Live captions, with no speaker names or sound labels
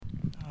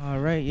All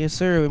right, yes,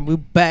 sir. And we're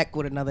back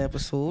with another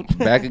episode.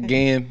 Back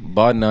again,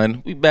 bar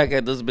none. We back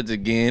at this bitch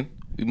again.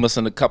 We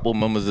missing a couple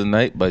members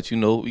tonight, but you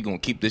know we gonna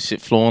keep this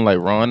shit flowing like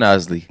Ron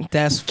Osley.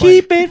 That's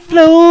funny. Keep it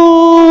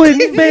flowing,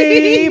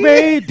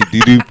 baby.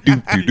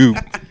 Do.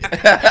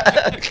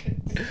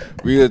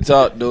 Real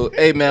talk, though.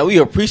 Hey man, we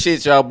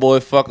appreciate y'all boy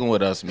fucking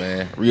with us,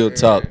 man. Real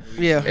talk.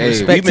 Yeah, Hey,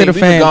 respect we to the been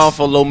fans. gone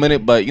for a little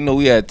minute, but you know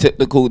we had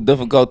technical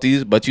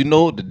difficulties. But you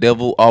know the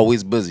devil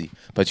always busy.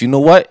 But you know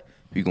what?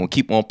 We gonna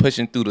keep on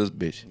pushing through this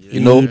bitch.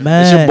 You know,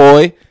 it's your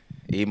boy.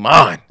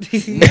 Iman.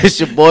 It's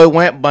your boy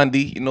Wamp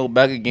Bundy. You know,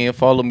 back again.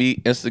 Follow me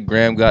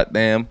Instagram.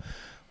 Goddamn,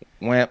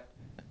 Wamp.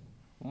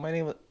 My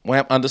name is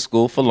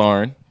Wamp_ for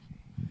Lauren.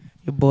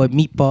 Your boy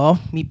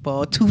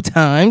Meatball 2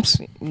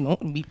 times. You know,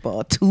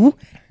 Meatball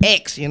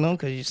 2X. You know,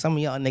 because some of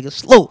y'all niggas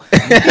slow.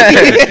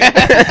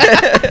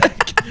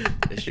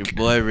 It's your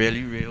boy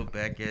Really Real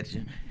back at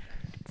you.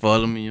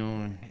 Follow me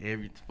on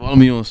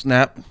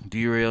Snap,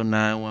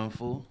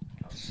 Derail914.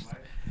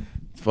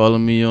 Follow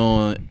me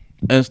on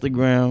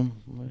Instagram,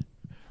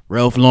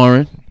 Ralph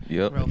Lauren.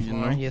 Yep. Ralph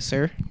Lauren, yes,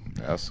 sir.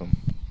 Awesome.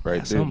 Right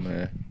That's there, some.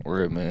 man.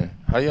 Word, man.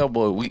 How y'all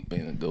boy week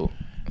been though?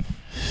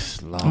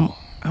 It's long.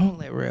 I'm going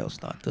to let Rail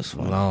start this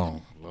one.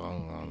 Long.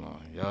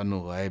 Y'all know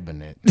where I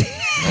been at.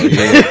 Oh,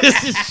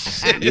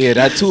 yeah,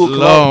 that 2 o'clock.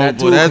 Long, That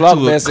 2 boy, that o'clock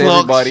 2 messed o'clock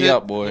everybody shit,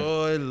 up, boy.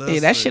 Hey,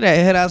 that shit had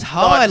hit us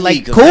hard Not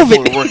like me, 'cause I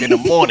go to COVID. work in the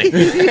morning.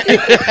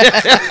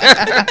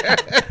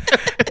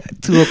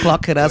 2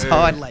 o'clock hit us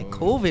hard like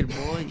COVID,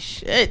 boy.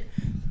 Shit.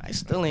 I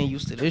still ain't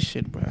used to this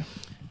shit, bro.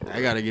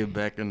 I gotta get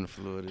back in the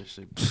flow of this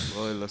shit.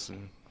 Boy,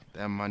 listen,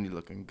 that money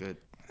looking good.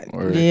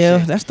 Word. Yeah,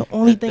 that's the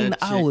only thing That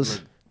the chick hours.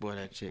 look- Boy,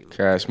 that chick. look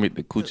Cash good. make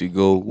the coochie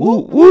go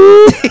woo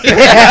woo.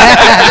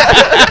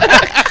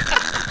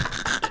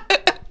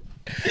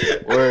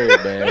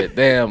 Word, man.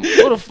 Damn.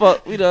 What the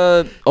fuck we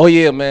done? Oh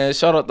yeah, man.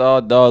 Shout out to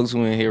all dogs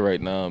who in here right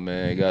now,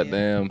 man.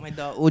 Goddamn. My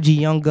dog OG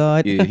Young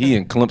God. Yeah, he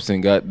in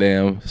Clemson,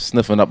 goddamn,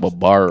 sniffing up a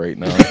bar right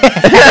now.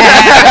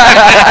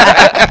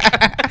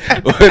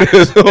 With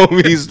his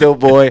homies, still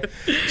boy.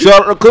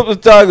 Shout out to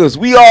Clemson Tigers.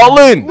 We all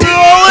in. We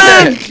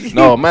all in.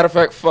 No, matter of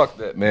fact, fuck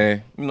that,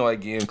 man. You know I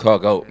get him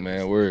cock out,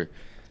 man. We're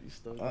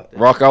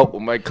rock out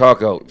with my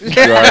cock out. You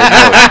already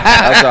know.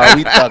 That's how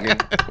we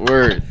talking.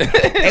 Word.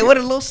 Hey, what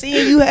a little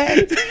saying you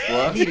had?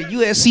 What? Need a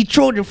USC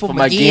Trojan for, For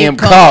my my game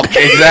cock. cock.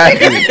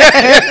 Exactly.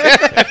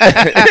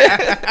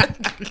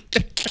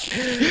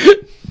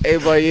 Hey,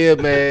 but yeah,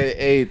 man.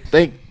 Hey,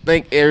 thank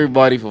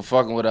everybody for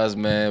fucking with us,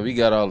 man. We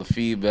got all the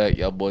feedback.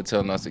 Y'all boy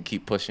telling us to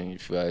keep pushing. You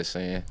feel what I'm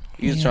saying?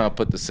 He's trying to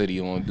put the city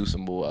on, do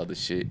some more other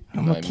shit.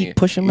 I'm gonna keep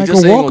pushing We like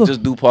just a ain't walker. gonna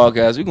just do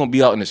podcasts. We gonna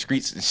be out in the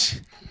streets and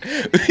shit.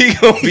 We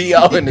gonna be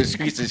out in the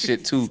streets and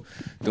shit too,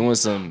 doing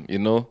some,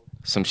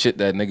 some shit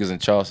that niggas in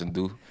Charleston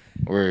do.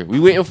 Where we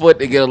waiting for it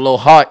to get a little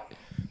hot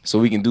so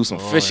we can do some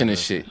fishing and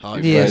shit. You feel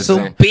what Yeah, I'm so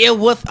saying? bear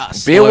with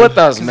us. Bear with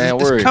us, 'Cause man.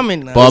 It's Word. coming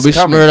now. Bobby It's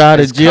coming. Schmurd out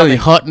of It's jail. coming.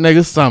 Hot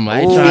nigga summer. I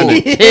ain't Ooh. trying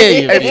to tell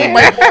you, Hey, man.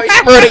 my boy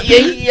Smurda,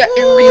 yeah,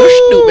 real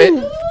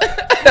stupid.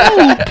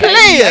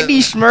 I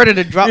need Schmurda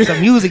to drop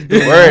some music,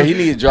 dude. Word, he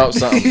need to drop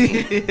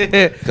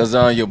something. Cause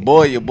your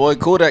boy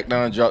Kodak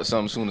done drop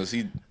something soon as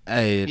he.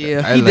 Hey,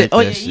 Yeah, I he like did. Oh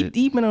that yeah, shit.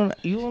 he been on.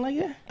 You don't like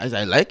that?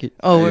 I like it.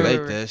 Oh, I wait, like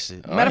wait, that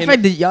shit. Matter of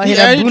fact, did y'all hear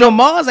Yeah, that you Bruno know-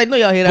 Mars? I know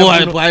y'all hear that. Boy,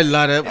 Bruno. boy, I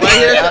love that. Boy,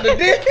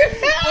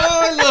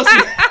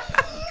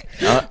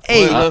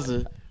 Hey, boy,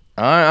 listen.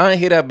 I ain't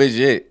hear that bitch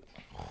yet.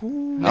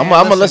 I'm man,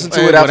 gonna listen to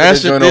hey, it but after that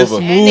this shit joint is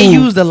over. smooth. and they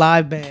used the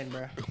live band,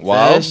 bro.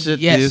 Wow. That shit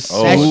Yes. is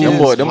Oh, That shit them is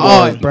boys, them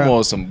hard, boys, bro. them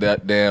boys, some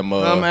that damn.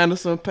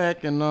 Anderson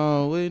Paak and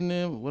what his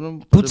name? What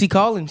them? Bootsy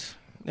Collins.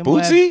 Them boy-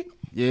 Bootsy?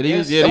 Yeah, they Yes.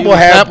 used. Yeah, Them they boy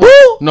used had sample-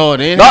 Boo? No,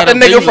 they ain't Not had the a- nigga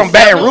they from used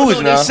Baton sample- Rouge,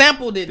 They now.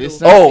 sampled it, They though.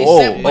 sampled- Oh,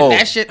 They sampled- oh. But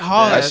that shit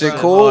hard. That shit bro.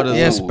 cool. hard as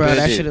Yes, a bro. bitch.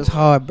 That shit is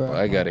hard, bro.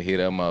 I gotta hear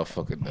that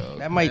motherfucker,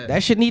 dog.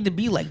 That shit need to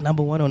be like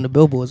 #1 on the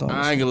billboards. I ain't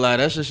Honestly. gonna lie,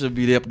 that shit should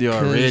be up there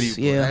already.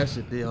 Bro. yeah. That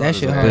shit, there That hard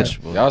shit as a hard.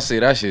 bitch, bro. Y'all say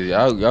that shit.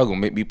 Y'all gonna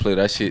make me play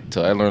that shit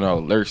till I learn all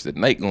the lyrics at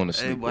night going to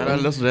Hey, sleep. boy, bro. I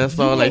listen to that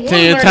song like You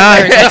 10 learn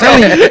times. lyrics, I'm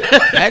telling you.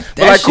 That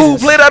But like, shit cool,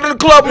 is- play that in the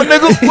club, my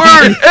nigga.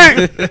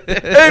 Word,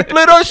 hey,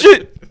 play that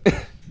shit.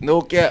 No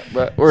cap,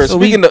 bro. Word. So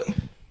Speaking of,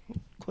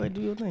 Go ahead,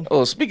 do your thing.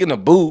 speaking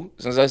of boo,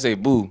 since I say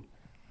boo,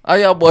 how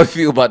y'all boy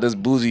feel about this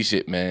boozy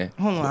shit, man?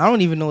 Hold on, I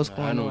don't even know what's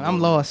going on. I'm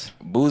lost.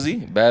 Boozy,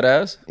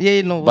 badass. Yeah,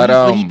 you know But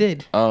what he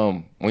did.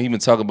 when he been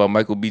talking about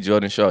Michael B.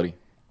 Jordan, shawty.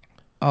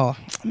 Oh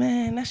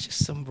man, that's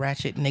just some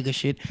ratchet nigga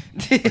shit.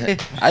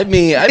 I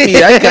mean, I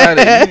kind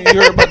of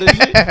you heard about this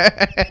shit.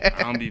 I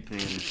don't be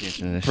paying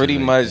attention to that Pretty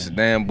shit much, like that.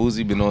 damn,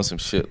 Boozy been on some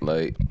shit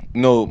like,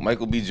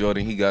 Michael B.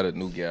 Jordan, he got a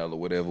new gal or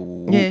whatever.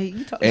 woo, woo. Yeah,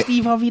 you talking And-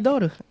 Steve Harvey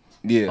daughter.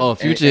 Yeah. Oh,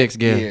 Future X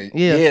gal. Yeah,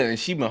 Yeah. yeah, and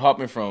she been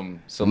hopping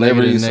from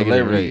celebrity to Negative,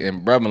 celebrity, right.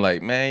 and bro been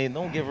like, man,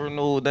 don't give her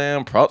no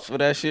damn props for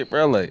that shit,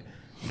 bro. Like,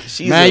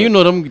 she's Man, you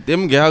know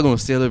them gal gonna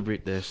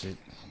celebrate that shit.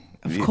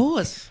 Of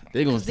course,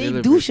 They gonna they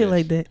celebrate do shit that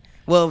like that.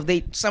 Well,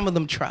 some of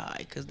them try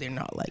because they're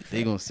not like They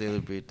that. gonna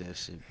celebrate that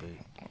shit,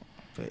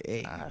 But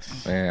hey,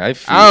 man, I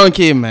feel. I don't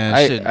care,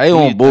 man. Shit, I do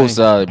on your both thing.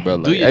 sides, bro.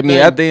 Do Like, your I mean, thing.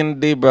 at the end of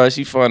the day, bro,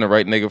 she find the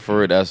right nigga for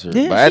her. That's her.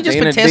 yeah, but she at just the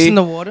been end of the testing day,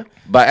 the water.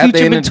 but at the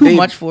Future end been of the too day,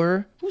 much for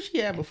her. Who she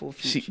had before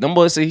Future? Them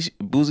boys say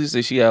Boosie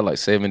said she had like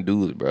 7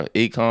 dudes, bro.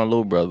 Akon,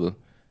 little brother.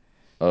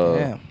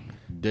 Damn.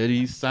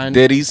 Diddy's son.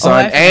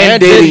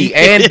 And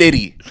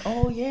Diddy.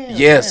 Oh yeah.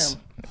 Yes.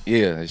 Damn.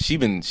 Yeah. She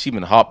been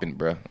hopping,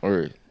 bro.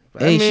 Word.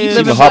 Hey, She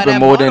living been by hopping that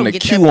more motto, than the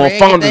get Q that on bread, get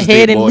Founders that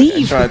head Day, and boy. leave.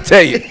 I'm trying to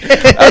tell you.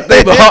 I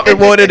think been hopping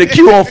more than the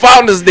Q on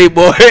Founders Day,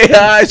 boy.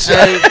 I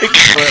try.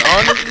 But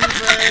honestly,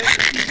 man,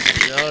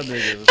 y'all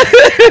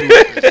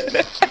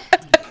niggas.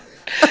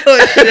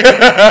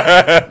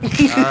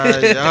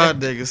 Y'all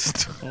niggas.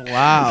 Stupid.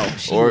 Wow.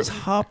 She Or- was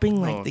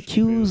hopping like the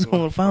Q's stupid.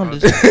 on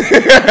Founders.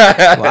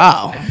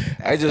 Wow.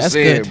 I just That's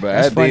saying, good. bro.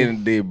 That's At the funny. end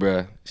of the day,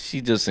 bro,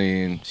 she just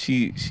saying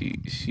she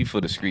for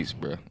the streets,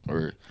 bro.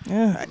 Or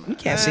Yeah, we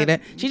can't say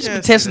that. She just been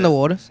Can't say testing the that.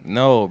 waters.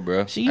 no,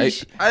 bro. She I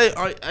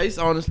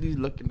honestly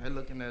looking at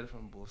it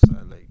from both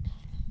sides. Like,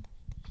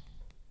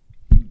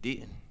 you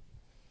didn't.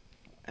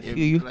 I feel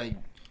you. Like,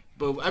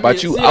 but I mean,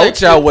 But you see, out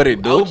y'all with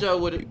it, dude. Out y'all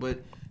with it, but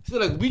see,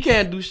 like, we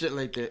can't do shit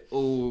like that.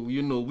 Oh,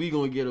 you know, we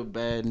gonna get a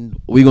bad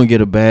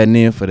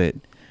name for that.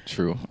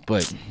 True.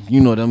 But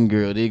you know, them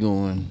girl, they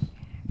going,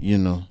 you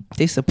know,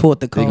 They support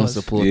the they gonna cause.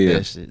 support Yeah.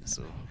 that shit.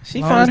 So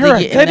She found her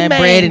getting that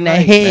bread in that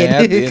Man, head.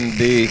 at the end of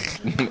the day,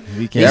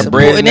 we They that can't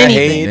bread in supporting that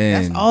anything.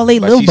 head. That's all they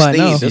But live she by stayed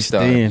now. this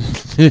time.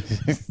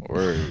 stand.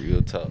 Word,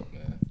 real talk,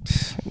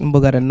 man. We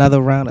got another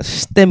round of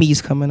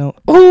stemmies coming out.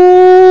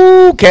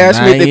 Ooh, Cash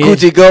Nah, make the yeah.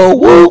 coochie go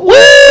woo woo.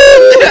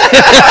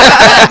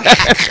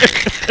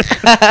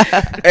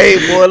 Hey,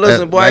 boy,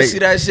 listen, boy, I Like- see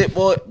that shit,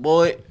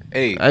 boy.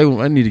 Hey,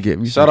 I need to get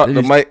me. shout some-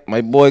 out to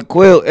my boy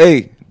Quill.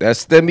 Hey, that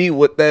stemmy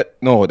with that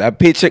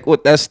paycheck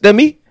with that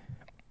stemmy.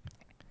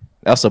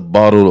 That's a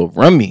bottle of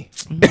rummy.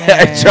 I'm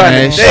trying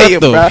Man, to tell you,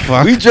 shut the bro.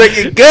 fuck We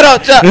drinking good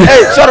out, y'all.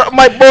 Hey, shout out to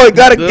my boy.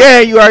 Got a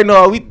gang. You already know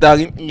how we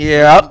thugging.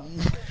 Yeah.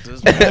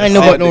 I ain't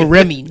know about no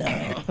Remy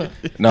now.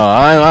 No,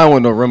 I don't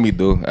want no rummy,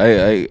 dude.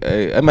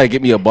 I might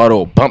get me a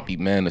bottle of Bumpy,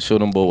 man, to show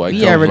them boy.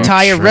 We had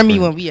retired Remy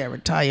when we had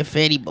retired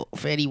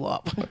Fetty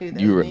Wap.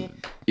 You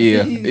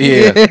yeah.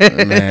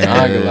 Man,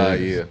 I ain't gonna lie,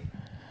 yeah.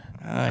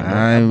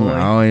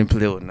 I ain't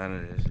play with none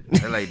of that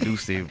shit. I like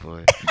Duce,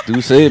 boy.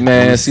 Duce,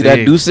 man. See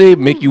that Duce. Duce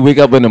make you wake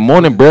up in the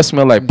morning, breath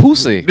smell like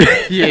pussy.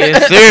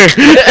 Yes, sir.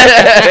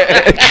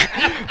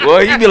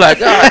 Boy, you be like,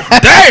 God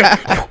damn.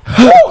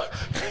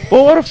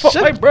 Boy, what the fuck?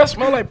 My breath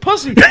smell like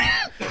pussy.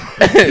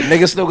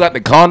 Nigga still got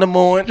the condom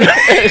on. Nigga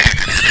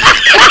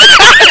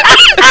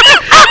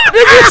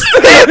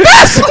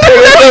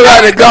still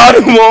got the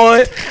condom on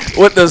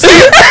with the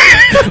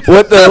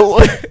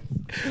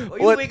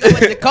You wake up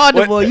with the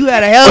condom, boy. You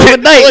had a hell of a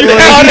night, with the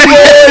boy. condom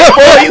on,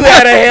 boy. You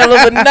had a hell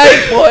of a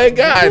night, boy.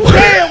 God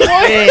damn, boy.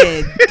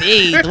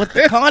 Yeah, dude, with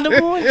the condom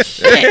on,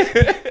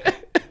 shit.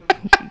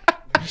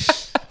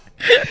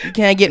 You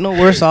can't get no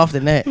worse off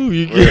than that. Word,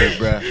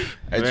 bruh.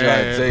 I try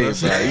to tell you,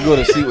 bro. You go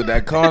to sleep with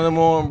that condom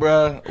on,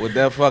 bruh, with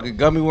that fucking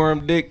gummy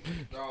worm dick.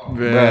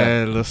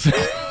 Man, listen.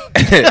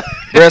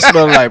 Breath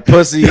smell like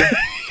pussy.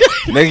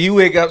 Nigga, you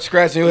wake up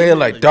scratching your head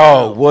like,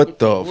 dog, what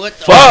the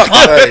fuck?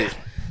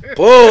 Like,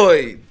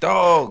 boy,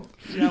 dog.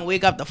 You don't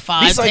wake up to At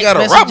 5 least I text got a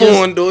messages.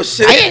 rub on, dude.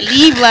 Shit. I didn't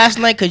leave last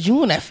night because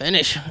you and that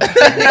finish.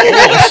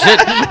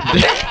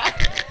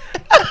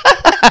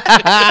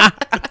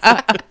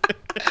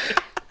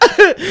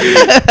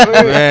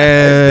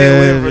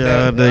 Man,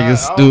 y'all niggas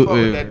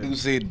stupid. That dude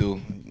said,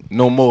 dude.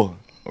 No more.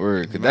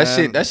 Word. 'Cause that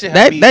shit had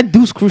that me, that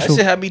dude's that crucial.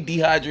 shit had me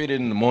dehydrated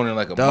in the morning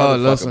like a Dog,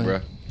 motherfucker, listen.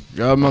 bruh.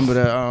 Y'all remember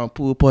that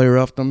pool party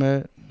rough them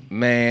had?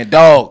 Man,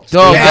 dog.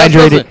 Dog, Man,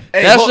 hydrated. listen,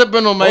 that hold- shit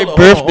been on my hold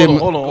birthday.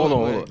 Hold on.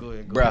 Go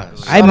ahead.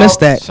 Bruh, I shout missed out-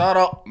 that. Shout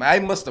out. Man, I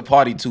missed the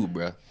party too,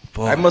 bruh.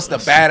 Boy, I missed the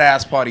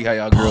badass party how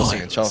y'all girls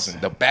say in Charleston.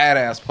 The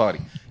badass party.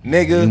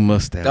 Nigga, You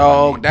must have,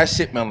 dog, man. that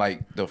shit man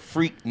like the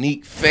freak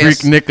neat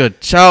fest. Freak nigga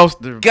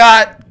Charleston.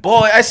 God,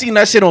 boy, I seen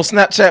that shit on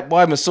Snapchat. Boy,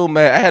 I've been so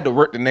mad. I had to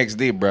work the next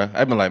day, bruh.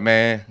 I've been like,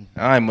 man,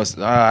 I ain't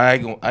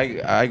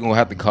gonna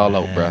have to call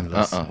out,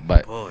 bruh.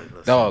 But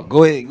dog,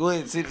 go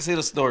ahead, say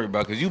the story,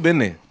 bruh, cause you been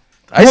there.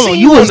 I Hold on, seen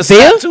you on was the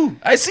there? snap too.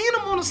 I seen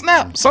him on the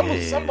snap.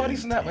 Somebody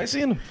snap. I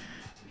seen him.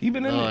 He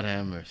been in Lord there.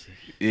 have mercy.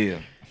 Yeah.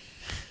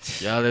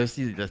 Y'all ever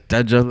see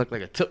that just look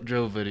like a tip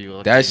drill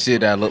video? That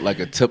shit that looked like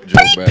a tip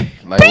drill, bruh.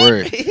 Like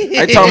word.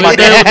 I talking Only about thing,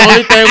 that.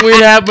 only thing we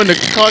have been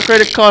the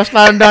credit card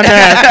sliding down the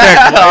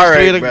ass. All right,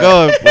 Straight to bruh.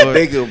 God, boy.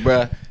 Nigga,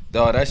 bruh.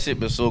 Dog, that shit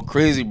been so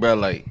crazy, bruh.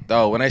 Like,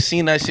 dog, when I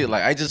seen that shit,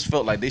 like, I just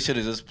felt like they should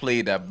have just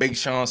played that Big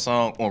Sean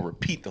song on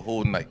repeat the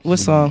whole night. What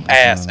song?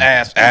 Ass.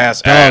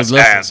 listen.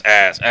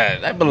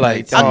 I be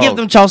like, I'll give dog.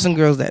 them Charleston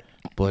girls that.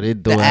 Boy, they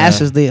The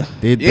ass is there.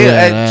 They do Yeah,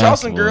 that and ass,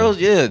 Charleston boy. girls,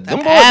 yeah. Them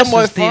ass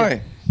boys is there.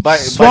 fine. But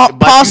Swamp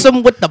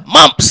possum with the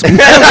mumps.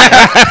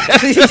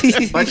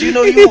 But you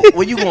know,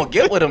 when you gonna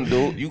get with them,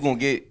 dude, you gonna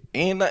get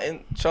ain't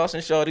nothing.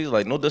 Charleston shorties,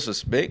 like, no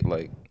disrespect,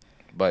 like,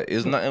 but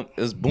it's nothing.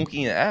 It's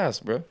bunky and ass,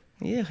 bro.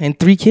 Yeah, and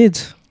 3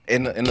 kids.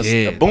 in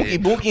the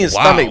Bunkie and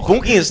stomach.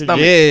 Bunkie and stomach.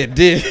 Yeah, it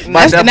did.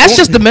 That's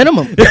just the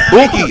minimum.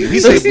 Bunkie. We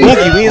say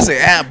Bunkie. We didn't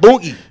say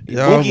Bunkie.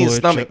 Bunkie and boy,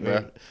 stomach,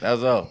 tripping. bro.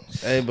 That's all.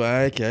 Hey, but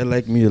I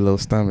like me a little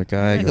stomach.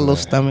 I like a little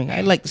stomach. I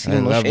like to see a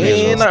little love stomach. it.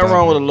 Ain't nothing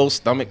wrong with a low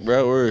stomach,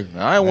 bro. Word.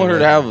 I ain't want her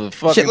to have a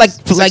fucking Shit like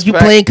you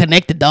six-pack. playing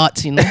connect the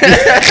dots, you know.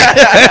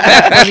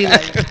 Really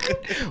like,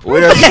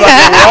 Where's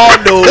fucking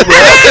Rondo,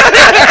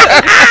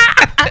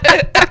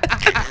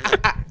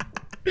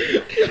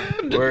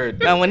 bro? Word.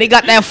 now when they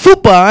got that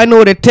fupa, I know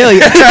what to tell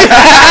you.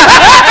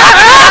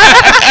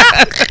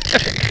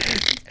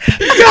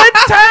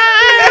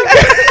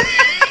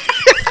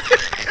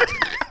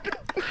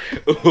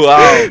 Wow.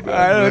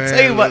 I don't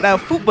tell you about that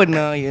fupa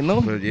now, you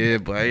know. But yeah,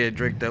 but I had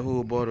drank that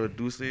whole bottle of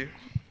Douce.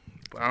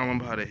 But I don't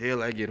remember how the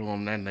hell I get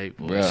home that night,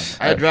 boy. Bruh.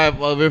 I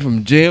drive all the way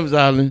from James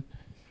Island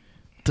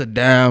to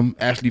damn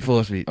Ashley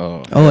 4th Street.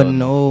 Oh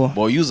No.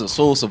 Boy, you's a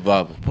soul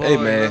survivor. Boy, hey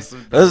man,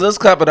 that's let's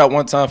clap it out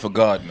one time for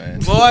God, man.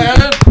 Boy, shout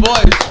out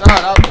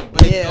to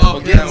Big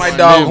Dog. For getting my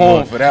dog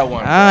home for that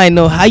one. I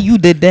know how you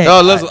did that.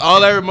 No, listen,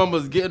 all I remember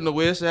is getting the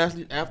West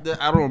Ashley. After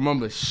that, I don't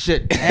remember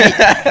shit.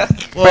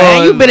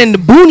 Man, you been in the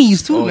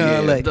boonies too Oh, now. yeah.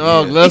 Like,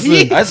 Dog,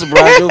 listen. I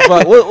surprised you.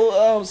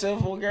 What cell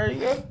phone Gary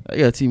you got? I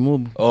got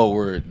T-Mobile. Oh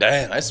word,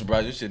 damn! I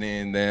surprised you shit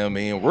in damn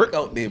man work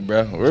out there,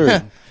 bro.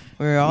 Word.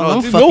 where all No,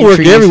 them T-Mobile fucking work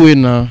trees. everywhere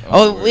now.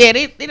 Oh yeah,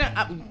 they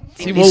don't.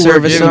 T-Mobile work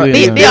service. everywhere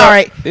They now. all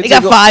right. They They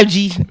got took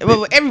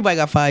 5G. Everybody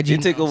got 5G. You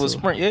take now, over so-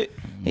 Sprint yet?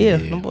 Yeah,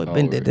 no boy Oh,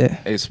 Ben did word. that.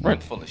 Hey,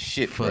 Sprint full of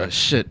shit, For bro. the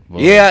shit, boy.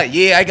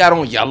 Yeah, I got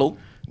on yellow.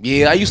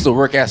 Yeah, I used to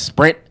work at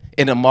Sprint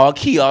in the mall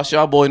kiosk.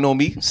 Y'all boy know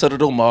me,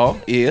 Citadel Mall.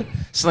 Yeah,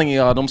 slinging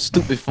y'all them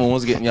stupid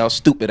phones, getting y'all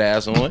stupid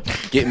ass on,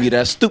 getting me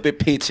that stupid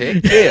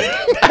paycheck. Yeah,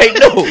 I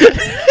know.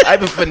 I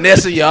been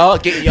finessing y'all,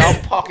 getting y'all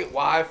pocket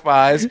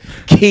Wi-Fi's,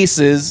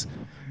 cases.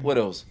 What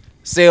else?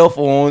 Cell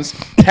phones,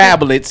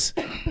 tablets.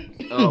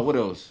 What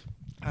else?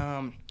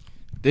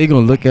 They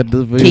gonna look at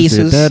this video and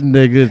Cases. say, that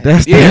nigga,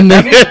 that's Yeah,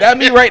 that nigga. that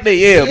me right there.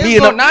 Yeah, me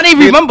and them. Now they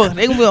remember.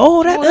 They gonna be,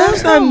 oh,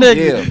 that's that nigga.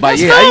 Yeah, but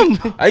That's yeah,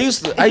 them.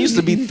 I used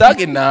to be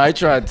thugging. Now I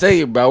try to tell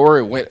you, bro. Where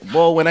it went,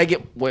 boy.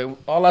 When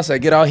all I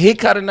said, get our hair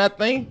cut in that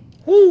thing.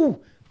 Whoo,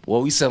 boy,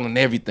 we selling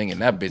everything in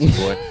that bitch,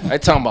 boy. I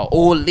talking about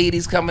old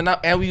ladies coming up,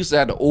 and we used to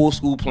have the old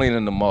school playing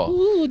in the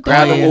mall.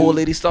 Grab them damn. old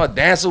ladies, start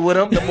dancing with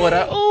them. The boy,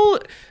 that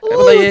they be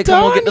like, yeah,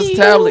 come on, get this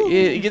tablet.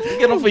 Yeah,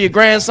 get them for your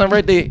grandson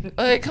right there.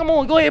 Hey, come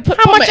on, go ahead, put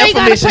How my much I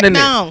gotta information put in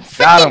there. down?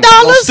 Got 'em.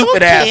 $50? No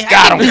stupid ass, Okay, I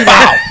got can him. do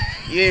Bow.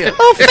 Yeah.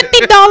 Oh, $50,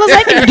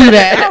 I can do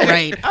that. All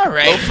right, all Oh,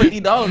 right.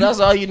 $50, that's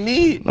all you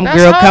need. Them That's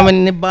girl all. coming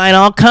in and buying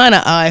all kind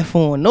of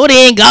iPhone. No, they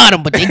ain't got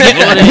them, but they get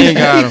them. They ain't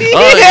got 'em.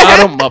 Oh, they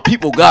got 'em. My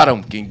people got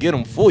them. Can get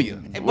them for you.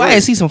 Boy, I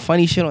see some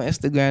funny shit on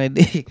Instagram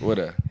today. What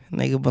a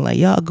Nigga been like,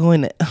 y'all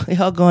going to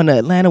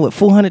Atlanta with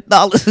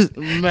 $400.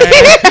 Man,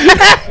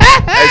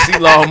 I see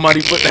Long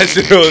Money put that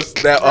shit on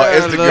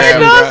Instagram,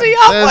 Y'all bro. see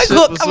y'all That boys shit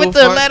go was coming so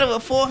to fun. Atlanta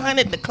with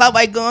 400. The club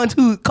I going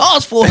to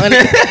costs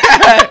 400.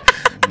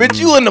 Bitch,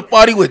 you in the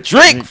party with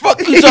Drake. Fuck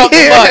you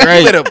talking about? Right.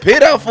 You better pay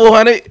that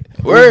 400.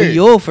 Word.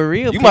 Yo, for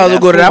real. You might as well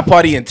go to that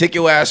party and take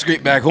your ass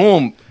straight back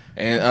home.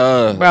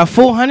 And Bro,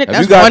 400. If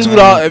That's you got one.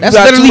 $2 if That's you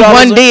got literally $2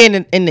 one day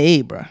in the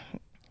A, bro.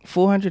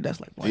 400. That's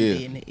like one Yeah.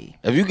 day in the A.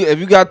 if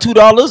you got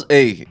 $2,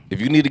 hey,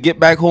 if you need to get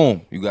back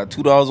home, you got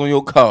 $2 on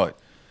your card.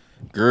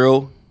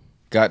 Girl,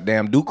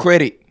 goddamn, do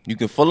credit. You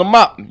can fill them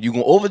up. You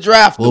can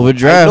overdraft. though.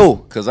 Overdraft. I know,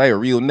 cause I a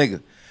real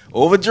nigga.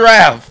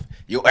 Overdraft.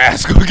 Your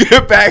ass gonna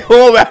get back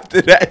home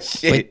after that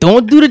shit. But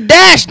don't do the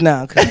dash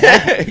now. 'Cause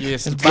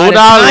yes, by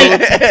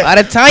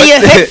the time you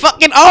hit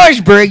fucking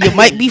Orangeburg, you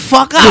might be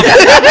fuck up.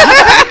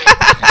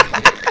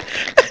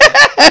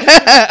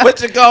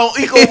 What you call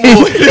eco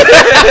boy?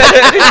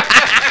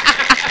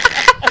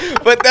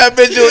 Put that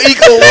bitch on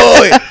eco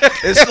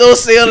boy and slow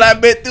sail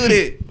that bitch through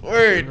there.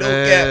 Word, no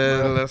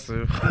cap, bro.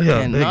 listen.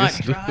 Man, not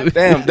drive.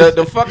 Damn,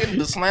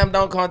 the slam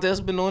dunk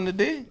contest been on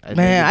today.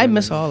 Man, I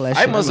miss all that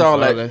shit. I must all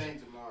that.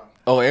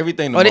 Oh,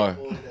 everything Oh, they-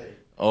 tomorrow.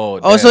 Oh,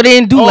 Oh, so damn. they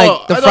didn't do Oh,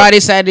 like the I thought- Friday,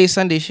 Saturday,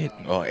 Sunday shit.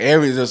 Oh,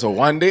 Aries is a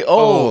one day.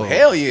 Oh,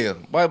 hell yeah.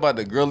 Why about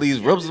the girlies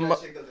rubs them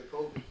up?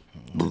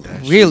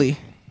 Really?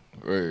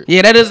 Word.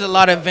 Yeah, that is a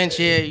lot of events.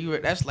 Yeah,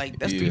 that's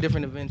Yeah. 3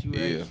 different events. You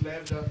right? Yeah.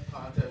 Slam dunk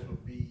contest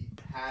would be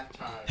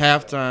halftime.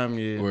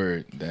 Halftime, yeah.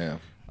 Word. Damn.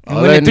 And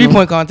All when I the 3-point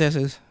know- contest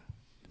is.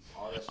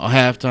 Oh,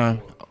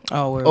 halftime.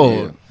 Oh, word. Oh,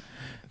 Yeah.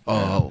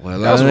 oh, well,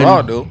 That's I-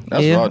 raw though.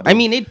 That's yeah. raw. Though. I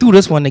mean, they threw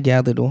this one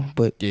together though,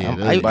 but Yeah, I'm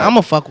that's-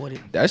 gonna fuck with it.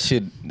 that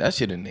shit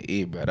in the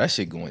air, bro. That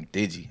shit going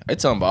digi. I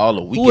talking about all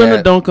the weekend. Who in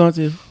the dunk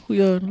contest? Who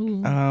y'all?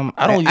 Who?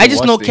 I don't I even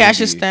just watch know the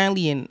Cassius NBA.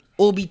 Stanley and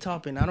Obi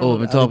Toppin. I don't Oh, know.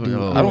 Obi the other Toppin, dude.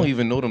 oh. I don't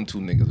even know them two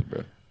niggas,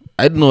 bro.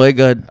 I know I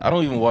got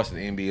even watch the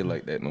NBA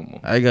like that no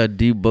more.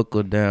 D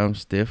Booker down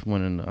stiff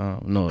one in the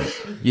no.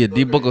 Yeah,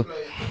 D Booker.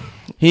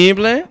 He ain't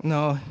playing?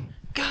 No.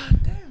 God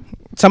damn.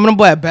 Some of them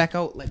boy back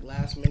out like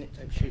last minute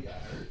type shit.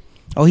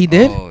 Oh, he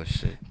did? Oh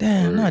shit.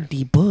 Damn, not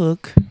D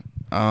Book.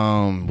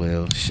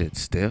 Well, shit,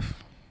 stiff.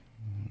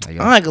 I ain't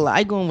gonna lie.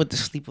 I going with the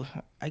sleeper.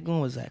 I going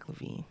with Zach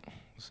LaVine.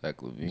 Zach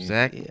LaVine.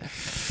 Zach. Yeah.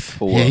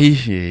 For Yeah, what?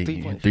 he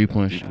 3-point three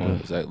point Three shot.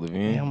 points, Zach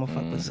LaVine. Yeah, I'm gonna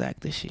fuck with Zach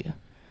this year.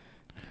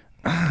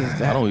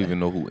 I don't even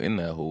know who in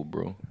that hole,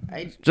 bro.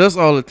 Just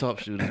all the top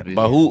shooters, bitch.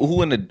 But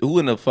who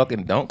in the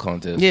fucking dunk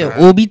contest? Yeah,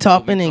 Obi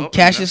Toppin and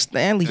Cassius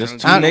Stanley. Just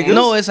two I niggas?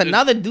 No, it's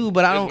another dude,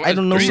 but I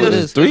don't know who it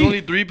is. There's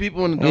only 3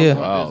 people in the dunk Yeah.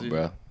 Wow, contest.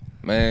 bro.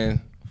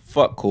 Man,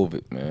 fuck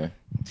COVID, man.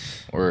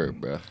 Word,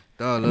 bro.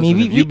 Dog, I mean,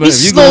 listen, we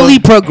slowly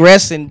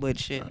progressing, but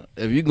shit.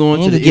 If you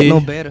going Ain't to gonna the get no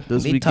A better.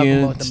 this They talking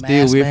about weekend, the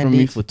stay mask away from me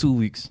mandates. for 2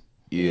 weeks.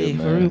 Yeah, Yeah,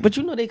 for man. real. But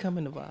you know they come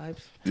in the vibes.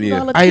 Yeah.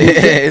 $2 I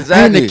Exactly.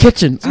 I in the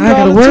kitchen. I ain't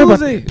gotta worry about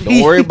Tuesday. that.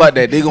 Don't worry about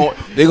that. They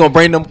gonna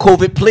bring them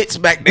COVID plates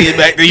back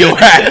to your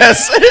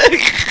ass.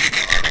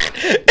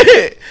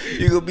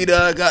 You gonna be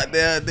the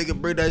goddamn. They can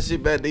bring that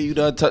shit back there. You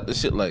done touch the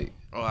shit like.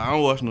 Oh, I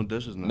don't wash no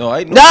dishes now. No,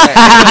 I know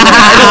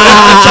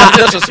that. I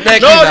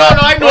disrespect No, you, no, dog.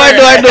 no, I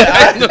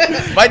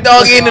know. My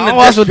dog ain't in I the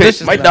wash with district.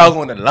 dishes My now. dog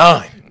on the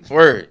line.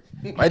 Word.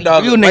 My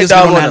dog, You my niggas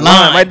dog on on that the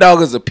line. line. My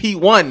dog is a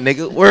P1,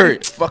 nigga.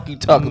 Word. Fuck you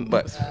talking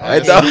about? My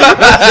dog,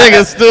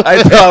 Nigga stupid.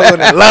 my dog on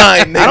the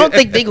line, nigga. I don't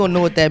think they gonna know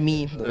what that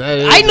means. is-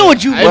 I know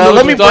what you I mean. know Well, let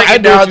what me you break talk-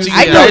 it down I to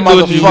you, know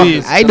what you motherfuckers.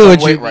 mean. I know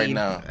what Wait you right mean.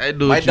 now. I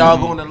know My what you dog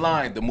mean. on the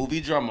line. The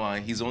movie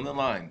Drumline. He's on the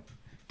line.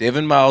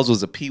 Devin Miles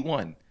was a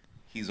P1.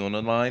 He's on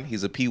the line.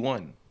 He's a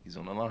P1. He's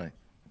on the line.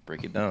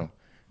 Break it down.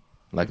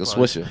 Like a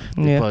swisher.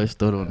 They Yeah. probably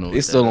still don't know.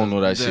 They still don't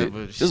know that shit.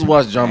 Just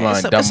watch Drumline,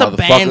 It's a, dumb it's a motherfuckers.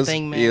 band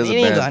thing, man. Yeah, it's They a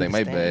ain't band gonna thing. My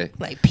understand.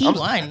 bad. Like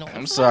P1. No,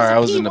 I'm sorry, I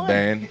was in the P1.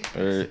 band.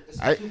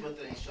 I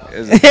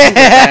It's a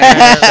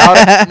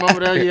band.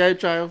 remember that year I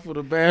tried for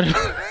the band.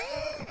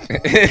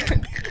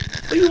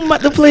 What you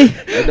about to play?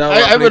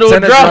 I been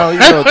on drum.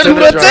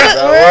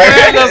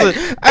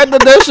 I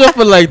did that shit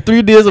for like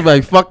 3 days. I'm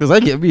like, fuck this. I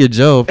get me a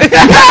job.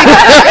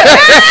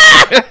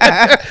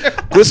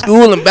 Good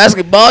school and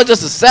basketball,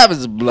 just a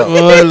savage blow.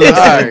 Boy, listen,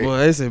 Alright. boy,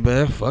 I say,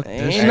 man, fuck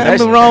this Ain't shit.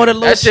 nothing wrong with a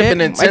little that shit shit. been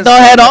My intense. dog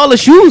had all the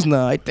shoes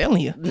now. I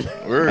telling you,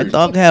 my Word.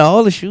 dog had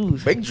all the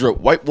shoes. Big drip,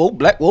 white wool,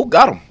 black wool,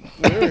 got him.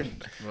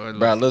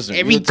 Bro, listen.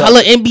 Every real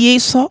color talk. NBA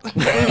sock.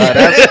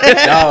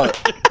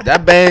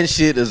 That band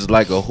shit is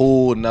like a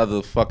whole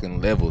nother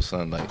fucking level,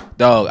 son. Like,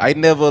 dog, I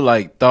never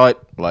like thought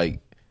like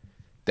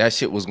that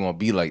shit was gonna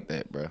be like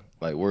that, bro.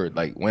 Like, word,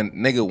 like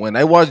when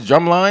I watched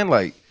Drumline,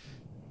 like,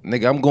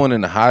 nigga, I'm going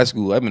into high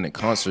school. I've been in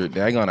concert.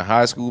 Then I going to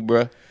high school,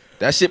 bro.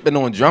 That shit been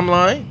on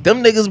Drumline.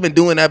 Them niggas been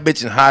doing that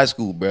bitch in high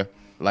school, bro.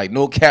 Like,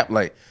 no cap.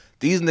 Like,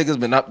 these niggas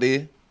been up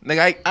there.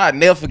 Nigga, I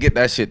never forget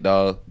that shit,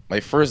 dog.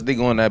 Like, first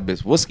nigga on that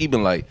bitch. Whiskey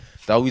been like,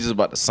 dog, we just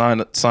about to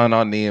sign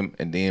our name,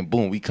 and then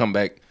boom, we come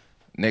back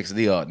next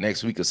day or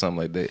next week or something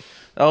like that.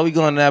 Oh, we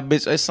going to that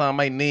bitch. I signed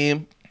my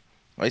name.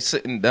 I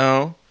sitting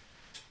down.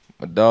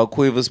 My dog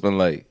Quavers been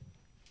like,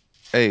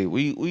 hey,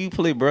 where you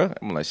play, bro?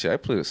 I'm like, shit, I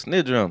play a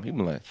snare drum. He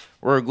been like,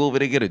 where go over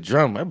there get a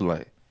drum? I be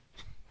like,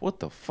 what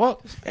the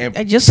fuck? And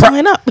I just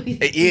signed up.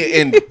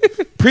 yeah, and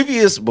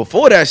previous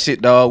before that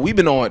shit, dog, we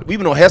been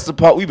on Hester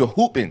Park. We been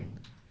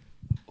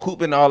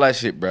hooping all that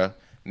shit, bro.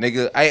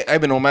 Nigga, I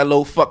been on my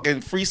little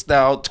fucking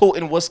freestyle,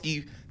 toting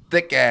whiskey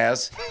thick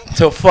ass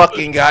to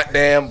fucking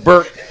goddamn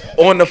Burke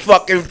on the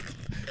fucking.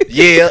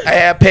 Yeah, I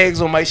had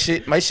pegs on my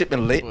shit. My shit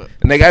been lit.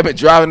 Nigga, I been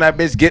driving that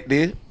bitch, get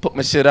there, put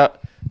my shit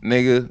up.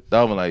 Nigga,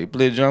 dog was like,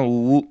 play drum,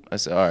 whoop, whoop. I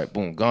said, all right,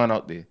 boom, gone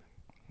out there.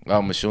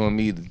 Dog showing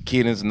me the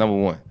cadence number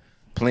 1.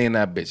 Playing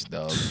that bitch,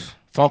 dog.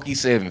 Funky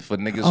 7 for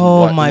niggas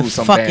Oh who my who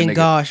some bad fucking niggas.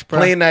 gosh, bro.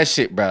 Playing that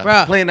shit, bro.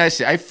 Bruh. Playing that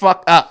shit. I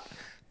fucked up.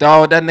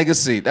 Dog, that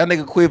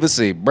nigga Quiver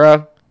say,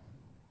 bro,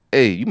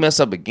 hey, you mess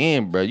up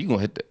again, bro. You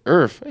gonna hit the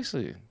earth. I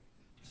said,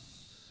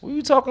 what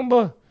you talking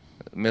about?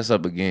 Mess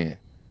up again.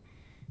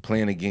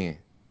 Playing again.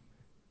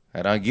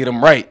 I don't get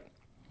them right.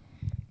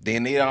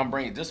 Then they don't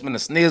bring, just when the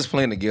snares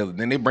playing together,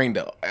 then they bring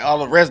all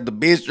the rest, the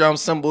bass drum,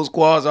 cymbals,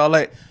 quads, all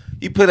that.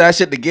 You put that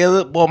shit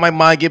together, boy, my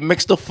mind get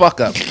mixed the fuck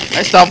up.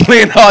 I start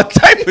playing all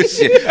type of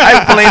shit.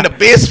 I playing the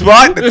bass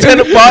part, the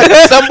tenor part,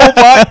 the cymbal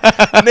part.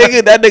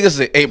 Nigga, that nigga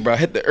said, hey, bro,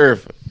 hit the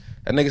earth.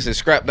 That nigga said,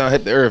 scrap down,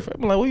 hit the earth.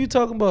 I'm like, what you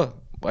talking about?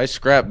 I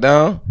scrap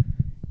down.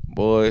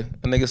 Boy,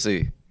 that nigga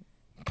say,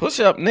 push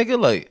up, nigga.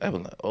 Like, I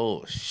was like,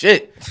 oh,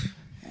 shit.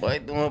 Boy,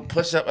 doing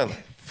push up. I was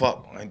like,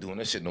 fuck, I ain't doing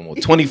this shit no more.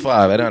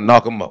 25, I done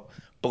knock him out.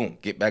 Boom,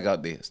 get back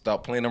out there.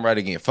 Start playing them right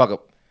again. Fuck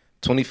up.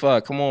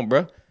 25, come on,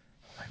 bro.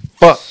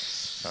 Fuck.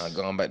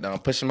 Going back down,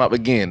 push him up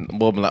again. The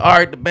boy be like, all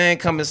right,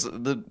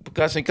 the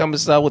percussion come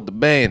inside with the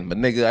band. But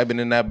nigga, I been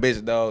in that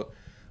bitch, dog.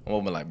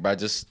 I'm be like, bro,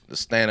 just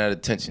stand at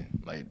attention.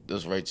 Like,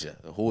 just right here.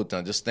 The whole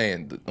time, just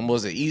stand. The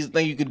most easiest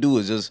thing you can do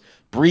is just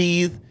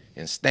breathe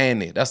and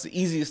stand there. That's the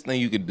easiest thing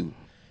you can do.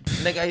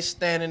 Nigga, I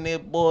standing there,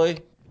 boy.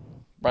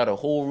 Bro, the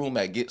whole room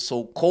that get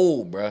so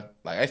cold, bro.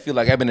 Like, I feel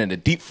like I've been in the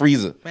deep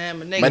freezer. Man,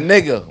 my My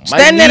nigga. My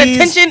Stand at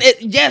knees-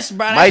 attention. Yes,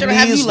 bro. My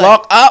knees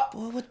lock up.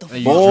 Boy, what the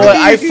And fuck? Boy,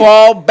 I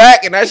fall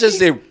back and I just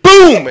say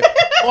boom. Boy,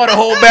 the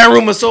whole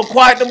bedroom is so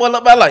quiet. The boy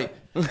look back like,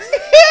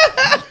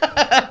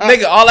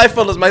 nigga, all I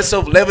feel is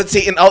myself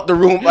levitating out the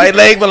room. My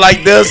leg was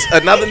like this.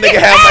 Another nigga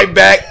had my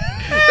back.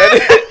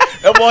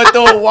 That boy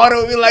throwing water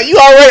at me like, you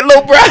all right,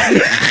 little bro?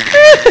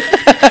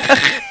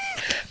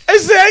 I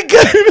said, I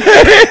good,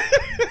 man.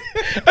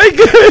 I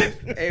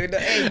good.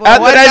 Hey, boy,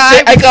 After one that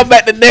shit, time- I come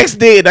back the next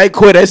day and I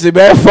quit. I said,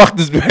 man, fuck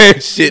this man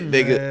shit,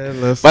 nigga.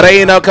 Man, But I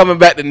ain't out coming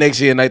back the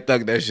next year and I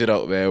thug that shit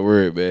out, man.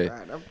 Word, man.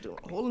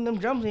 Holding them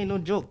drums ain't no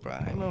joke, bro. I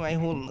remember I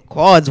holding the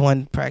quads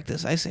one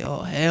practice. I say,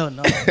 oh hell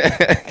no. I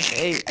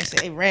say,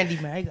 hey Randy,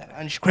 man, I gotta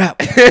unscrap.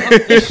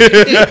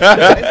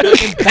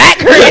 Back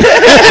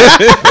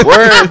hurt,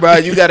 Word, bro.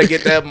 You gotta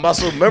get that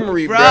muscle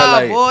memory, bro. bro.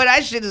 Like, Boy,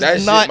 that shit is that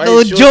shit not might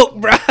no show- joke,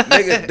 bro.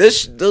 nigga,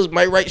 this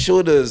my right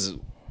shoulder is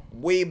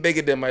way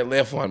bigger than my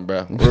left one,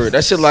 bro. Word.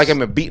 That shit like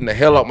I'm beating the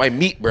hell out my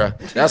meat, bro.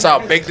 That's how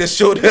big this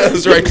shoulder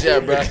is right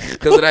there, bro.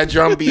 Because of that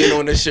drum beating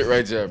on this shit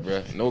right there,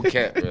 bro. No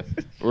cap, bro.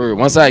 Word.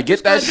 Once I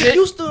get that Get shit,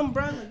 used to him,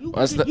 bro. Like, you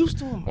once, get used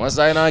to him. once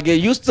I not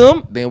get used to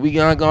them, then we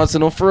gonna go to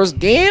the first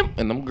game,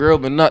 and them girl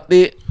been not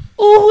there.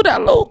 Ooh, who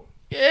that low?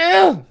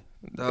 Yeah.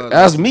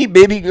 That's me,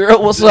 baby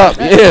girl. What's up?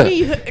 Yeah.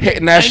 me.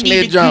 Hitting that 90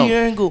 snare degree drum.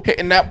 angle.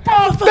 Hitting that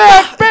pop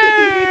that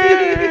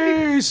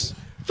bass.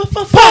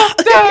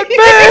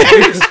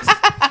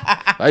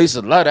 I used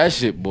to love that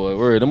shit, boy.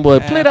 Word, them boy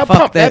play that Fuck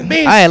pop that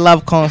bass. I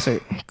love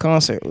concert.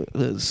 Concert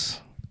was.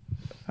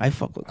 I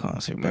fuck with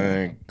concert, man.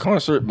 Man,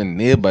 concert been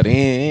there, but they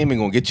ain't even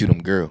gonna get you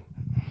them girl.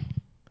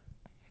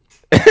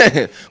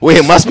 Well,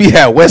 it must be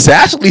at West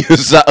Ashley or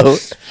something.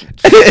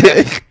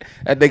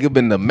 That nigga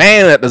been the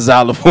man at the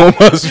xylophone,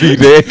 must be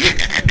there.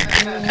 Stop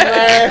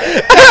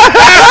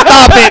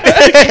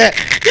it.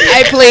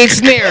 I played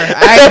snare.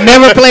 I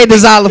never played the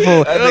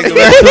xylophone. That nigga been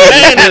the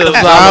man at the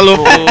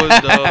xylophone.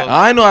 dog.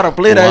 I know how to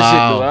play that Wow. shit,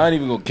 though. I ain't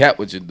even gonna cap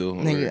what you do.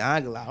 Nigga, I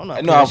don't know.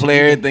 I know how to play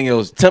everything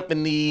else.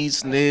 Timpani,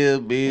 snare,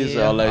 bass,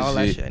 all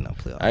that shit. I know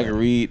play all I that. can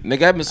read.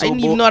 Nigga, I've been I so didn't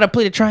even bored. know how to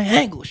play the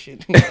triangle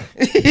shit.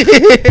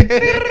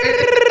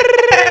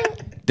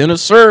 Dinner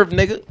served,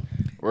 nigga.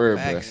 Word,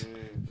 Facts.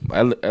 bro.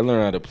 I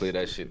learned how to play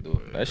that shit,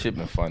 though. That shit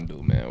been fun,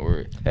 dude, man.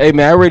 Word. Hey,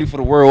 man, I ready for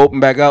the world open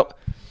back up.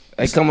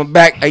 I coming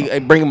back. I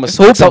bringing my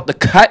socks open. out the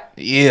cut.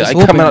 Yeah, It's I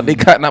coming open. out. They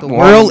cutting up. The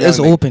world is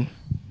open.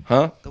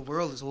 Huh? The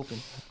world is open.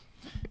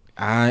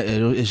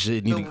 It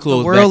should need The- to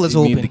close the world back. is It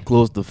need open. to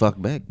close the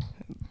fuck back.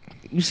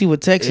 You see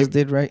what Texas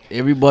did, right?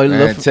 Everybody Man,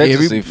 left.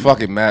 Texas ain't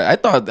fucking mad.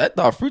 I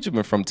thought Future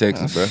been from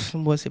Texas,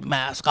 bro. What's it?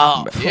 Mask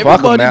off. Fuck a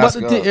Everybody mask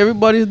about to up.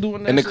 everybody's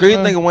doing that. And the shit, crazy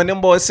man. thing, when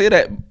them boys say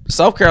that,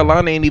 South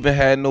Carolina ain't even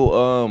had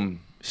no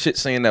shit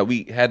saying that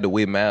we had to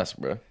wear masks,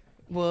 bro.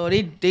 Well,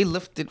 they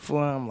lifted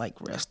for like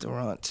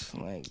restaurants,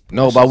 like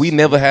No, but we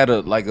never had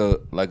a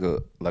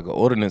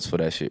ordinance for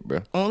that shit,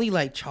 bro. only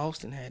like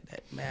Charleston had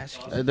that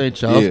mask. I think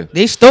Charles. Yeah.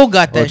 They still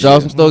got that. Oh,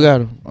 Charleston shit. still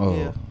got him. Oh,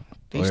 Yeah,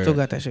 they word. still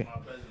got that shit. My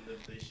president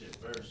lift they shit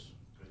first,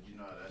 cause you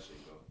know how that shit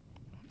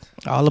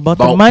go. All about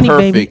the About money,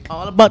 baby. perfect.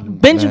 All about the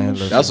Benjamin. Man,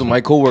 look. That's what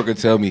my coworker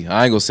tell me.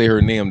 I ain't gonna say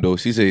her name though.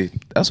 She said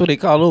that's what they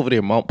call over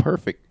there, Mount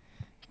Perfect.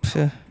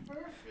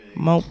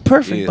 Mount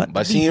Perfect, Yeah,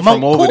 but she be ain't Mount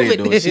from over there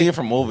COVID. though. She ain't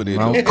from over there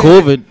Mount though.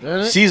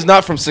 COVID. She's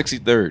not from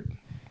 63rd.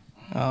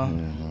 Oh,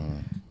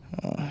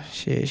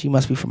 shit, she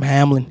must be from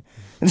Hamlin.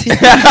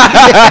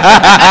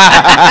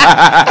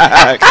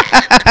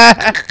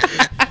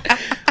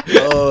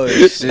 Oh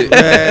shit,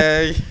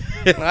 man.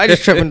 I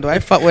just tripping though. I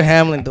fuck with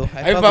Hamlin though.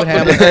 I fuck with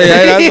Hamlin.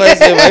 That's what I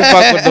said. I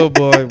fuck with the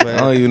boy, I man.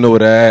 don't even know where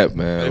that at,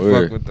 man. I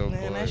Word. fuck with the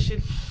Man, boy. that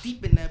shit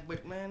deep in that,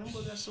 but man, them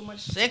boys got so much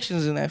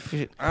sections in that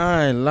shit.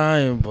 I ain't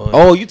lying, boy.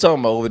 Oh, you talking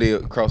about over there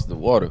across the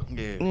water?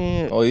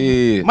 Yeah. Oh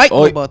yeah. Mike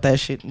oh, know about that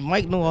shit.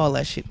 Mike know all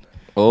that shit.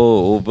 Oh,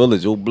 old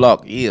village, old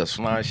block. Yeah,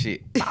 slime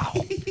shit.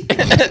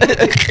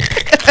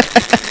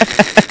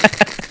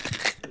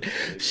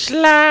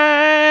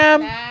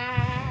 Slime.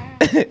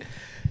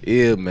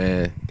 Yeah,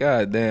 man.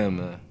 God damn,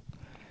 man.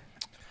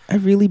 I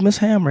really miss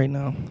Ham right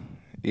now.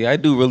 Yeah, I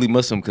do really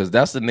miss him because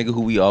that's the nigga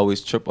who we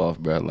always trip off,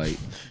 bro. Like,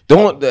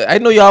 don't I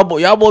know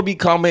y'all boy be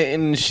commenting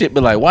and shit,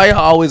 but like, why y'all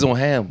always on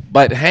Ham?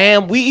 But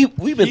Ham, we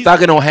been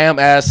thugging on Ham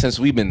ass since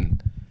he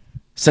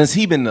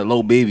been the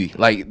little baby.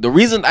 Like the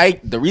reason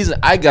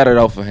I got it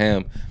off of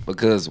him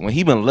because when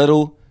he been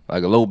little,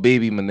 like a little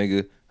baby, my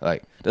nigga,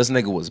 like this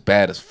nigga was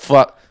bad as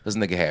fuck. This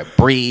nigga had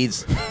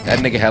braids. That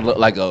nigga had looked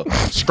like a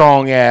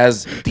strong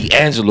ass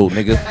D'Angelo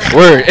nigga.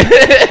 Word.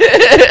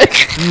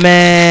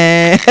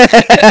 Man.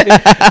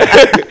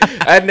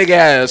 That nigga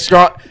had a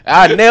strong.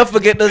 I'll never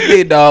forget this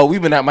day, dog. We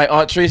been at my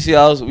Aunt Tracy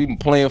house. We been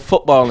playing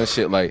football and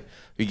shit. Like,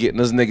 we getting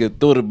this nigga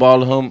throw the ball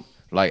to him.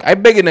 Like, I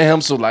bigger than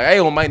him, so like, I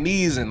on my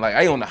knees and like,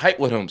 I on the height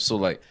with him. So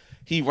like,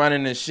 he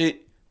running and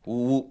shit.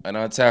 Woo woo, and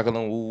I tackle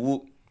him. Woo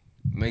woo.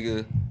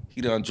 Nigga,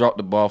 he done dropped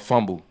the ball,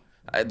 fumble.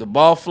 The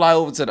ball fly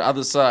over to the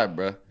other side,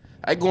 bruh.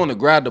 I going to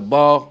grab the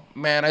ball.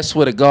 Man, I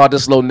swear to God,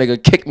 this little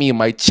nigga kicked me in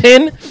my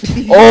chin.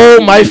 Oh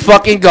my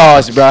fucking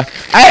gosh, bruh.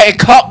 I had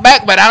caught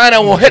back, but I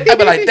don't want to hit. I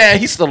be like, damn,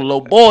 he's still a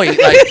little boy. Like,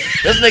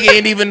 this nigga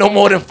ain't even no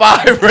more than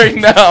 5 right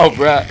now,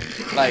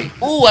 bruh. Like,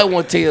 ooh, I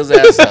want to tear his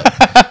ass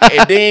up.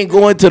 And then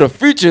going to the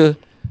future,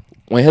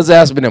 when his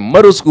ass been in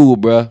middle school,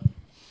 bruh.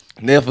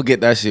 Never forget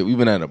that shit. We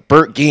been at a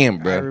Burt game,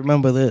 I bruh.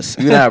 remember this.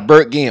 We been at a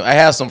Burt game. I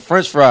had some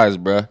French fries,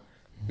 bruh.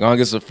 Gonna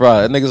get some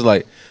fries. That nigga's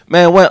like,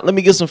 man, what? Let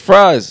me get some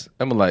fries.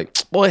 I'm like,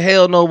 boy,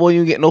 hell no, boy, you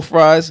ain't get no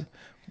fries.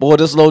 Boy,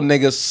 this little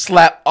nigga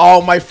slapped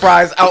all my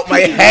fries out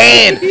my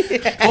hand. Boy,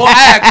 I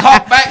had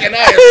caught back and I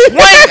had swing.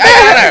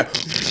 I got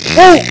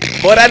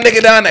woo. Boy, that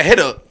nigga down the hit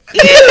her.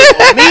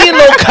 Me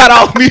little cut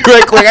off me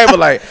right quick. I was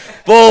like,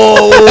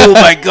 oh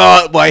my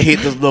God. Boy, I hate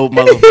this little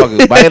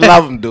motherfucker. But I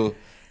love him, dude.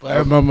 I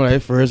remember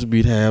that first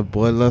beat had,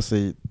 boy, let's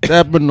say,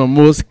 that been the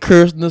most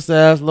cursed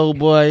ass little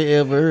boy I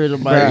ever heard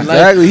in my life.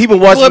 Exactly. He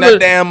been watching that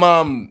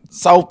damn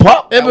South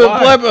Park.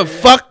 Boy, been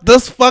fuck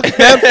this, fuck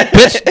that,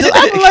 bitch.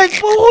 I'm like,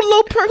 boy, who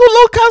little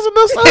cousin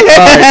this? All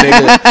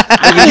right,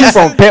 nigga, you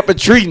from Pepper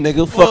Tree,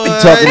 nigga. Fuck you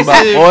talking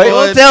about, boy?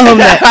 Don't tell him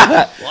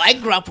that. Well, I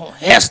grew up on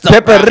Hester.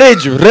 Pepper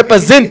Ridge,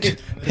 represent.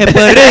 Pepper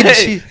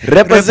Ridge.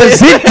 Represent.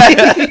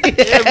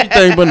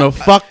 Everything but the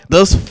fuck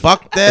this,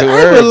 fuck that. I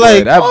Word, was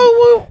like, boy,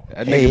 oh,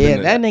 that Hey, nigga yeah,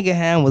 been that nigga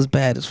hand was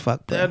bad as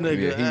fuck, bro. that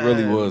nigga, he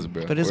really was,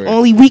 bro. But his Word.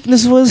 only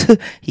weakness was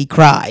he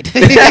cried.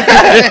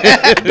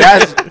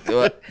 That's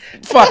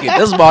fuck it.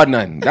 That's about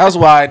nothing. That's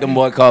why the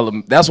boy call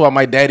him. That's why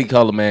my daddy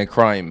called him man,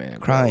 crying man. Bro.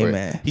 Crying Word.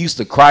 man. He used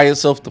to cry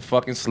himself to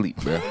fucking sleep,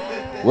 bro.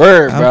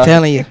 Word, bro. I'm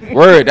telling you.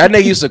 Word. That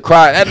nigga used to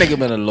cry. That nigga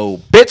been a little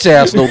bitch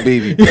ass little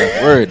baby, bro.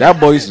 Word. That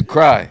boy used to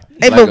cry.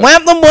 Hey, but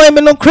Wham them boy ain't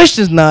been no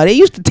Christians now. They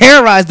used to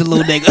terrorize the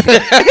little nigga.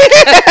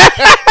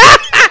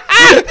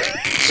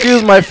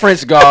 Excuse my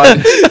French, God.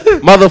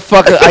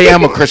 Motherfucker, I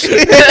am a Christian.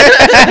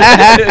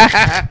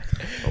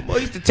 Boy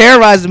used to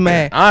terrorize the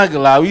man. I ain't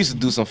gonna lie. We used to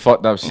do some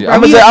fucked up shit. Bro,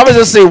 I'm gonna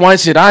just say one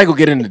shit. I ain't gonna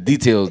get into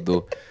details,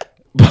 though.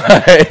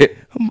 But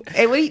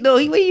Hey, what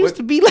he used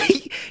to be like?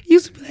 He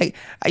used to be like,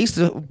 I used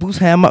to boost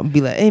him up and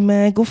be like, "Hey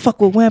man, go fuck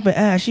with Wham and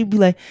Ash." She'd be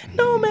like,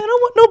 "No man, I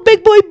don't want no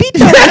big boy beat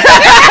down."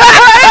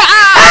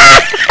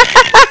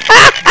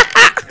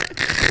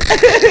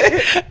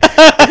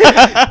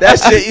 that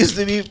shit used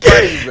to be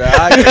funny, bro.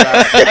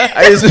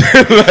 I used to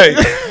be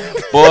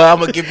like, boy, I'm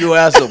gonna give your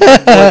ass a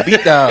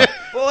beat down.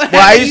 Boy,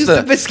 I used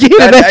to be scared of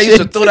that I used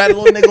to shit. throw that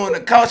little nigga on the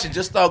couch and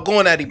just start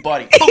going at his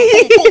body. Boom, boom,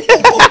 boom,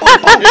 boom, boom,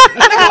 boom, boom.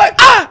 That nigga like,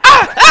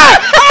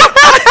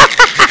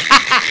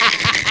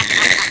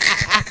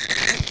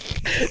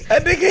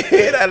 that nigga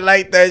hit. I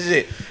like that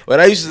shit. But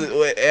I used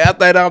to,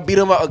 after I done beat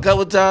him up a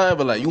couple times,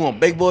 but like, you want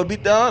big boy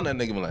beat down? That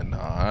nigga be like, nah,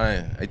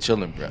 I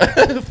chillin', bro.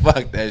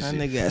 Fuck that shit.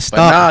 nigga But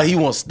stop. now he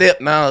want step.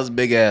 Now his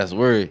big ass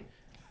word.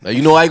 Now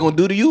you know what I gonna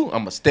do to you? I'm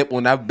gonna step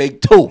on that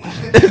big toe.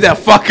 That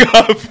fuck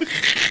up.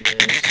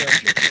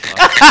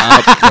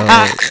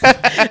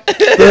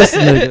 this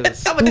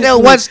nigga. I'm gonna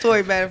tell one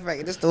story, matter of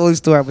fact. This is the only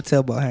story I'm gonna tell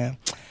about him.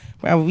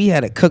 Bro, we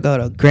had a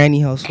cookout at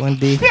Granny house one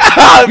day. You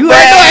already know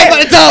I ain't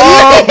gonna tell you.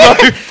 Oh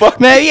my fuck.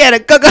 Man, we had a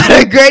cookout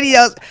at Granny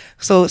house.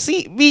 So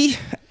see, me,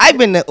 I've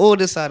been the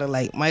oldest out of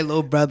like my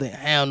little brother and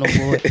hell no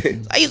boy. So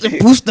I used to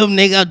boost them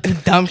niggas, do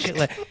dumb shit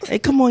like, "Hey,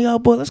 come on, y'all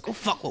boy, let's go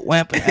fuck with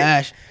Wamp and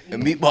Ash."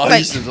 And Meatball Like-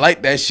 used to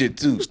like that shit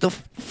too. Used to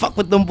fuck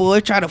with them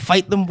boys, try to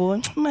fight them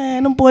boys.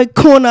 Man, them boy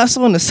corner us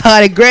on the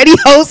side of Granny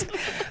house.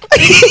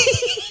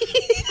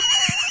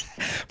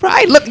 Bro,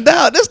 I looked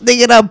down, this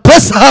nigga done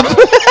puss up.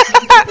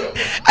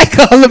 I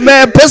call the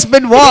man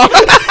Pussman Wall.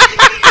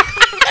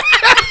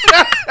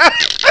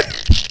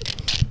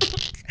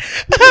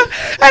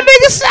 That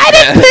nigga said I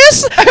didn't piss.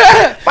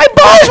 My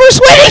balls were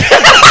sweaty.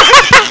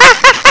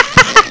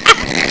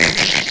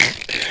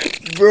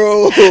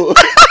 Bro.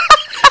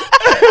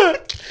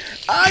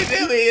 I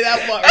didn't hear that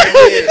part right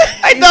there.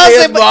 I thought I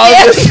said, but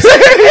yeah,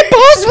 my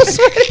balls were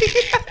sweaty.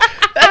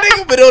 That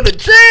nigga been on the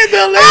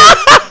treadmill.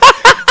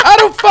 How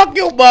the fuck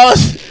your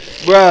boss?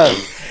 Bro.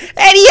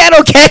 And he had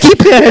on khaki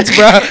pants,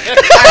 bro.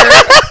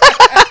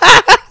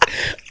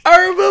 I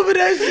remember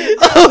that shit.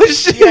 Oh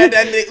shit.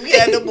 We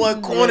had the boy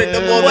cornered. The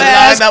boy Boy, would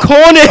ass line up.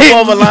 cornered. The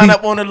boy would line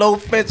up on the low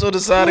fence on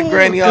the side of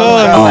Granny house.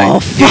 God. I'm like, Oh,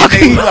 fuck.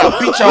 nigga, you gotta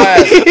beat your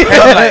ass.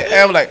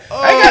 I'm like,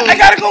 I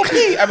gotta go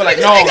pee. I be like,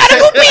 no, gotta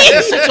go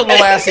pee. Sit your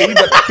little ass here. We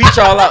about to beat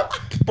y'all up.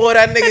 Boy,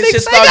 that nigga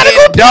shit said, I start gotta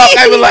getting go dark. pee.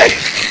 I be like,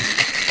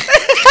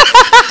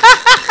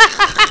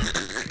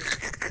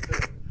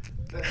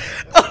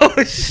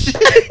 Oh shit.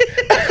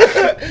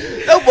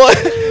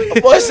 that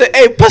boy said,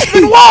 hey,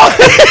 Pussman Wall.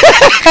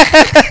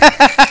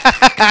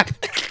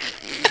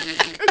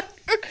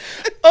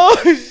 Oh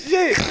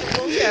shit.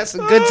 We had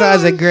some good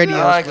times at Granny I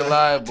house. ain't gonna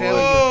lie, boy.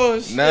 Oh,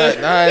 shit. Nah,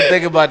 I ain't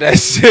think about that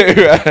shit,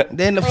 right?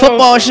 Then the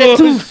football shit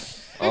too.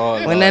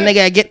 Oh, When no. that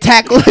nigga get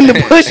tackled in the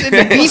bush and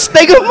the beast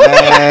nigga.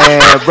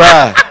 Man,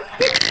 bruh.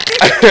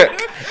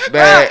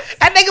 Man.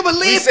 That nigga He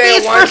believe said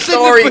beast one first in the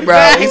story, bush. bro.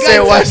 Man, He I said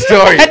gotta one tell-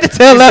 story. I had to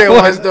tell He that said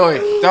one. one story.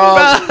 Dog.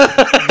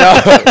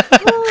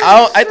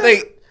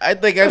 I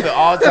think I'm the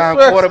all-time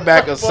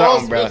quarterback or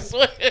something, bro.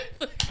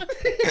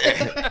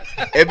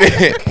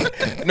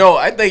 No,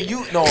 I think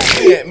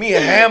me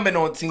and Ham been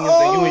on teams,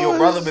 and you and your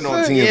brother been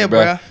on teams, Yeah, bro.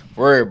 bruh.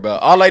 Word, bro.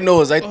 All I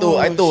know is I threw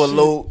a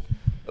little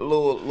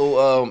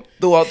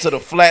threw out to the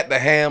flat the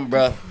Ham,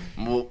 bro.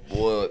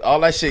 Well, all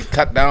that shit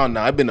cut down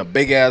now. I've been a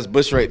big ass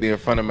bush right there in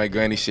front of my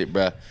granny shit,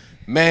 bro.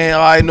 Man,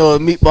 all I know is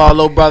Meatball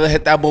little brother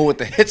hit that boy with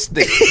the hit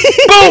stick.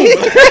 Boom!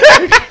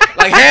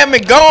 Like Ham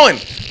been going.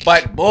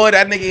 But boy,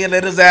 that nigga ain't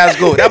let his ass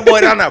go. That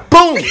boy down there,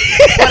 boom! Boy,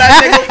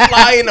 that nigga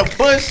fly in the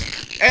bush.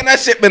 And that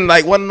shit been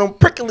like one of them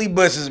prickly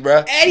bushes, bro.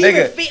 And he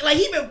Nigga,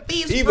 been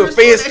face he been first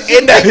face on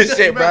in that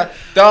shit, bro.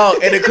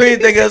 Dog, and the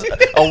crazy thing is,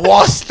 a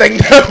wasp sting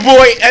that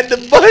boy at the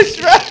bush,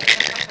 bro.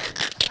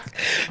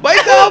 My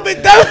dog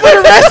been done for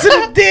the rest of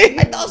the day.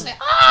 My dog said,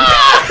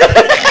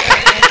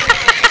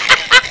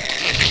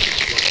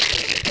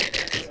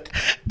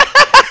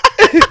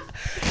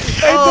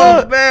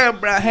 oh man,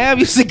 bro, Ham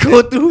used to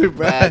go through it,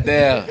 bro. God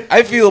damn.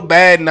 I feel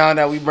bad now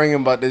that we bringing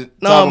about this.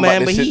 No talking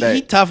man, about but this shit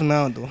he tough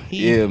now though.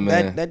 Yeah,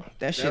 man.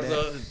 That shit.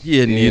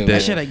 He need Yeah, that.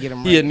 That shit I get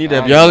him right. He need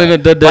that. If y'all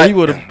ain't done that, he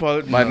would have.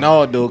 But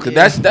no, dude, cause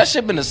that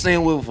shit been the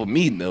same way for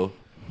me though.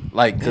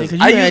 Like, cause Yeah,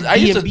 'cause you had I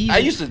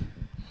D&Bs. used to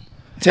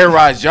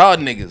terrorize y'all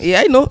niggas.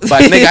 Yeah, I know. But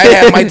nigga, I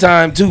had my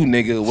time too,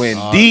 nigga. When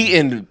D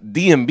and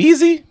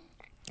BZ,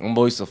 them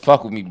boys used to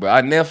fuck with me, bro.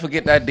 I never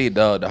forget that day,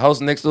 dog. The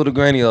house next door to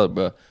Granny house,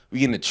 bro.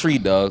 We in the tree,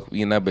 dog.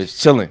 We in that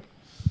bitch chilling.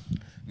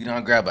 We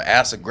done grab an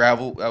ass of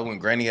gravel. That when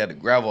Granny had the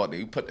gravel out there,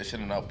 we put that shit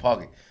in our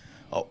pocket.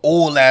 A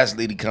old ass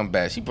lady come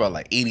back. She probably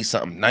like 80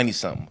 something, 90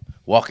 something,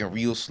 walking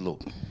real slow.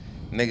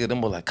 Nigga,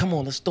 them boys like, come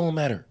on, let's throw them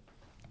at her.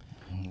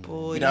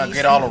 Boy, We done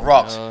get all the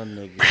rocks.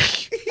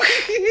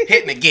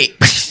 Hitting the gate.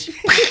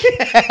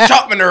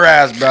 Chopping her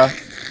ass, bro.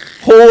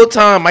 Whole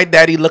time my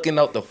daddy looking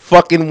out the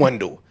fucking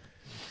window.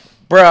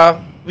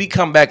 Bruh, we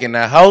come back in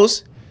that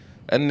house.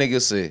 That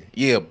nigga said,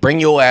 yeah, bring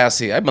your ass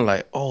here. I been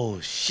like, oh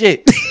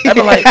shit. I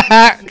been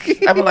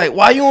like,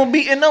 why you ain't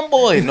beating them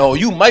boys? No,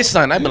 you my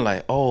son. I been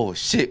like, oh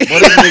shit. What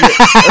this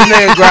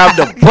nigga grabbed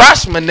the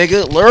brush, my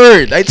nigga.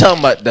 Lord, they talking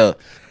about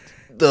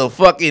the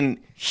fucking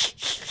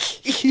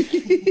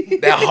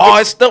that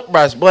hard stump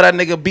brush. Boy, that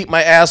nigga beat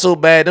my ass so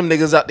bad. Them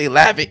niggas out there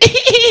laughing.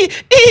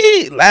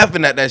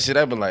 Laughing at that shit.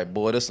 I been like,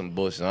 boy, that's some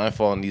bullshit. I ain't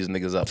following these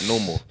niggas up no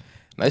more.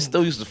 And I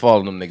still used to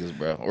follow them niggas,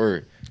 bro.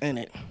 Word. Ain't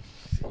it?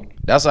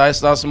 That's how I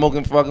started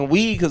smoking fucking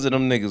weed because of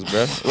them niggas,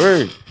 bro.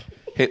 Word.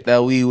 Hit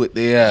that weed with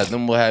their ass.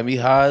 Them boy had me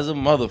high as a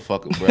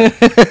motherfucker, bro.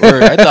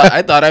 Word.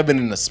 I thought I'd been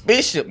in a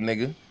spaceship,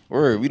 nigga.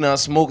 Word. We not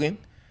smoking.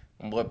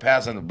 Them boy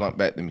passing the blunt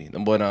back to me.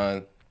 Them boy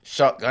done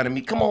shotgunning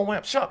me. Come on,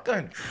 Wamp.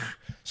 Shotgun.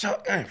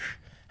 Shotgun.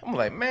 I'm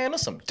like, man,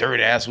 that's some dirt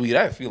ass weed.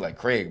 I feel like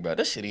Craig, bro.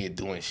 This shit ain't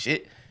doing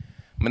shit.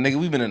 But nigga,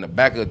 we been in the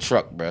back of the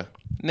truck, bro.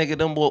 Nigga,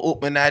 them boy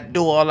open that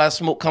door. All that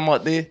smoke come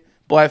out there.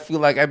 Boy, I feel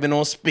like I've been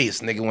on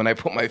space, nigga. When I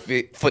put my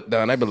foot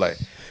down, I be like,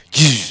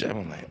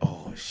 I'm like,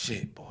 oh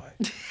shit, boy.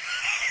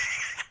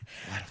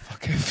 Why the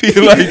fuck I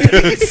feel like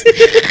this?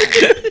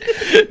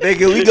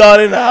 Nigga, we got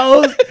in the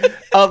house.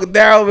 Uncle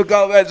Daryl would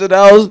come back to the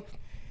house.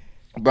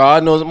 Bro, I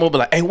know some more be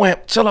like, hey,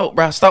 Wamp, chill out,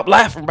 bro. Stop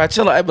laughing, bro.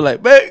 Chill out. I be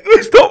like, man,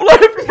 stop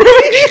laughing, bro.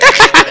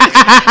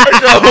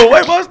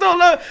 Wait, bro, stop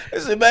laughing. I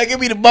said, man, give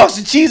me the box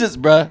of Cheez-Its,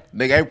 bro.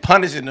 Nigga, I ain't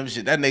punishing them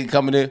shit. That nigga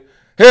coming in.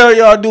 Hell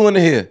y'all doing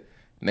in here?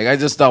 Nigga, I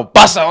just start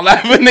busting out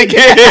laughing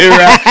again,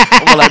 bro.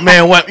 I'm like,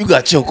 man, Wamp, you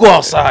got chill. Go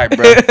outside,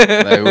 bro.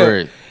 Like,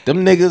 word.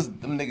 Them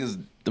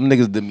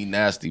niggas did me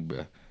nasty,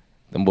 bro.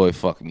 Them boy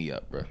fucking me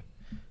up, bro.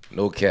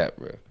 No cap,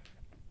 bro.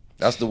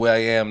 That's the way I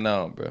am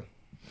now, bro.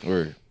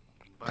 Word.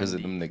 Because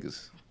of them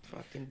niggas.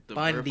 Fucking The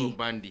Bundy.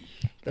 Bundy.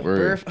 The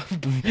Word. birth of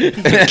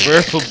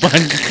Birth of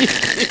Bundy.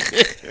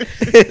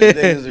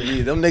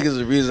 Them niggas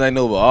the reason I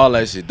know about all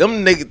that shit.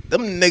 Them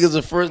niggas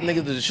the first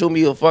niggas to show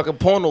me a fucking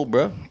porno,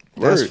 bro.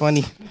 That's Word.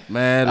 funny.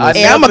 Man,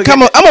 Hey, I'm gonna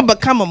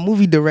become a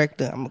movie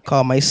director. I'm gonna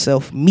call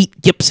myself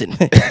Meat Gibson.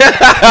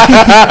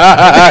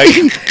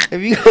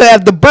 If you gonna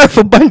have the birth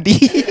of Bundy.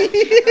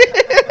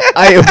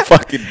 I am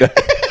fucking done.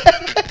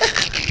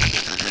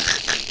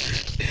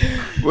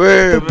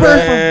 Word, The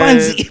birth of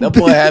Bundy. That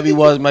boy had me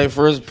watch my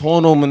first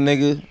porno, my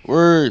nigga.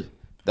 Word,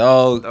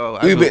 dog. Oh,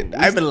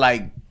 I've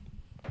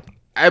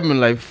been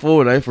like 4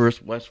 when I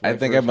first watched. I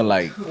think I've been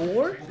like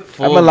 4? I've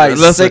been like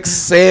Listen. 6,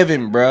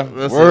 7, bro.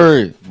 Listen.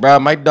 Word, bro.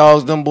 My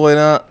dogs, them boy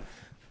down.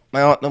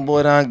 My aunt, them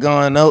boy down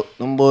going out.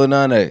 Them boy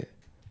down there.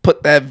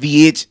 Put that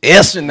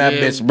VHS in that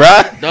Yeah. bitch,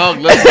 bro. Dog,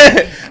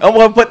 listen. I'm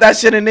gonna put that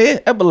shit in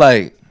there. I be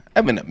like,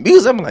 I've been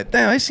amused. I'm like,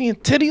 damn, I seen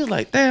titties.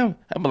 Like, damn.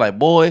 I be like,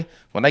 boy,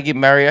 when I get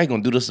married, I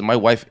gonna do this to my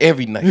wife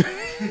every night.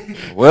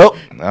 Well,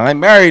 I ain't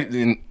married,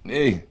 and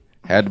hey,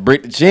 had to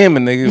break the chain, my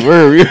nigga.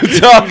 Word, real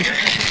talk.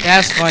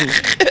 That's funny.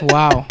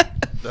 Wow.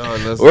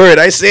 Word,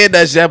 I said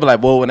that shit. I be like,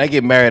 boy, when I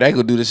get married, I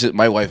gonna do this shit to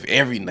my wife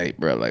every night,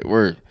 bro. Like,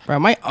 word. Bro,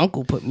 my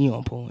uncle put me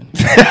on porn.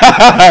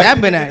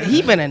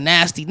 He been a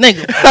nasty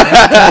nigga. Bro.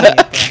 I'm telling you,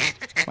 bro.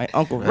 My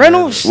uncle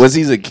Reynolds. Was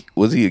he a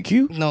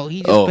Q? No,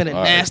 he just been a all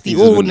right. nasty He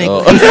just old been-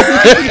 nigga. oh.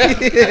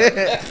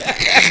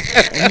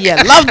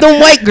 Yeah, love them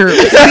white girls.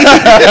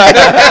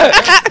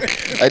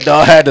 That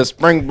dog had the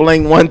spring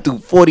bling 1 through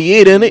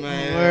 48 in it.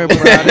 Word, bro,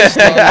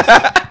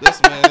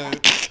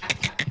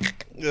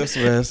 This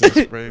man said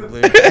spring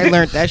blade. I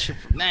learned that shit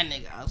from that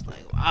nigga. I was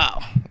like,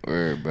 wow.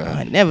 Word, bro.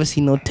 I never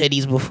seen no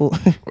titties before.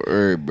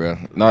 Word, bro.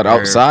 Not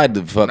outside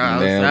the fucking Not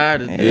damn. outside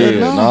the- Yeah,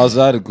 no. not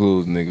outside the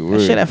clothes, nigga. Word.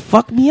 That shit that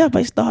fucked me up.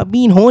 I started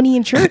being horny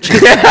in church. Word,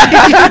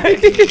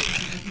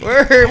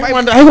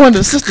 I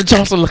wonder Sister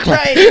Johnson look like.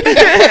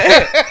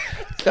 right.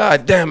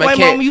 God damn, I My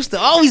can't. mom used to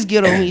always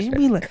get on me. She'd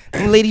be like,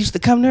 the lady used to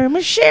come to her,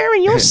 Miss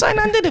Sharon, your son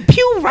under the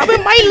pew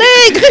rubbing my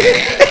leg.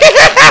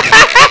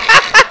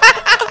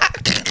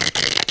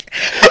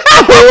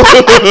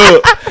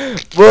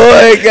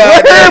 Boy,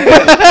 God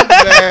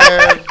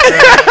damn.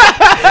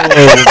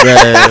 Oh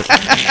man.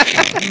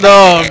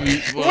 No,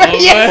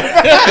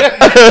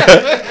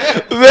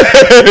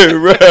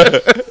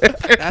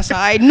 That's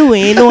how I knew.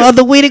 Ain't no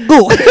other way to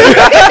go.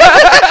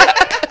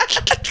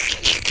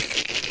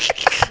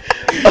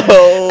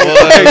 Oh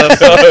my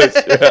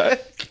gosh.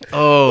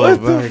 Oh,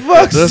 What the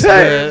fuck, That's son?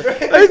 bad.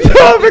 I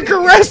thought I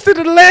caressed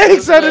the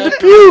legs out of the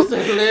pew.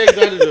 Legs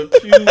out of the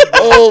pew.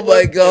 Oh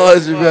my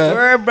gosh, man.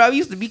 Word, bro. We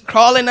used to be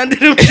crawling under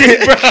them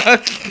shit, bro.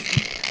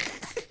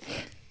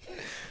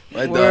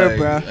 My Word,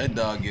 dog, bruh. my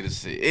dog get a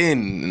shit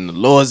in the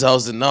Lord's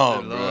house and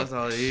all, bro. Lost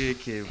all the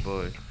kid,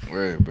 boy.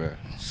 Word, bro.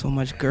 So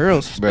much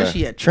girls,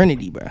 especially at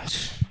Trinity, bro.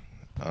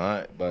 All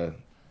right, but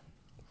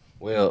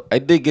well, I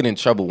did get in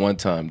trouble one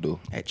time,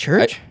 though. At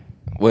church?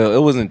 Well,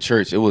 it wasn't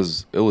church. It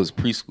was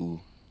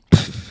preschool.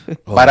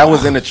 But I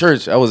was in the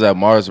church. I was at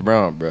Morris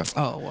Brown, bro.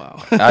 Oh,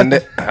 wow. I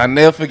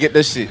never forget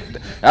that shit.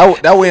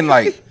 That went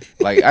like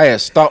I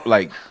had stopped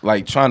like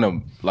trying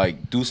to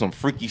like do some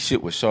freaky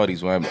shit with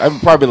shorties. When I'm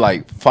probably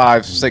like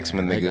 5'6",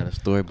 my I got a nigga.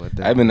 story about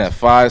that. I've been at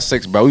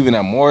 5'6", bro. We been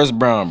at Morris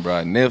Brown, bro.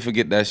 I never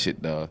forget that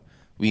shit, dog.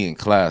 We in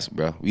class,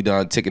 bro. We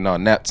done taking our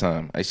nap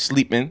time. I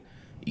sleeping.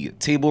 You get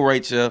table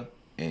right here,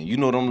 and you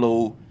know them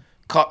little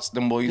cots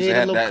them boys used to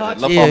have that left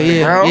off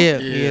the ground. Yeah,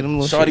 them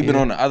little Shorty shit, been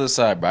yeah. on the other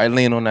side, bro. I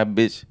laying on that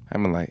bitch.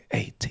 I'm like,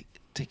 hey,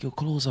 take your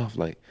clothes off,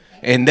 like.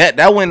 And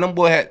that when them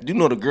boy had, you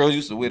know, the girls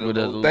used to wear the With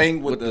the little little-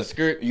 thing with the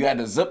skirt. You had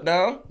to zip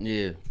down.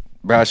 Yeah.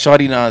 Bro,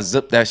 Shorty now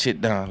zip that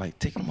shit down. Like,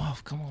 take them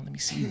off. Come on, let me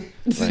see you.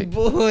 Like,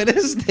 Boy,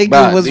 this nigga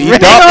Bruh, was you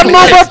ready. don't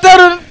know about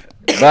that.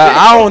 But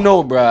I don't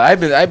know, bro. I've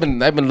been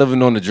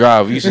living on the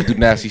drive. We used to do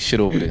nasty shit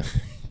over there.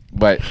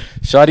 But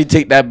Shorty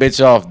take that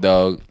bitch off,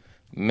 dog.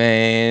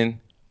 Man,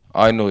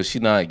 all I know is she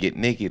not get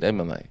naked. I've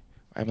been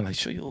like,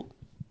 show your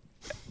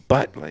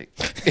butt, like.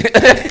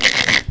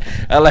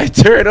 I like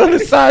turn on the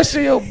side, show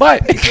your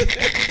butt. I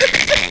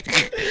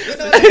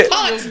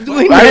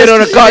been on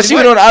the car. She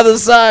been on the other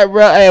side,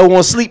 bro. I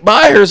want to sleep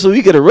by her so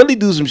we could really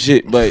do some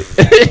shit.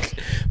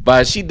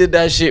 But she did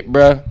that shit,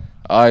 bro.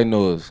 All I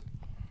know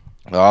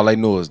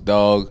is,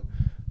 dog.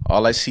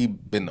 All I see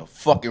been the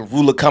fucking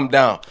ruler come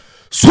down.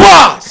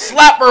 Swah!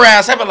 Slap her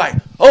ass. I been like,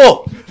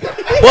 oh,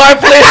 boy,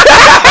 please.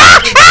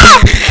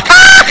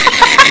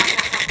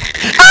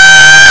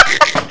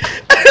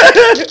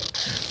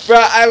 Bro,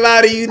 I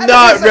lie to you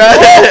not, bro.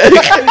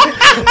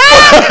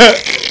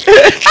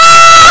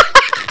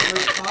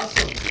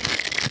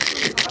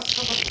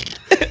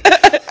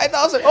 I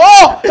thought I was like,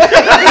 oh!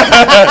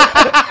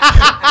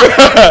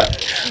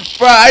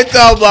 Bro, I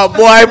thought about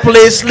boy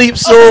play sleep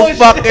so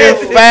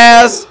fucking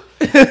fast.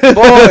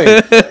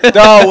 Boy,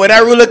 dog, when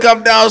that ruler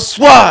come down,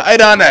 swah, I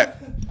done that.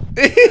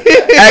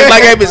 Act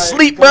like I been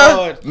asleep,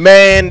 bro.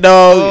 Man,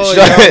 dog.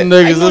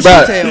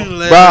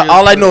 Bro,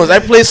 all I know is I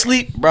play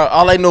sleep, bro.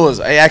 All I know is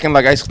I acting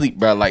like I sleep,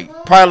 bro. Like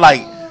probably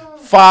like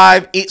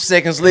 5-8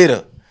 seconds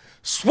later,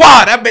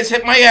 swat, that bitch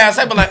hit my ass.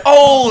 I be like,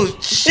 oh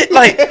shit,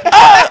 like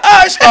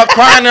I start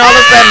crying and all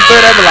this that and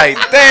third. I be like,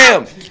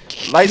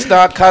 damn. Lights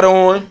start cut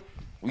on.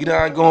 We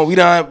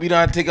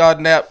done take our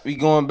nap. We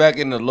going back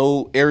in the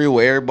low area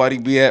where everybody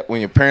be at when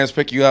your parents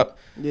pick you up.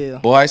 Yeah.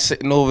 Boy, I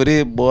sitting over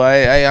there, boy.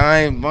 I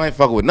ain't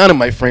fucking with none of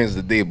my friends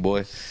today,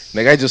 boy.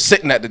 Like I just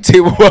sitting at the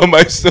table by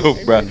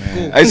myself, bro.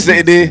 I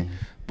sitting there,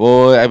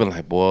 boy. I been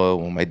like, boy,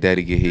 when my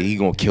daddy get here, he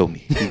gonna kill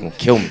me. He gonna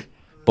kill me.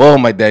 Boy,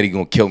 my daddy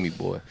gonna kill me,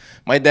 boy.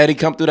 My daddy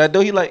come through that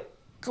door. He like,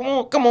 come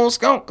on,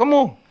 skunk, come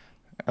on.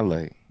 I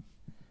like,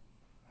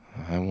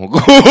 I won't go.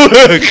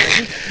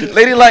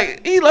 Lady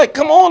like, he like,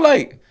 come on,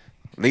 like.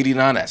 Lady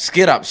down that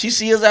skid up. She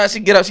see his ass. She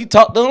get up. She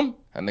talk to him.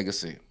 That nigga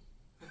say,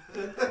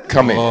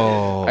 come in.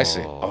 I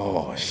said,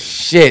 oh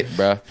shit,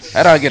 bro.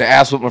 I don't get an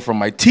ass whooping from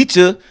my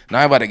teacher. Now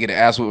I about to get an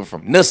ass whooping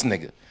from this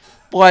nigga.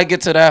 Boy, I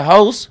get to that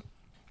house.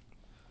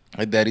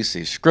 My daddy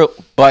say, script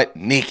butt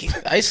naked.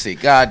 I say,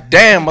 god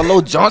damn, my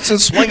little Johnson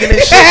swinging and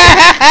shit.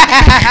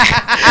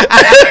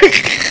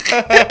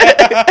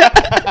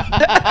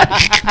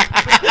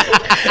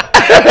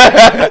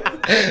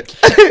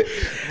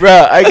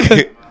 Bro, I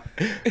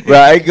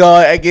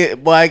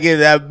get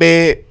that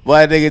bed.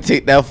 Boy, nigga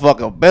take that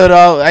fucking belt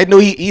off. I know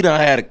he done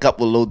had a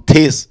couple little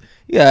tastes.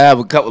 He done have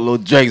a couple little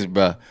drinks,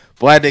 bro.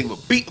 Boy, that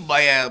nigga beat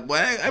my ass, boy.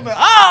 I be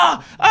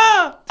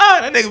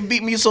that nigga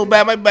beat me so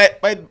bad.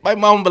 My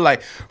mom be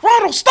like,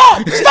 Ronald,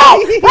 stop,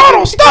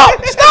 Ronald,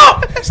 stop.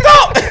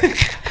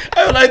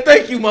 I was like,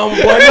 thank you, mama,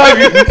 boy.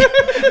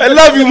 I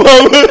love you,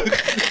 mama.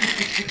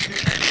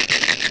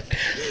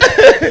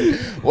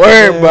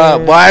 Word, bro.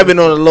 Boy, I been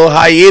on a little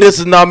hiatus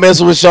and not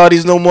messing with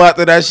shorties no more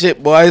after that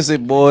shit, boy. I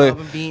said, boy,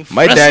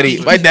 my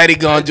daddy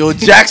gone Joe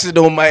Jackson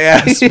on my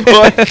ass,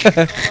 boy.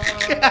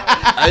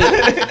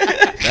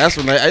 That's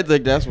when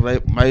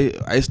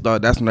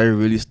I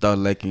really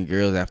started liking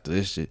girls after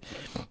this shit.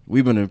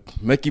 We been in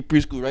Mickey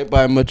preschool right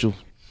by Mitchell.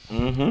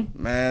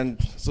 Mm-hmm. Man,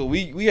 so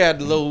we had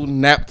the little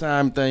nap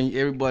time thing.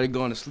 Everybody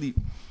going to sleep.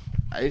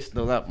 I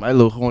still up. My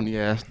little horny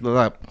ass still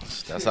up.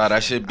 That's how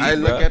that shit be, I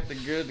bro. look at the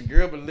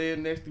girl been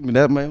laying next to me.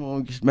 That my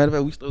home. Matter of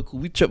fact, we still cool.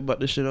 We trip about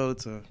this shit all the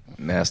time.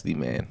 Nasty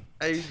man.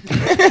 I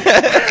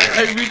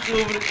reach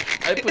over there.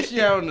 I put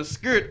she out on the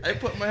skirt. I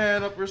put my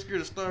hand up her skirt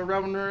and start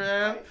rubbing her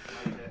ass.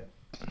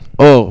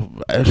 Oh,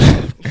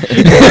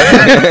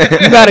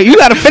 You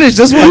gotta finish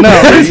this one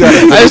now.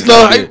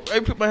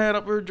 I put my hand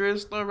up her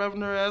dress, start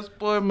rubbing her ass.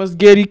 Boy, Miss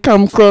Getty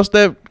come out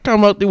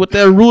there with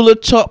that ruler,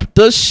 chop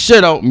the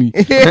shit out me.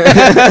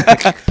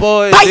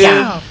 Boy,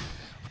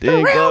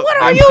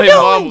 What are you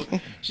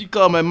doing? She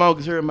called my mom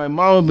because her and my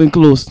mom been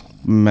close.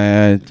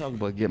 Man, talk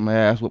about getting my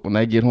ass whooped when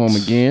I get home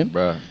again,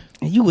 Bruh.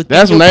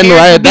 That's when I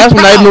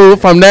knew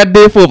from that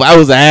day forth I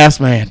was an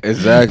ass man.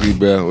 Exactly,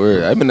 bro.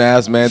 Word. I've been an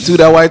ass man too.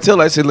 That white tail.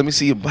 I said, let me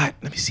see your butt.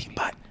 Let me see your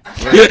butt.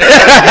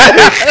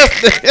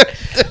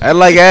 I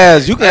like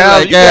ass. You can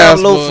have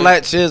little boy.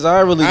 flat shits. I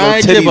ain't really I no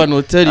ain't titty. about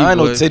no titty, I ain't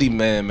boy. no titty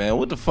man, man.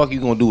 What the fuck you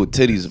gonna do with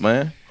titties,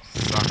 man?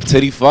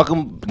 Titty fuck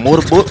 'em.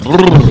 Motorboat.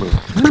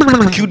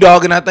 Q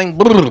dog and I think.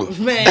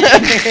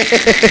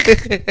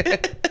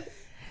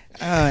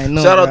 I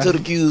know. Shout out to the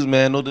Q's,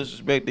 man. No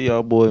disrespect to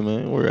y'all, boy,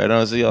 man. Word. I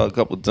done see y'all a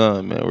couple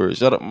times, man. Word.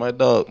 Shout out to my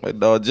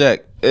dog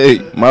Jack. Hey,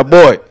 my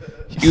boy,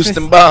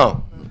 Houston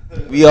bound.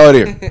 We out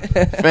here,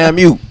 fam.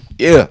 You,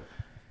 yeah.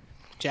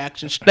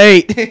 Jackson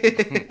State.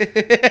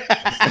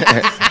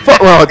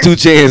 Fuck around with 2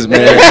 Chainz,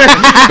 man.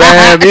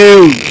 Fam,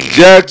 you,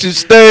 Jackson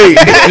State.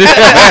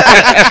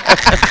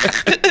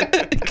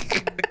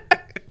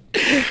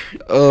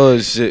 Oh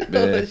shit,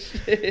 man.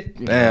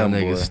 Damn,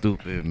 y'all niggas boy.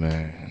 stupid,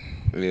 man.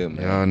 Yeah,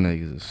 man. Y'all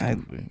niggas are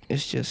stupid.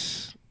 It's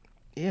just,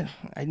 yeah.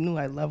 I knew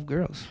I love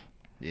girls.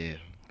 Yeah,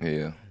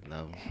 Yeah,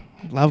 love them.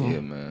 Love yeah,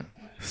 them. man.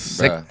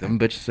 Sick, Bruh. them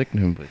bitches sick to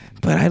him,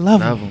 But I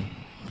love love them. them.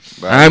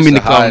 Bruh, I don't mean to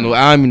used call hide- no.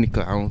 I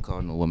don't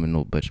call no woman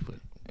no bitch, but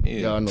Yeah,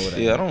 y'all know what I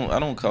yeah. mean. I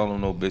don't call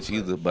them no bitch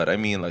either. But I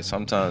mean, like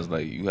sometimes,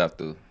 like you have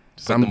to put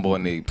Some- them boy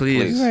in their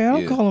please. place. Right, I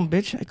don't Yeah. call them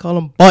bitch. I call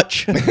them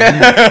butch.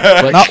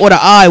 Not with an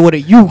I, with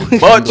a U.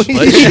 Butch.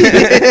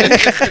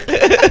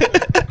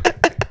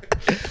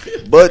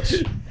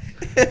 Butch.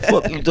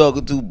 Fuck you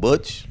talking to,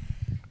 Butch?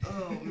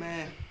 Oh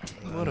man,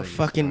 what a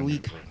fucking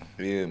week.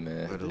 Yeah,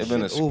 man. It's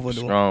been a shit over,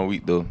 though. strong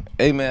week though.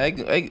 Hey man,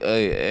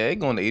 I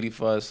going to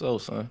 85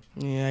 South, son.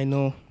 Yeah, I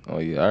know. Oh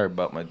yeah, I already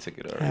bought my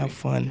ticket already. Have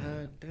fun.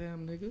 God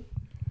damn, nigga.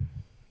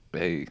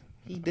 Hey,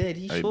 He did.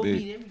 He I showed did.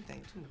 me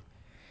everything too.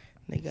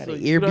 They got So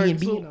an you already-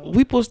 Airbnb. so and all.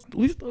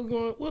 we still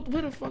going.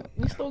 Where the fuck?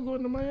 We still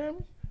going to Miami?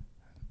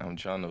 I'm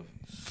trying to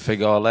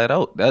figure all that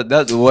out. That's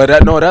on the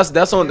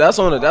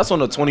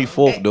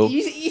 24th though.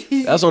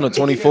 That's on the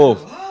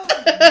 24th.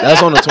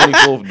 That's on the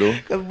 24th though.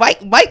 Cause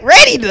Mike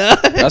ready though.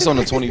 That's on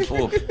the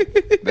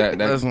 24th.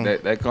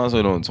 That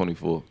concert on the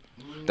 24th.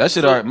 That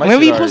shit alright. When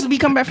we supposed to be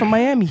coming back from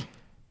Miami?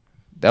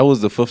 That was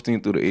the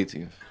 15th through the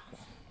 18th.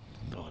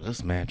 Oh,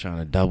 this man trying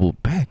to double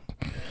back.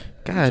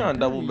 God, trying to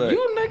double back.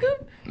 You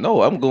nigga.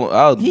 No, I'm going.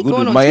 I'll He go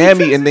going to on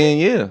Miami 2 and then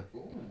yeah.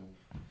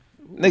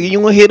 Nigga, you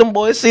wanna hear them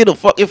boys say the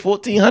fucking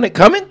 1400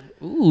 coming?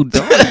 Ooh,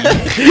 dog.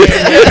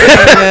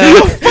 Yeah.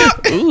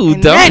 Ooh,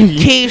 In that dog.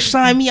 case,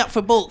 sign me up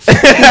for both.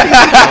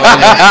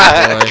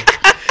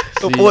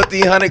 The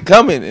 1400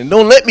 coming, and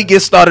don't let me get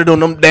started on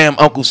them damn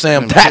Uncle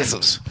Sam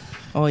taxes.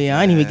 Oh yeah,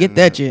 I didn't even get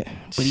that yet.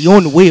 But he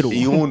on the way though.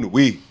 You on the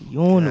way? He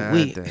on the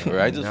way.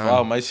 Right, I just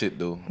filed my shit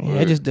though. Yeah,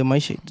 I just did my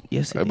shit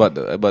yesterday. I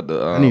about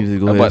to. I need to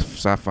go I'm ahead about, and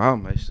start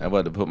filing my shit. I'm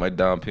about to put my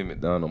down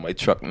payment down on my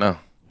truck now.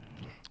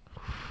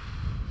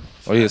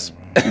 Oh yes.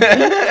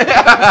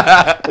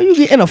 Are you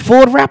getting a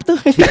Ford Raptor?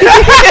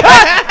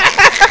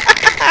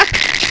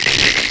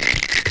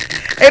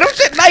 Hey, them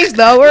shit nice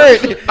though.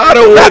 Word. I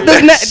don't want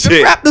Raptor's that the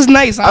shit. Raptor's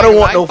nice. I don't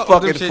want no fuck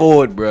with them fucking shit.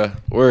 Ford, bruh.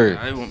 Word.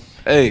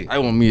 Hey, I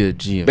want me a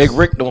GM. Big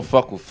Rick don't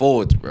fuck with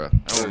Fords, bruh.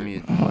 I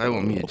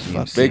want me a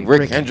GM. Big Rick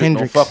Rick Hendrick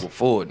Hendricks. don't fuck with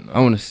Ford. I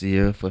No. want to see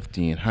her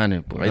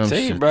 1500, but I tell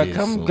you, shit bro, there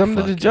come so to the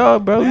fucking-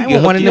 job, bro. I We want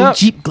can one hook of you them up.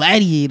 Jeep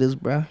Gladiators,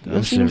 bro. You Them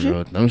ever seen them shit, shit?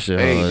 bro. Them shit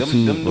Hey, hard them too,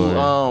 new boy.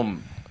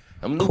 them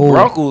new Cool.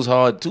 Broncos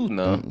hard too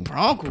now.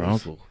 Broncos.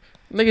 Bronco.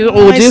 Nigga, I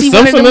ain't OJ seen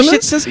one of Simpson them in shit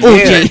it? since Yeah,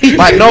 OJ.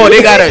 like no,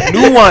 they got a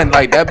new one.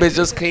 Like that bitch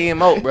just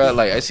came out, bro.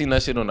 Like I seen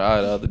that shit on the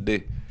eye the other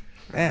day.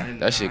 Man,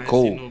 That shit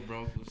cool.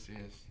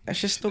 that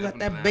shit still got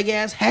that big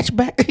ass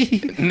hatchback.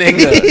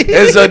 Nigga,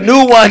 it's a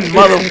new one,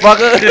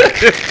 motherfucker.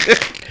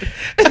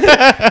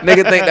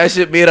 Nigga think that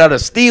shit made out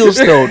of steel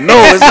still. No,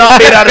 it's not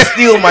made out of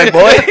steel, my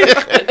boy.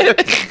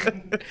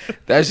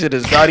 That shit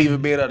is not even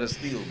made out of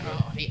steel, bro.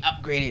 Oh, they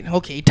upgraded.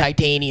 Okay,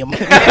 titanium.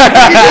 Shut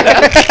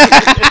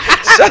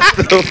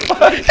the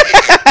fuck.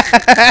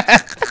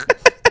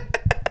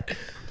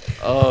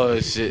 Oh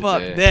shit,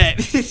 Fuck man. that.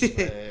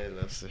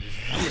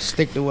 I'm gonna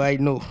stick to what I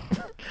know.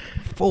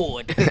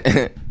 Ford.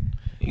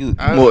 You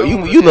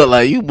look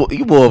like you more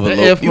of a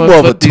That you more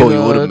of a F-150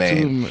 Toyota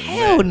man.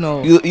 Hell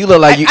no. You look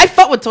like I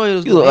fuck with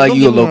Toyotas. you look like Don't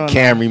you a get me little wrong.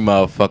 Camry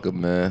motherfucker,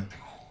 man.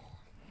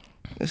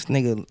 This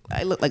nigga,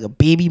 I look like a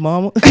baby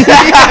mama.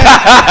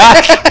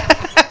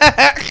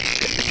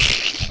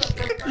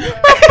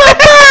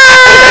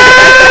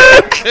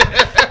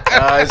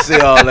 say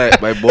all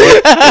that, my boy.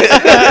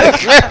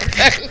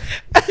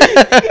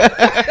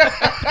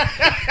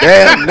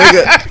 Damn,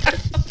 nigga.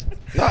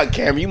 Nah,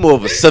 Cameron, you more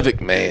of a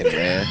Civic man.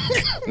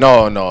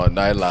 No,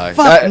 I lie.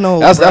 Fuck no,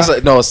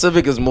 No, a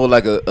Civic is more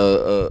like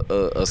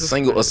a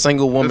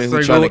single woman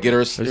who's trying to get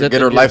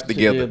her life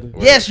together.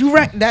 Yes, you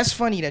right. That's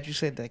funny that you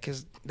said that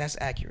because that's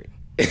accurate.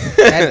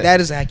 that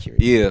is accurate.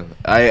 Yeah,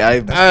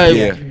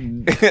 yeah.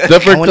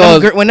 Different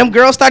cause. When them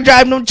girls start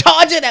driving them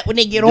Charger, that when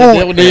they get on.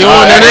 That when they on.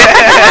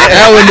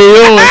 That when they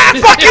on.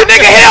 Fuck you,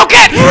 nigga,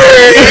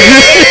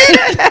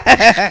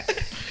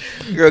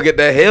 Hellcat. Girl, get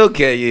that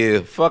Hellcat, yeah.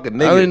 Fucking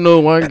nigga. I didn't know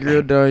one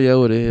girl down here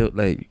with a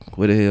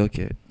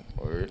Hellcat.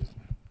 Word.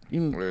 You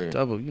know what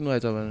I'm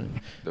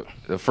talking about.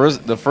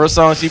 The first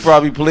song she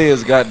probably played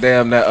is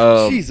goddamn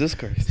that. Jesus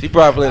Christ. She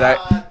probably played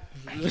that.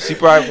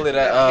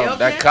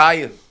 That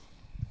Kaya.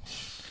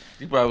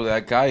 She probably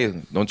that Kaya.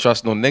 Don't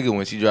trust no nigga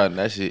when she driving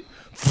that shit.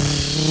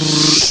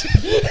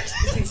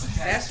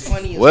 That's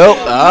funny. Well,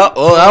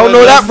 I don't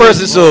know that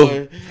person,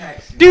 so.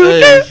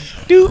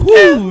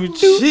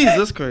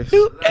 Jesus Christ.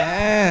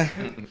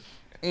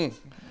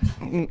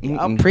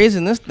 I'm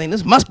praising this thing.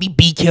 This must be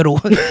B Kittle.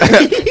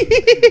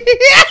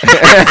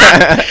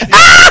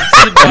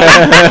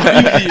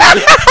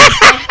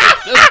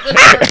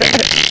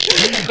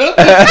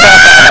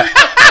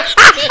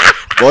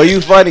 Boy,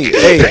 you funny.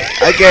 Hey,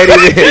 I can't.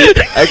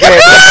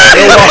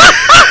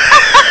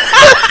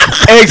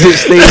 Exit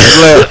stage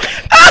left.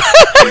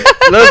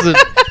 Listen,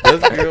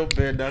 this girl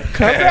been down.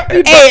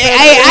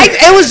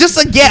 It was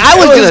just a guess. I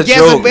was just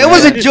guessing. It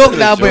was a joke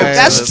now, but if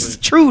that's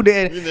Listen. true,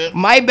 then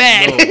my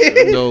bad.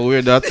 No,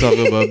 we're not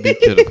talking about B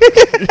Kittle.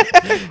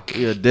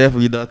 We are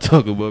definitely not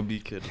talking about B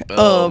Kittle.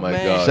 Oh, my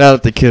man. God. Shout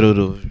out to Kittle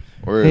though.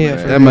 Word, Yeah,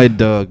 man. That my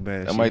dog,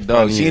 man. That my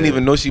dog. She didn't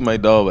even know she my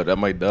dog, but that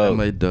my dog. That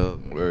my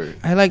dog. Word.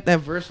 I like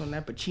that verse on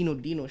that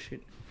Pacino Dino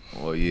shit.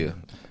 Oh yeah.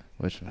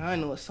 Which one? I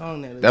don't know what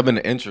song that is. That been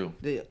the intro.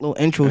 The little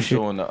intro shit.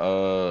 On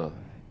the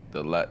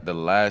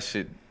last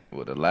shit.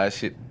 Well, the last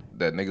shit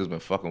that niggas been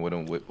fucking with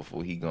him with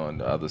before he gone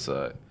the other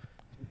side.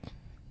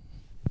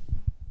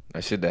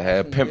 That shit that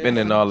had pimping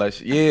and all that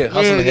shit. Yeah,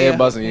 hustling, head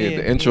busting. Yeah,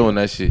 the intro and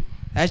that shit.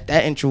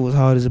 That intro was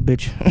hard as a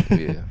bitch.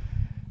 Yeah.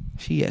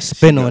 She had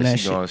spin on that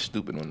she shit. gone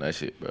stupid on that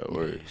shit, bro.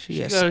 Word.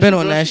 She had spin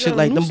on that shit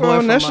like them boy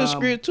from that shit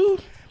script too.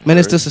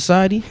 Minister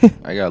Society.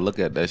 I gotta look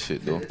at that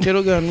shit though.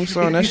 Kittle got a new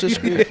song. That shit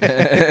script.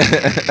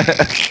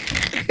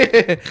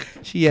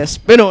 She had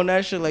spin on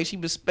that shit like she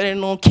been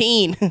spinning on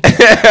Keen.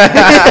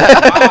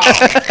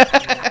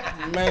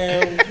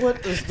 Man,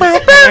 what is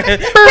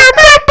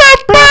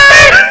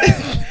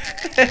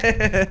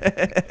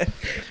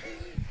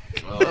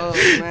Oh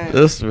man.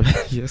 this?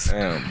 Yes,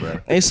 Damn, bro.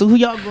 Hey, so who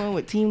y'all going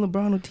with? Team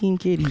LeBron or Team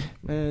KD?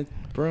 man.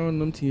 Brown,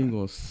 them team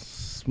gonna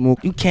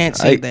smoke. You can't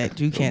say that.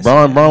 You can't.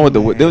 Brown with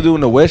the they were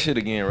doing the West shit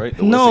again, right?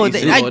 The No, West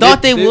East I shit.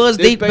 thought they was.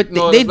 They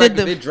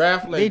did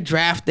draft they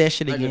draft that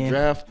shit like a again.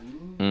 draft.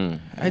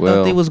 I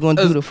thought they was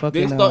gonna do the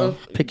fucking They starting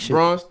picture.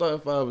 Braun starting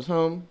five was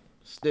him,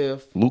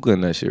 Steph, Luka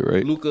and that shit,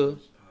 right? Luka,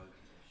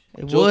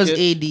 It was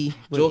Jokic, AD.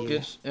 but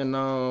Jokic,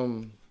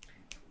 and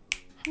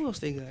Who else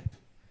they got?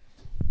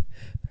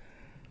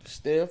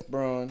 Steph,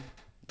 Braun,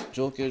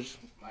 Jokic,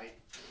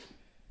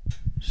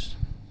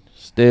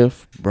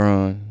 Steph,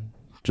 Braun,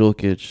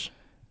 Jokic,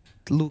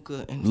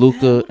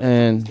 Luka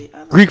and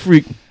Greek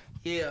Freak.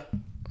 Yeah.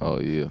 Oh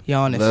yeah.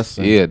 Giannis.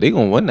 Listen, Yeah, they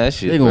gonna win that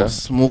shit, they bro. gonna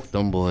smoke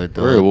them boys,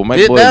 though. Word, well, my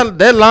That- boy-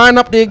 that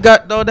lineup they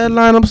got though, that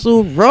lineup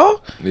so raw.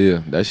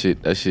 Yeah, that shit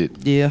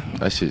Yeah.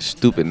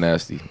 stupid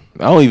nasty.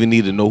 I don't even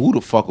need to know who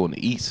the fuck on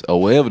the East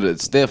or wherever the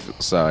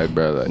Steph side,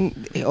 bro. Like,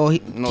 Oh,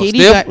 No, KD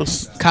Steph got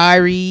was-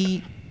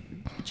 Kyrie,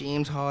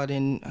 James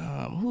Harden.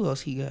 Who else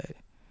he got?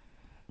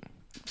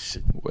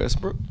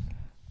 Westbrook.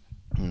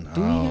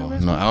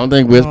 No, I don't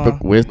think Westbrook.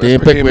 They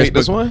didn't pick ain't make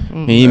this Westbrook.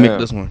 one. He ain't make Damn.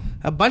 this one.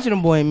 A bunch of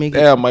them boys make it.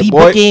 Damn, my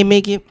D-Book boy. ain't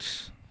make it.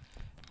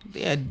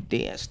 They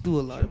had still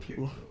a lot of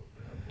people.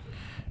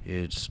 Yeah,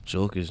 it's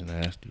Joker's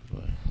nasty,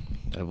 boy.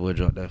 That boy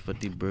dropped that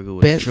 50 burger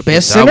with Best triple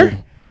center?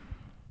 double.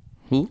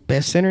 Who?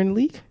 Best center in the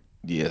league?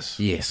 Yes.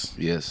 Yes.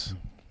 Yes.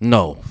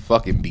 No.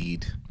 Fucking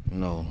Bede.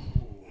 No.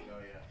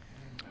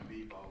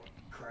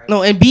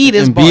 No, Embiid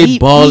is Embiid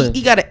balling. balling.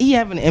 He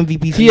having an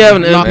MVP. He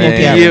having an Knock on MVP,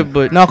 cap. yeah,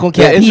 but Knock on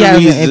cap. the He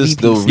having injuries an is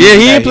MVP. the- yeah,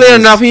 he Yeah, ain't he playing was-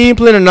 enough. He ain't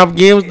playing enough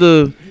games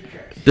to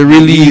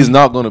Really, he's really.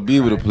 not gonna be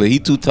able to play. He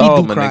too He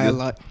tall, do my cry a nigga.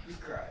 lot.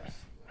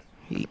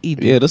 He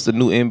do. Yeah, that's the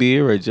new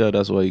NBA right there.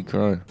 That's why he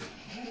crying.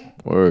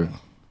 Word.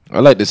 I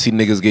like to see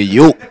niggas get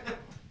yoked.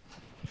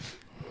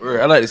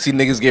 Word. I like to see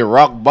niggas get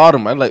rock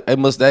bottom. I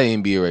must that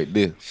NBA right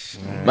there.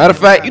 Matter of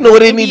fact, you know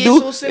what they need to NBA do?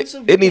 so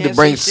sensitive, They need to can't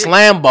bring say shit.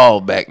 slam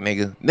ball back,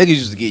 nigga. Niggas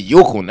used to get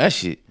yoke on that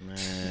shit.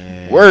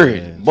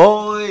 Word,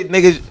 boy,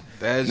 niggas.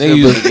 Niggas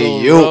used to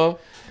get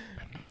yoked.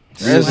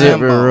 That's Slam it,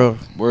 bro.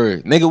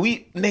 Word,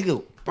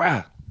 nigga,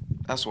 bruh.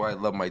 That's why I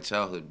love my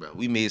childhood, bro.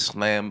 We made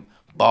slam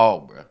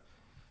ball, bruh.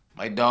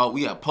 My dog,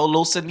 we got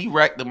Polo Sidney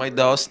Rack to my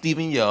dog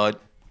Steven Yard.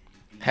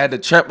 Had the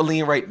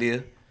trampoline right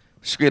there.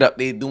 Straight up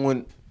there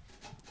doing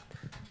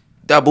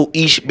double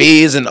each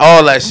beds and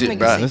all that shit,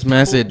 bro. This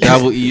man said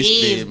double East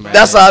bed, man.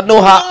 That's how I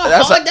know how.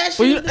 That's hard how, that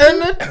For you, shit.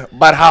 and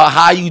but how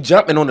high you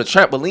jumping on the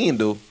trampoline,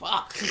 dude?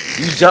 Fuck.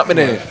 You jumping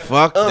in.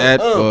 fuck that,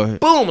 boy.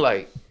 Boom,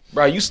 like,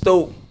 bro, you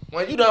still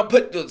when you done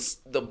put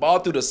the ball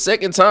through the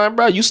second time,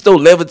 bro, you still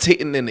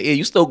levitating in the air.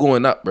 You still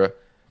going up, bro.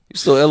 You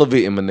still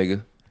elevating, my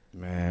nigga.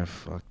 Man,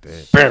 fuck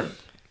that. Bam.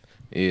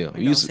 Yeah, You you used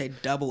used to say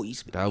double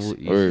East. Double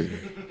East. Word.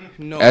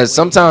 No. As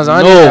sometimes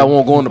I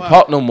won't go in the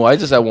park no more. I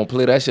just won't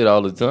play that shit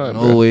all the time. No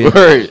bro. way.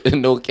 Word.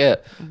 No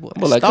cap.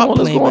 I'm like, come on,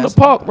 let's go in the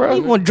park, bro.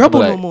 You want dribble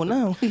Like, no more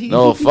now.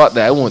 No, fuck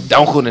that. I want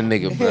dunk on the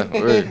nigga,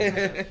 bro.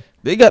 Word.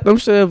 They got them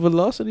shit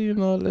velocity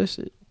and all that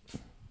shit.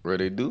 Where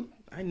they do?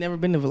 I ain't never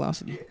been to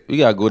Velocity. We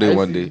gotta go there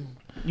one day.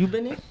 You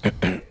been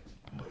there?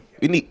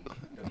 We need.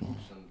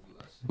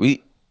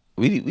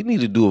 We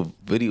need to do a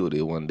video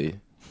there one day.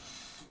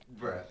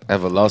 At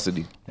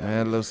Velocity.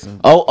 Man,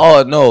 listen.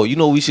 Oh no! You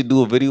know we should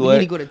do a video We need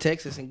to at go to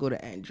Texas and go to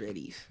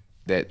Andretti's.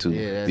 that too.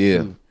 Yeah, that Yeah,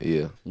 too.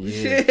 yeah.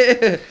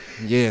 Yeah.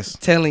 Yes.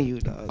 Telling you,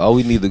 dog. Oh,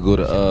 we need to go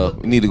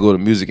to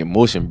Music in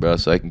Motion, bro,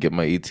 so I can get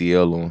my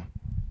ATL on.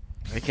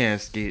 I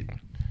can't skate.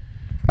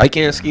 I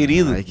can't skate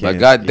either. I But can't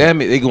god damn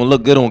it, they gonna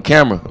look good on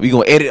camera. We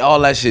gonna edit all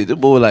that shit. The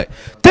boy like,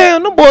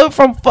 damn, the boy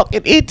from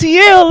fucking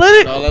ATL,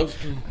 let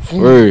it.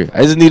 Word.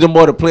 I just need them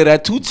boy to play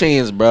that 2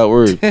 Chainz, bro.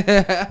 Word.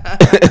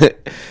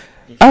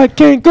 I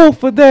can't go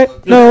for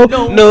that. No,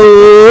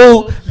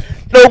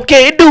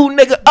 can't do,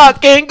 nigga. I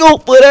can't go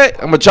for that.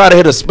 I'm gonna try to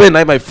hit a spin.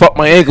 I might fuck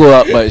my ankle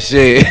up, but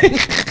shit,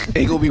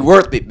 ain't gonna be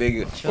worth it,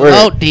 nigga. Word.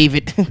 Oh,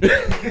 David.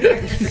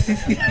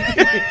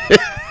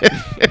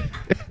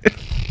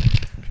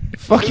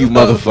 Fuck you,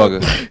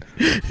 motherfucker.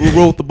 Who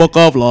wrote the book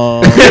of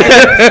law?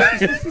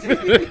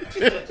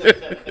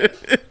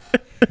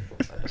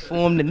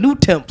 Form the new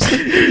temps.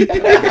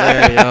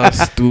 Man, y'all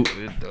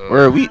stupid, dog.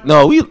 Where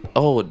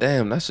oh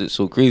damn, that shit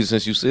so crazy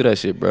since you say that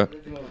shit, bro.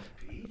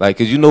 Like,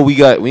 cause you know we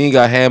ain't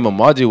got Ham and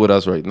Margie with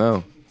us right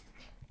now.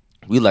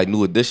 We like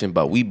New Edition,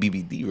 but we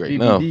BBD right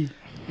now.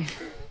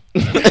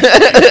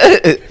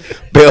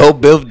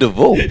 Biv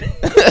DeVoe.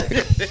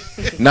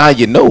 Now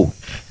you know.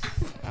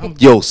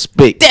 Yo,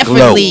 spit.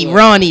 Definitely glow.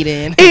 Ronnie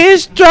then.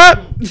 It's drop.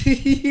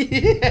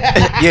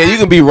 Yeah, you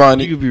can be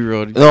Ronnie. You could be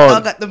Roddy. I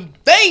No, got them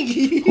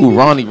thing. who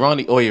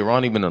Ronnie? Oh yeah,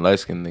 Ronnie been a light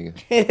skinned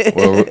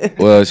nigga.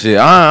 well, shit,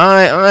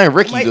 I ain't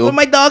Ricky though. What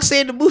my dog say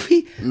in the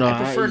movie? No,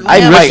 I prefer I- I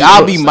Lamb. Mike.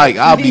 I'll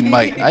be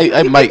Mike.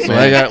 I Mike, Why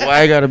man.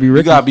 I gotta be You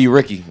Ricky? gotta be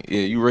Ricky. Yeah,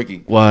 you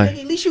Ricky. Why?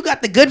 At least you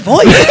got the good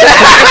voice.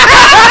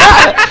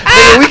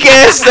 Nigga, we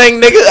can't sing,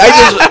 nigga. I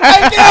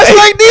can't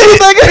sing these,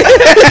 nigga.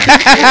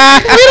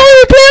 We don't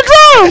even play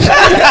drums.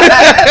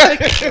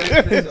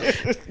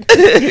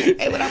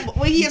 Hey,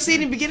 when he said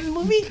in the beginning of the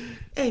movie,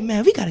 hey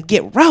man, we gotta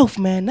get Ralph,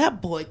 man.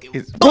 That boy can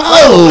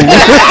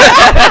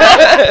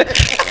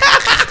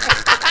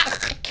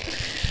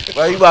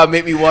Bro, you about to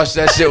make me watch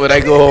that shit when I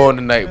go home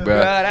tonight, bro.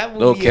 that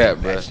No movie, cap,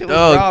 bro. That shit was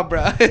Dog. raw,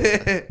 bro.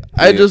 I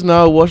Yeah. just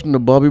now watching the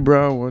Bobby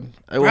Brown one.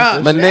 I watched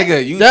Bruh. My that.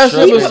 nigga, you That shit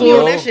tripping, was Put so- me on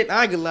bro. that shit.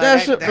 I ain't gonna lie.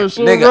 That shit was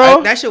so Nigga, raw.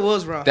 That shit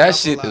was raw. That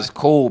shit is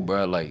cold,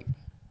 bro. Like,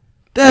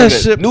 That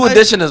nigga, shit. New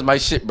Edition is my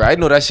shit, bro. I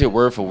know that shit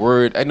word for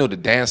word. I know the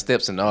dance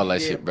steps and all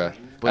that shit, bro.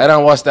 I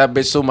done watched that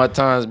bitch so much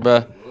times,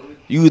 bro.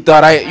 You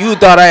thought I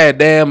had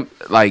damn,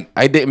 like,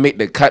 I didn't make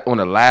the cut on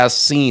the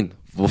last scene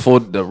before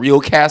the real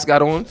cast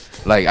got on.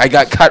 Like, I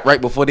got cut right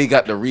before they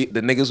got the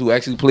niggas who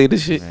actually played the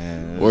shit.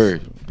 Man,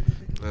 Word.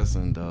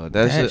 Listen, dog.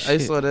 That That shit. I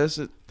shit. saw that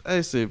shit.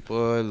 I said,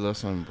 boy,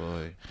 listen,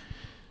 boy.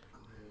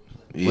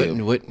 Yeah.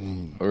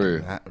 Whitney.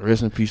 Word.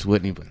 Rest in peace,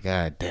 Whitney. But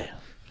goddamn,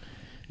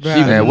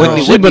 Bruh, Man, no.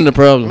 Whitney- she been the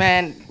problem.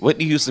 Man,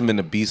 Whitney Houston been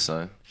a beast,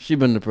 son. She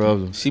been the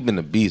problem. She been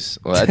a beast.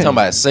 Well, I talking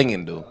about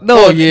singing, though.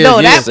 no, Oh, yeah, no,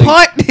 yeah. that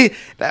part,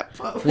 that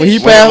part. When he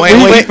When- passed,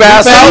 when he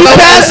passed out, He no,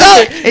 passed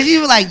out, and she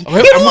was like, you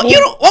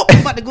don't, oh, I'm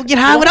about to go get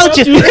high without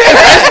you.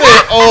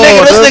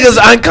 Nigga, this nigga's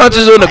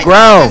unconscious on the Like,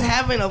 ground. he was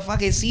having a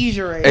fucking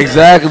seizure right now.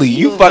 Exactly. She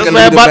You was- fucking This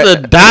man leave the about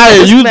to back- die.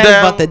 This You man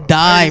down? about to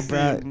die,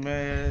 bro.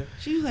 Man.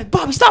 She was like,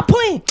 Bobby, stop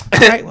playing. All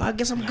right, well, I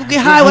guess I'm gonna go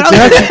get high without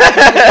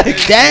you.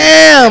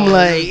 Damn,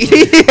 like.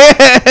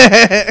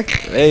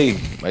 Hey,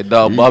 my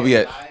dog Bobby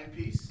at.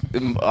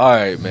 All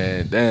right,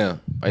 man.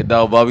 Damn. My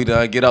dog Bobby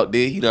done get out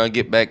there. He done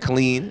get back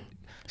clean.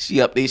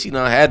 She up there. She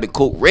done had the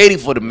coat ready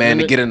for the man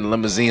to get in the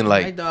limousine. My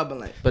Like, dog been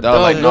like, But dog,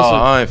 dog, like, no, listen,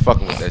 I ain't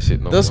fucking with that shit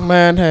no this more.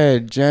 man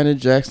had Janet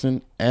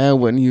Jackson and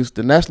Whitney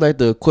Houston. That's like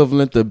the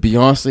equivalent of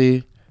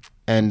Beyonce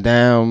and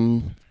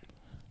damn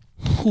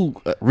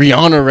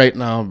Rihanna right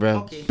now, bro.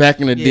 Okay. Back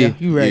in the yeah, day,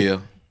 you right. Yeah,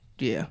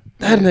 Yeah.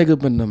 that nigga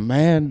been the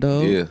man,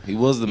 dog. yeah. He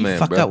was the He man,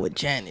 fucked bro. out with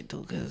Janet, though,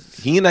 because.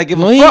 He ain't not give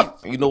No, a he-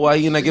 fuck. You know why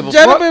he ain't not give a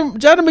fuck?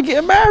 Janet been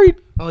getting married.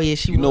 Oh, yeah,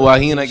 she You know why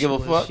he ain't not give a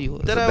fuck? She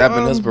was. So That, that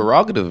been his um,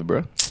 prerogative,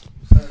 bro.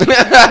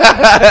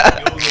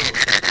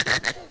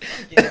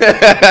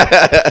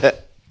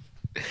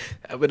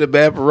 That been a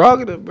bad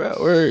prerogative, bro.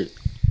 Word.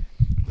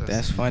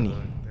 That's funny.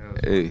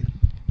 Hey.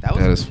 That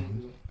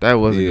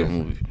was Yeah. a good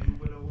movie.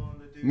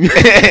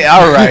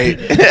 All right.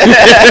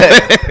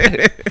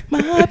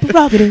 My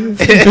prerogative.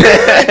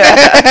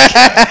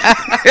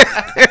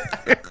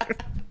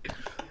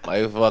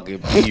 My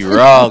fucking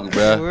P-Rock,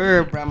 bro.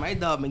 Word, bro. My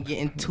dog been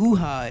getting too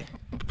high.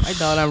 My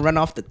dog done run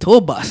off the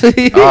tour bus. All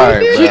right,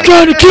 bro. She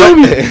trying to kill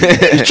me.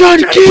 She trying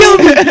to kill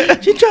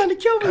me. She trying to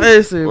kill me.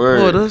 I said,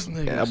 Word. boy, this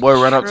nigga. Yeah, that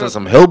boy ran up to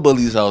some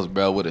hillbilly's house,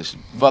 bro, with a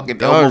fucking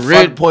Dog, elbow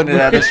red- fuck pointed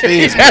at his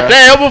face, bro.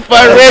 That elbow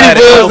fight That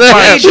ready, elbow boy.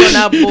 fight. Age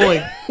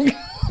on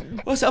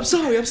that boy.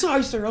 I'm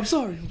sorry, sir. I'm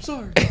sorry.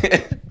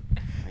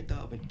 My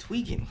dog been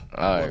tweaking.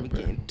 All My boy right, been bro.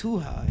 getting too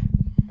high.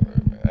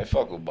 I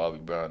fuck with Bobby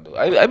Brown though.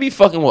 I be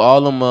fucking with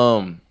all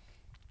them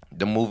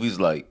the movies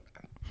like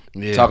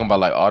talking about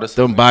like artists.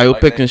 Them and shit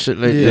biopic like and shit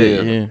like that.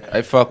 that. Yeah, Yeah.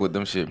 I fuck with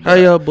them shit. How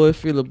Bro. y'all boy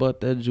feel about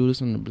that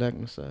Judas and the Black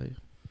Messiah?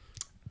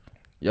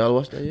 Y'all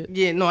watched that yet?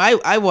 Yeah, no,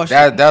 I watched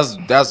it.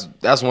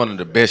 That's one of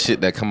the best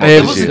shit that come out Hey,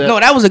 this was year. it- No,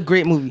 that was a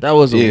great movie. That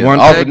was a Yeah, one.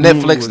 off that of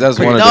Netflix, movie was that's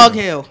great. one of Dog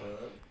the- Hell.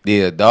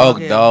 Yeah,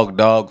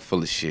 dog,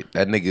 full of shit.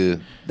 That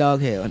nigga.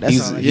 Dog Hell. That's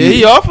He's- all. Yeah,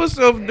 he off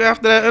himself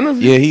after that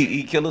interview. Yeah,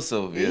 he killed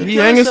himself. Yeah. He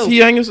hang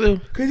himself.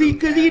 Cause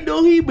he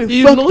know he been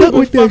He fucked know he up was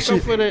with that fucked up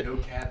shit. for that. No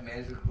cap,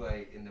 man. Look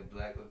like in the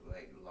black look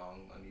like long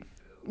money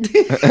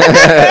film.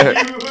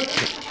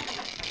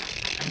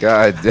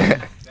 God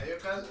damn.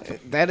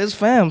 That is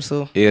fam.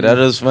 So Yeah, that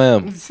is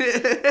fam. that's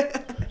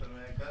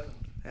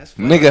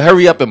fam. Nigga,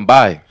 hurry up and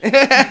buy.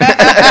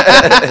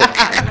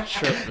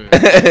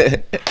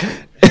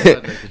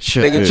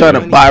 Nigga trying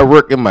to buy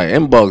work in my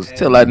inbox.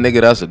 Tell that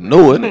nigga that's a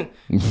no, innit?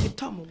 You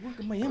talking about work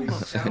in my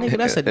inbox? Nigga,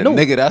 that's a no.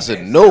 Nigga, that's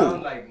a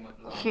no.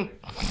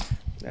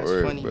 That's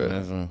Word, funny.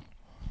 bro.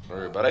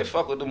 Word, but I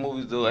fuck with the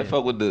movies though. I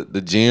fuck with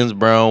the James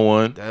Brown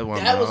one. That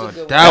one. That was a good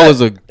one. That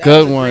was a That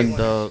good was a one, great one.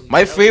 dog.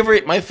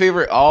 My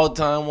favorite all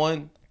time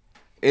one.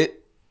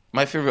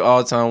 My favorite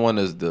all time one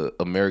is the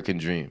American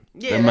Dream.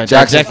 Yeah, That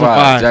Jackson Jackson 5.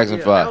 Five. Jackson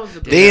Yeah, 5. that was the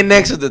Then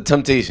next is the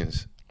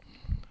Temptations.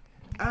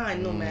 I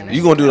know, man.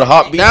 You gonna do the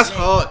heartbeat? That's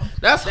hard.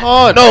 That's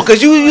hard. No,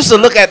 cause you used to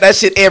look at that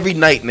shit every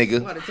night,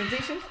 nigga. What, the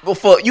Temptations?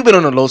 Before you been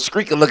on a little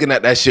streak of looking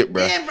at that shit,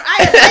 bro. Damn, bro,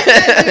 I like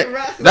that shit,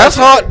 bro. That's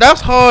hard. That's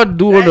hard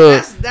doing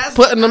That's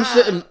putting them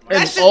shit in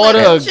that shit order.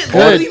 Like, that shit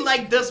good. really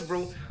like this,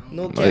 bro.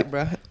 No cap,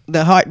 bro.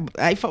 The heart,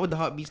 I fuck with the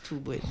heartbeats too,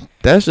 but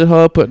That shit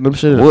hard putting them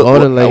shit in What-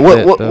 order what- like what-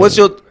 that. what- dog. what's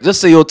your? Just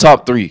say your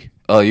top three.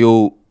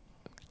 Your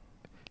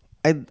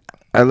I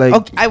like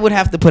okay, I would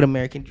have to put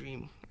American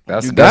Dream.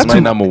 that's You that's got my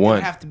to. number It would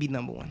one. have to be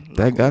number one.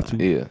 that. Got to.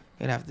 Yeah,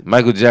 It'd have to be.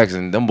 Michael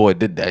Jackson. Them boy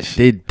did that shit.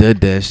 They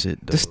did that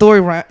shit. The Though.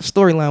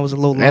 storyline was a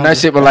little long. And that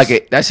shit been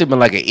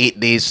like an 8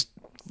 days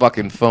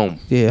fucking film.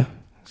 Yeah,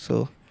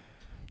 so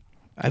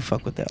I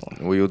fuck with that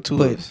one. Where your two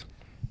But- is?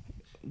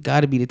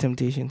 Gotta be the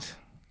Temptations.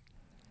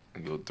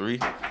 Your three?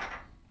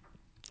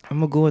 I'm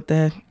gonna go with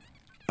that.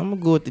 I'm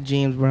gonna go with the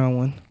James Brown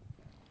one.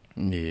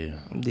 Yeah.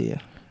 Yeah.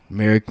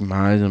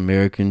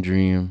 American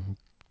Dream.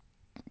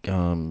 Get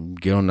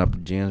on up the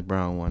James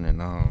Brown one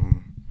and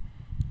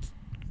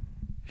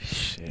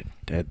shit.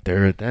 That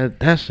third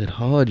that shit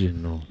hard, you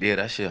know. Yeah,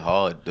 that shit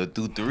hard. The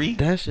through three?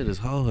 That shit is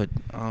hard.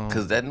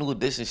 Cause that new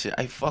edition shit,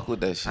 I fuck with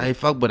that shit. I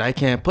fuck, but I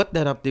can't put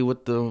that up there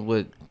with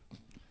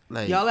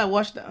like Y'all that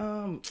watched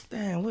the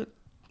damn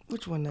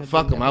which one? That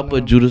fuck that him. I'll one,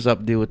 put Judas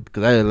up there with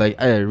because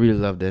I really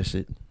love that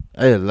shit.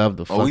 I love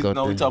the fuck Oh, out we there.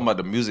 talking about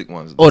the music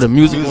ones. Oh, the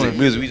music one.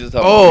 Music. We just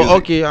talking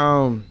about music.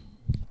 Okay.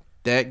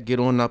 That get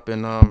on up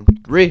and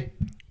Ray.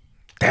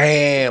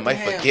 Damn, I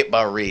forget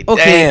about Ray.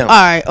 Okay. Damn. All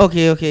right.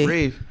 Okay.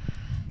 Ray.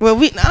 Well,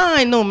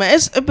 I ain't know, man.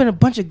 It's been a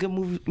bunch of good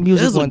music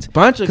There's a ones.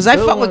 bunch of Cause I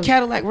good fuck with ones.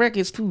 Cadillac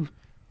Records too.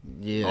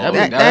 Yeah. Oh,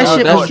 that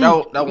shit was-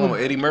 that one with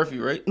Eddie Murphy,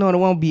 right? No, the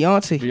one with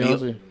Beyonce.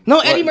 Beyonce. No,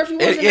 Eddie Murphy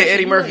was in that Yeah, shit.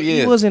 Eddie You're Murphy, right.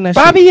 yeah. He was in that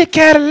Bobby shit. a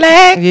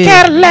Cadillac, Yeah.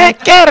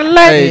 Cadillac.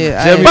 Hey,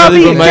 Yeah, Jimmy Bobby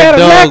Bobby a my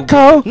Cadillac dog.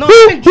 Code. No,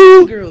 that been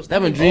Dream Girls.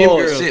 That been Dream Oh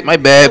Girls. shit, my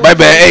bad.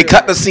 Hey,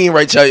 cut the scene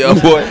right here, y'all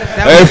boy.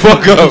 Hey,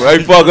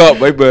 fuck up.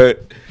 My bad.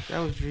 That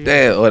was Dream.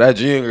 Damn, oh that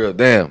Dream Girl,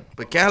 damn.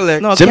 But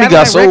Cadillac. No, Jimmy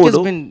got Cadillac sold, Records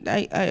though. been.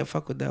 I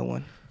fuck with that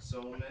one.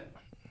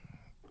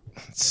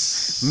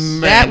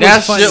 Man, That that,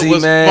 was funny. shit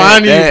was man,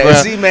 funny, that- bro.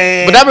 See,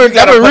 man. But that been you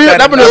gotta real. put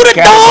That been in real. the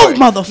Dog, category.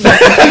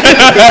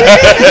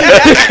 motherfucker.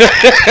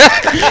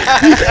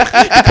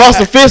 Cross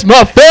the fist,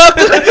 motherfucker.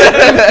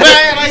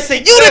 Man, I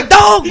said you the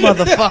dog,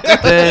 motherfucker.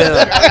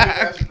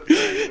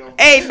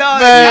 Hey,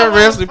 dog. Man, y'all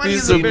rest in funny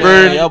peace as a to bitch.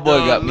 Bird. Man, y'all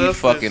boy got me Listen.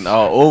 fucking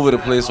all over the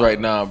place right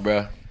now,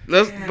 bruh.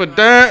 But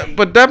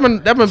that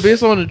been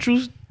based on the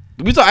truth.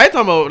 I ain't talking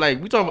about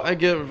like we talking about. I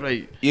get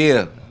like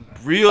Yeah.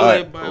 real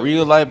Alright, life.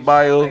 real life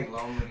bio.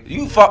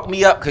 You fucked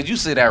me up because you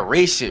said that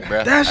race shit,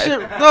 bruh. That shit,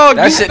 dog.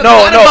 That you shit,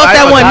 forgot no, about I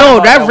that forgot one. No,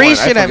 about that one.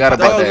 race shit, I I forgot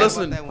forgot about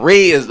about that. that.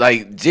 Ray is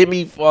like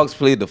Jimmy Fox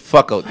played the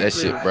fuck out that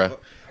shit, bruh.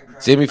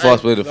 Jimmy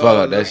Fox played the fuck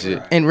out that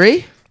shit. And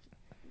Ray,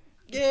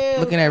 Yeah,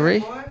 looking at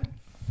Ray,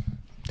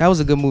 that was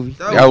a good movie.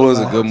 That was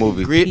a good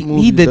movie. great He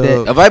movie. did dog.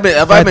 that. If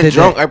I been did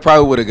drunk, that. I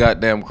probably would have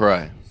goddamn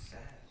cried.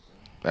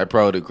 I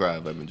probably would cried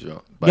if I been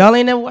drunk. But Y'all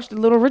ain't never watched the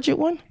Little Richard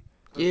one?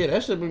 Yeah,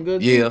 that shit been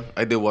good. yeah,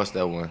 I did watch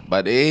that one,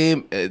 but they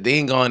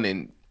ain't gone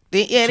in.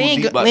 They Too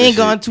ain't deep about they ain't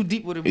this gone shit. too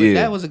deep with it, but Yeah.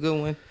 that was a good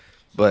one.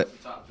 But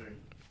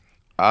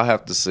I'll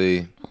have to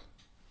say,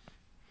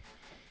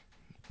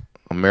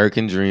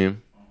 American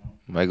Dream,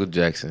 Michael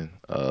Jackson.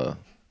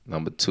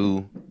 Number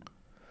 2,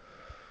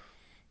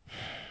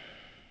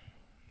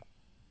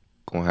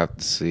 gonna have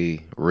to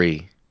say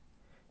Ray.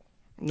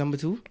 Number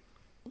 2.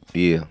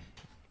 Yeah,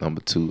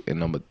 number 2 and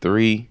number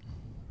 3.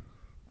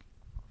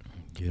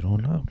 Get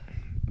on up.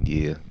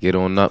 Yeah, Get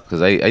On Up,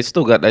 cause I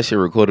still got that shit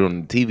recorded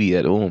on the TV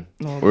at home.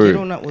 No, Word. Get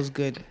On Up was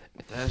good.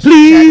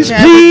 Please,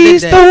 Chadwick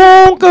please did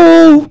that. don't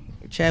go,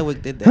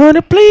 Chadwick did that.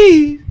 honey.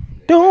 Please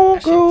don't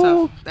That shit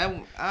go. tough. That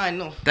one, I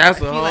know. That's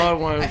I a feel hard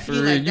like, one I for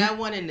feel real. like that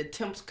one and the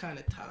Temps kind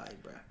of tied,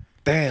 bro.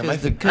 Damn, I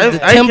Cause the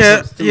forgot.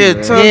 Temps, Yeah,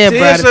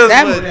 yeah, bro.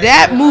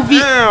 That movie,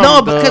 Damn,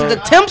 no, dog. because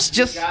the Temps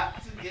just.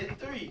 Got to get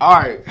 3. All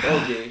right,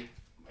 okay,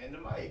 And the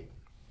mic.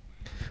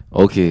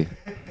 okay.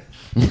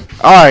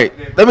 All right,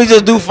 let me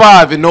just do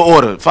 5 in no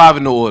order. 5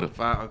 in no order.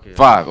 5. Okay.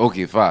 5.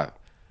 Okay, 5.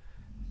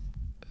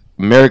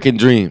 American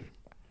Dream.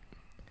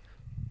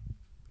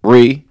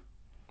 Ray.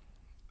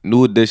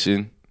 New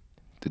Edition.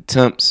 The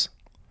Temps.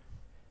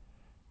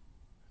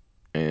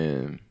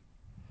 And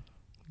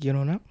Get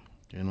On Up.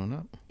 Get on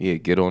up. yeah,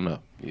 Get On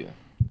Up. Yeah.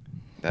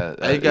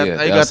 I got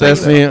that's that it.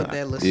 scene.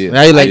 That list. Yeah.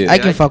 Now you like, Yeah. I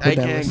can fuck with I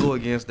that can't list. go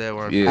against that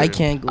one. Yeah. I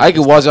can't go. I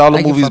can watch all the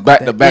I can movies fuck back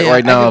with to that. back Yeah,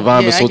 right now if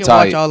I'm I so can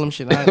tired. watch all them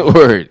shit. I,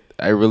 Word.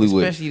 I really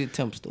would. especially the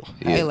Temps though.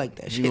 I Yeah. like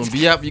that shit.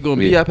 You gonna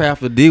be Yeah. up half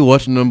the day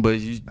watching them, but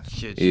you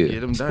shit, you Yeah.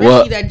 get them done.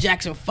 Well, Especially that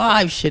Jackson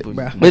 5 shit,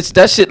 bro. Bitch,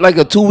 that shit like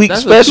a 2-week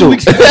That's a special.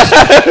 2-week special.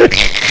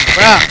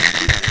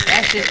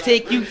 That shit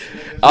take you.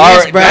 All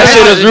Yes, right, bro. that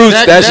shit is roots.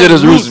 That that shit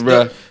is roots, roots,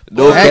 bro.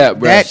 No cap,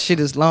 bro. That shit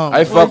is long.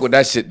 I bro. fuck with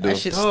that shit, though. That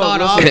shit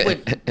start off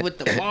with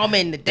the mama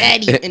and the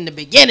daddy in the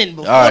beginning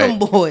before All right. them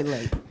boy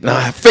like. Now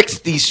I fix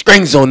these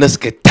strings on this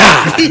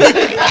guitar. You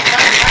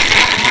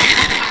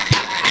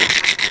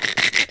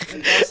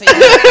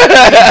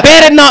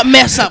better not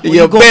mess up. Or You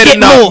you go better get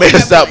not more.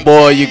 mess up,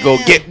 boy. You go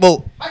get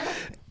more.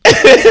 Come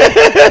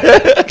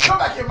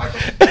back here, Michael.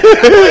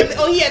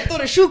 Oh yeah, throw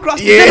the shoe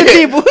across Yeah, the dinner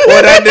table. boy,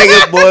 that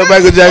nigga, boy,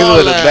 Michael Jackson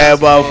was a bad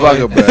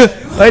motherfucker, bro.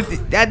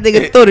 That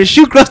nigga throw the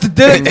shoe across the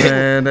dinner table.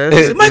 Man,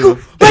 that's Michael.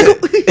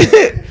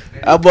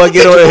 That boy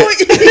get on it.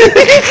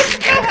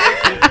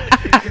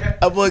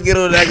 That boy get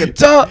on that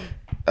guitar.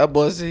 That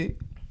boy say,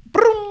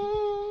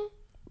 "Broom,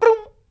 broom,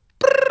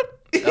 brrr."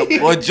 That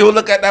boy Joe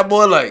look at that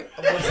boy like,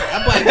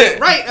 That boy was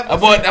right.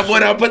 that boy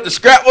that put the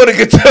scrap on the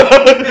guitar.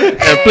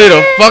 and play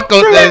the fuck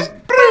out that.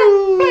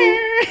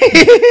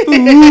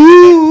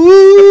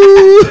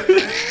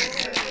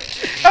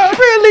 I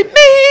really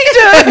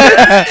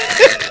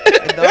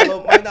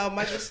need My dog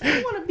Michael said,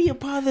 "You want to be a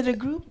part of the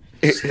group?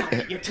 Stop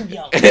it, you're too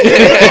young."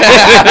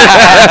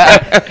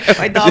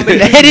 My dog been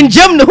the hidden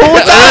gem the whole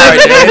time.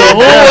 The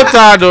whole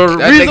time, the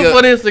That reason nigga-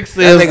 for this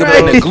success. That nigga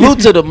been the glue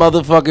to the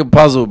motherfucking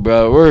puzzle,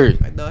 bro. Word.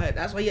 My dog had,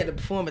 that's why he had to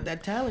perform at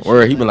that talent show.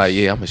 Word. He been like,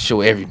 yeah, I'm gonna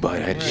show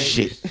everybody that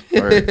shit.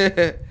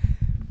 Word.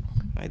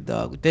 My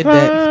dog did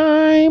that.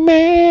 I'm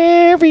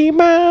Mary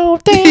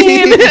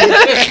Mountain.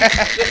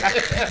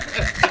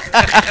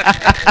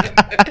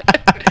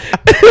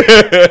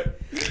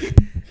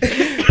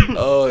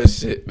 Oh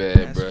shit, man,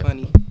 That's bro.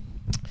 funny.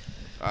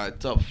 All right,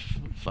 top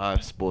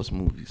 5 sports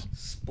movies.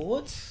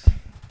 Sports?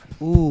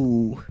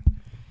 Ooh.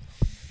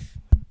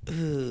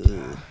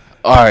 Ugh.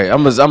 All right,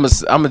 I'm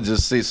gonna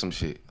just say some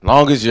shit.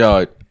 Longest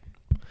Yard,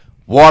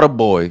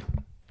 Waterboy,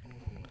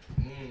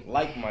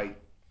 Like Mike,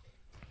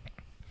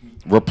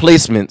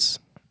 Replacements,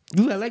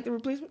 You like the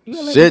replacement?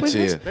 You like Shit,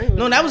 Replacements?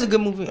 No, that was a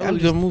good movie. That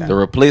was a good movie. The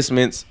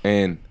Replacements,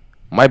 and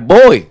my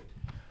boy,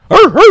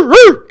 Air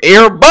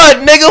Bud,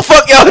 nigga.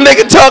 Fuck y'all,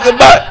 nigga, talking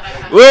about.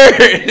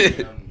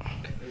 Word.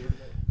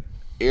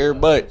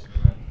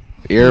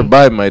 Air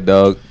Bud, my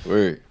dog.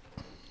 Word.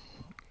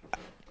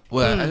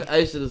 Well,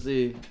 I should have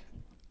said.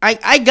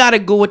 I gotta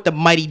go with the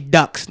Mighty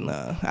Ducks.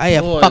 Nah, I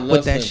have Boy, fuck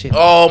with that listen. shit.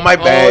 Oh, my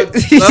bad.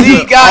 listen, See,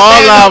 all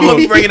goddamn, of I'm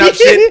them. bringing up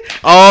shit.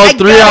 All I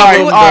 3 gotta of go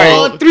them. with all right.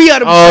 all 3 of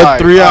them. All Alright,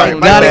 3 of alright, them.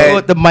 my Gotta bad. go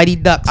with the Mighty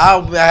Ducks.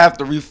 I have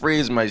to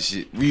rephrase my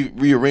shit,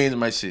 rearrange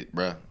my shit,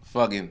 bruh.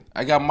 Fucking,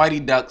 I got Mighty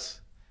Ducks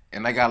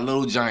and I got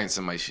Little Giants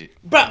in my shit.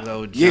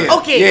 Bro, Yeah,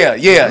 Okay.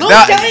 yeah. Little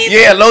That- Giants?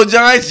 Yeah, Little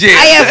Giants. Yeah,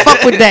 I have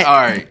fuck with that. All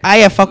right, I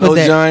have fuck with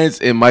Little that.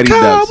 Giants and Mighty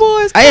Ducks.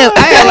 I have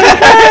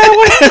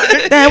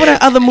Damn, what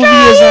that other movie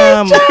is?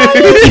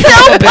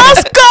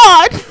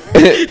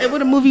 And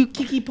what a movie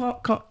Kiki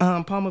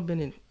Palmer been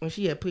in when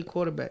she had played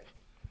quarterback.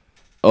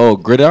 Oh,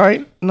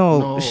 Gridiron.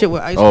 No, shit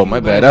with Ice Oh, Cube my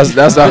in bad. it.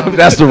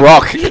 That's the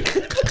Rock.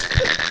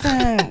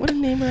 Damn, what the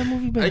name of that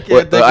movie been? can't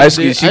What, think Ice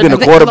of Cube? it. She been I a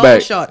think quarterback.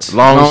 Long Shots.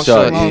 Long Long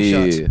shot. Long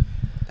Yeah, Shots. yeah,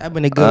 That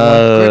been a good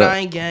one.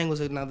 Gridiron Gang was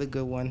another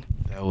good one.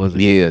 That was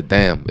yeah.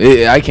 Damn.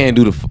 I can't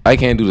do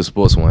the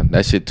sports one.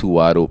 That shit too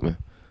wide open.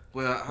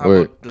 Well, how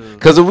Word. about the?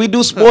 Because if we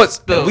do sports,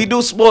 the-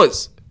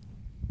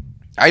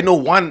 I know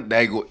one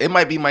that go. It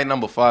might be my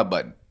number 5,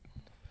 but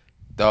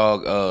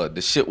dog,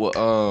 the shit with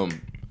the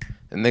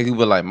nigga who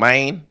be like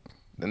mine,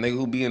 the nigga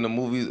who be in the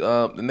movies,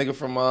 the nigga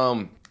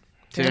from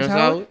Terrence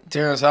Howard?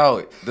 Terrence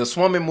Howard, the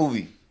swimming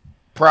movie,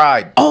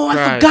 Pride. Oh, I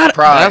Pride. forgot.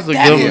 Pride. That's a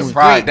good yeah, movie.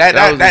 Pride. That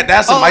was a-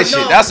 That's some Oh, my no,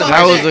 shit. That's some no,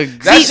 my that shit. was a-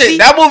 That See, shit. see-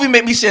 That movie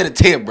made me shed a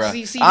tear, bro.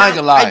 See, I ain't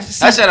gonna lie.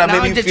 see, That shit I now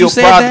made me that feel you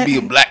said proud that- to be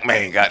a black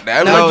man.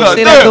 Goddamn. Now Like, you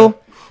say that, goddamn. though.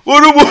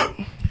 What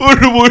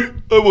the boy?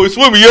 That boy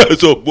swim your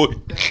ass off, boy.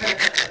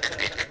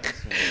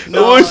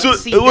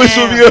 see, it was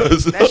damn.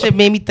 us. That shit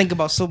made me think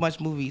about so much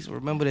movies.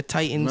 Remember the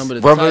Titans.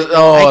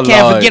 Oh, I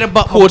can't Lord. forget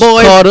about Coach my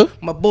boy, Carter.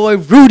 my boy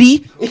Rudy.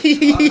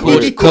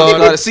 Coach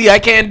Carter. See, I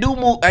can't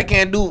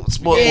do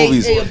sport Yeah,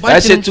 movies. yeah, a bunch That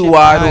of shit them too shit.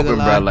 wide I ain't open,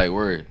 gonna bro. lie. Like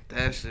word.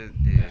 That shit.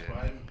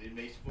 It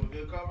makes for a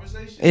good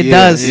conversation. It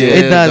Yeah, does. yeah,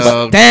 it does.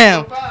 dog.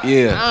 Damn.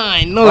 Yeah.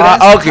 I know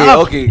that's Okay,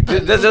 tough. okay.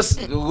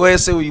 Just go ahead and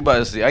say what you about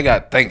to say. I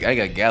got to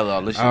gather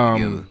all this shit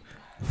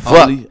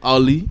together.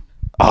 Ali.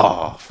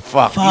 Oh,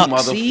 fuck you, Fuck,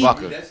 see?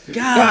 motherfucker.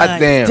 God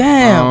damn.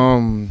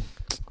 damn.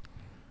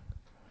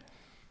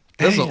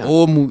 That's an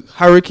old movie.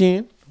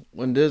 Hurricane.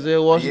 When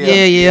Denzel Washington.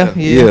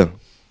 Yeah.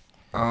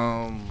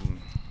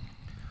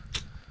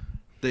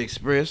 The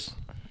Express.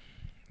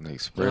 The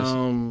Express.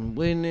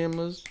 What his name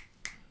is?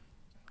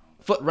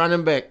 Foot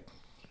running back.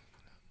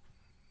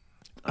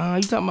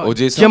 You talking about O.J.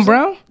 Jim Simpson?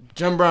 Brown?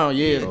 Jim Brown.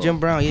 Yeah. Jim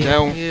Brown. Yeah.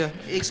 Down. Yeah.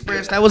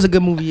 Express. That was a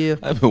good movie. Yeah.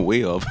 I've been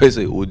way off. I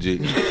say OJ.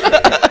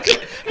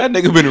 That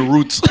nigga been in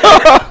Roots.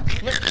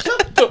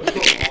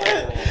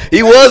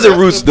 He was in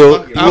Roots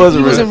though. He was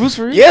in Roots.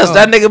 for real? Yes, Oh.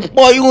 that nigga.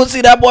 Boy, you gonna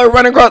see that boy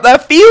running across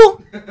that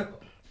field?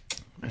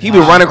 He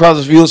been running across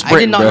the field I did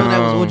sprinting, not know bro.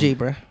 that was OJ,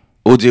 bro.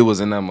 OJ was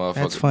in that motherfucker.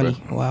 That's funny.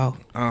 Bro,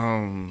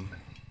 Wow.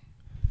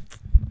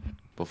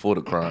 before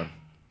the crime.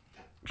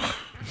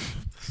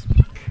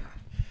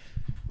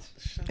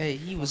 Hey,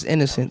 he was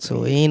innocent,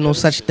 so there ain't no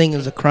such thing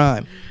as a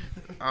crime.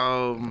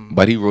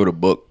 But he wrote a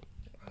book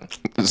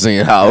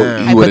saying how he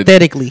would have.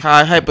 Hypothetically.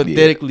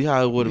 Hypothetically,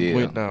 how it would have Yeah.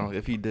 went down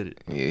if he did it.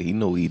 Yeah, he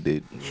know he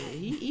did.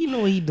 He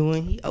know what he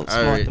doing. He outsmart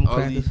Alright, them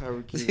Ali, crackers.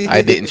 Hurricane.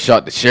 I didn't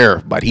shot the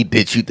sheriff, but he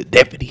did shoot the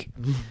deputy.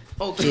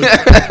 Okay,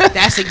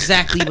 that's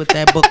exactly what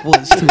that book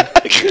was too.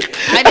 I didn't shoot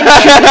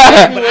the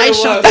sheriff, but I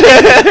shot the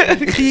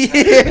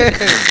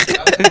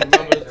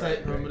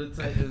Remember the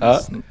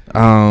Titans?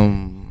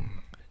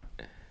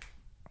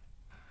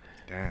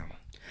 Damn.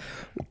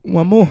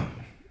 One more.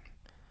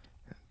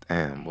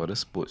 Damn, boy,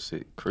 this sports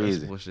shit crazy.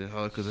 That's bullshit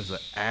hard because it's an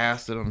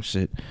ass to them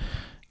shit.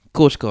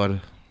 Coach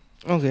Carter.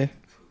 Okay.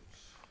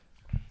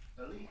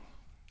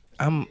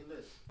 I'm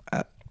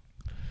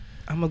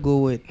gonna go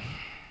with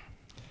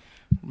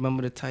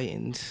Remember the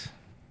Titans.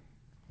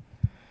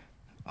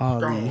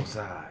 Ali.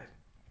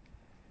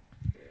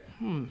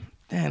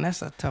 Damn,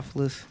 that's a tough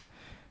list.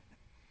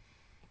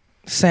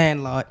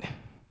 Sandlot.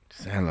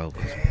 Sandlot.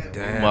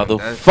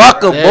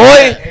 Motherfucker,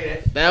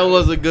 boy. That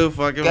was a good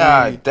fucking movie.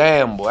 God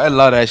damn, boy. I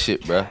love that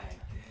shit, bro.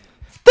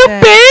 The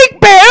Big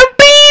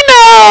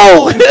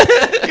Bambino!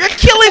 You're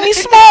killing me,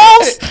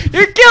 Smalls.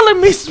 You're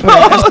killing me,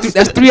 Smalls.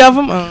 That's three of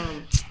them.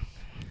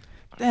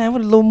 Damn,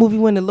 what a little movie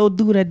when the little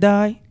dude that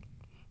died.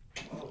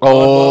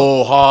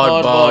 Oh,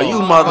 hardball. You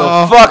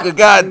motherfucker.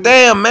 God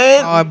damn,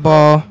 man.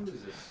 Hardball.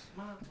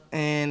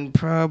 And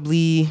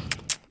probably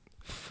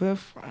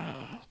fifth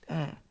round.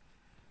 Damn.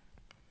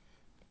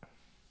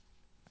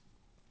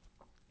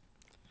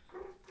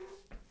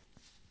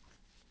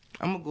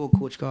 I'm gonna go with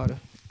Coach Carter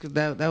because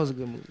that was a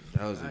good movie.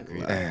 That was a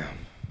great. Damn.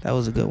 That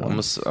was a good one.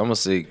 I'm gonna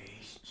say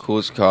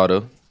Coach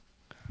Carter.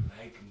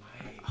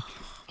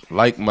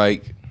 Like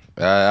Mike.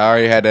 I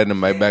already had that in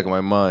my back of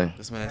my mind.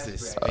 This man said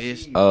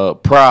space.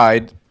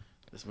 Pride.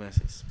 This man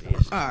said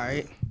space. All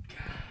right.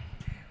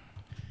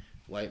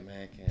 White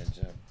man can't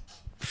jump.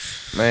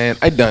 Man,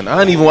 I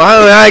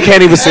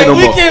can't even say no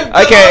more.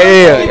 I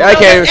can't. Yeah, I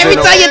can't even say Every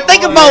no time more. you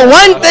think about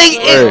one thing,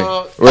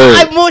 Word, it's word.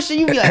 five more shit.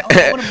 You be like,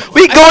 oh, what about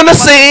We going to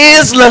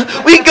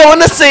Sizzler. We going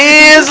to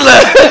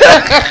Sizzler.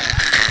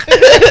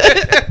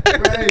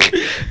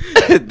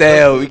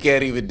 Damn, we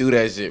can't even do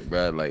that shit,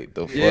 bro. Like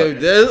the fuck. Yeah,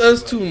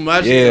 that's too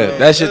much. Yeah, bro.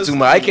 that shit That's too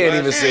much. I can't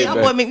even Hey, say, that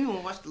bro. boy make me want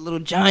to watch the Little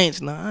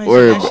Giants now. I ain't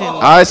Word. seen that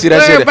shit. I see that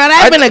Word, shit. bro,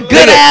 that been a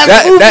good ass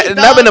that, movie, That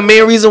dog. been the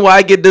main reason why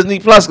I get Disney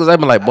Plus, because I've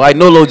been like, boy, I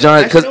know Little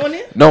Giants. That shit on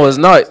there? No, it's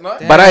not.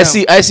 But I Damn.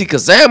 see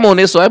Kazam on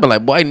there, so I've been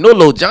like, boy, I know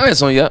Little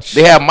Giants on ya.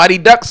 They have Mighty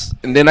Ducks,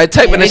 and then I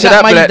type Yeah, in they that shit got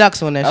after Mighty that.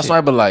 Ducks on that That's shit. why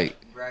I been like,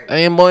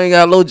 ain't boy ain't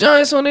got Little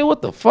Giants on there.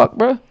 What the fuck,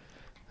 bro?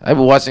 I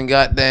been watching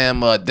goddamn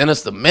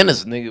Dennis the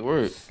Menace, nigga.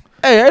 Word.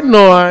 Hey, I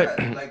know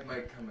Like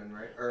Mike coming,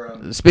 right?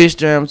 Or Space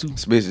Jam too.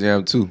 Space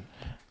Jam 2.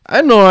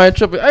 I know I ain't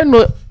tripping. I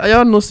know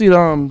y'all know see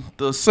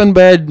the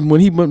Sinbad when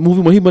he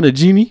been a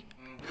genie.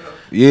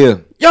 Yeah.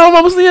 Y'all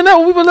remember seeing that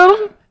when we were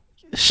little?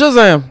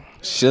 Shazam.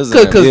 Shazam.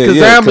 Cause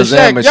Kazam and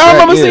Shaq. Y'all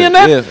remember seeing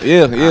that?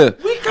 Yeah. can't-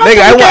 Nigga, you can't I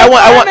find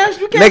that-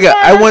 you want, can't nigga,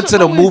 find I that went shit to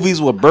the nowhere.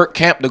 movies with Burt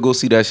Camp to go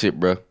see that shit,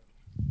 bro.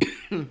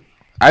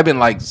 I've been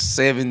like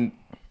 7,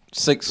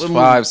 6, What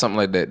 5, something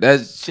like that.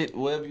 That shit,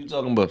 whatever you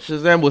talking about.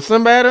 Shazam with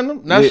Sinbad in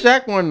them? Not Yeah.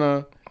 Shaq one.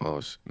 Oh,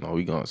 no,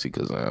 we gonna see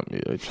Kazam.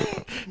 Yeah, I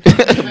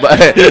tripping.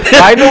 but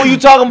I know what you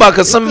talking about,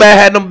 cause somebody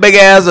had them big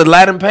ass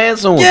Aladdin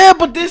pants on. Yeah,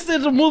 but this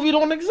is the movie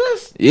don't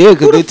exist. Yeah, cause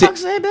Who they the fuck take.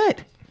 said that?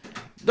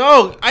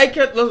 Dog, I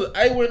can't listen.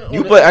 I went. On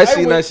You the- put. I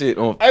seen went- that shit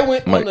on. I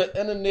went Mike. on the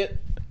internet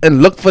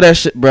and looked for that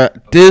shit, bro.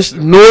 There's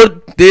no.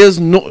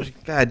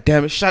 God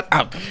damn it! Shut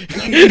up.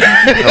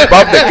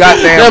 Above the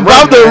goddamn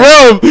Above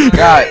rim, the rim.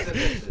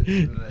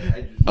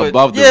 God.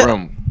 Above the yeah.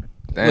 rim.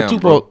 Damn,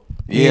 Tupac. bro.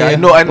 Yeah, Yeah. I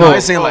know. I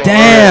seen like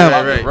Damn.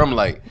 above the rim,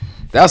 like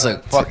that's a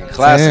fucking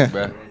classic,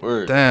 bro.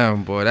 Word.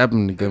 Damn, boy, that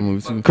been a good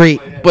movie too. Great.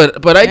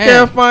 But I Damn.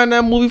 can't find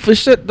that movie for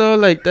shit though.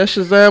 Like that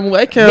Shazam movie,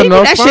 I can't Maybe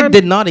not that find shit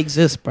did not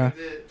exist, bro.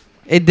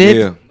 It did.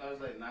 Yeah. That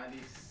was like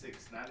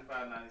 96,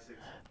 95, 96.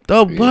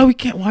 Though, why we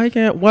can't?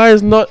 Why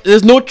is not?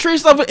 There's no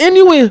trace of it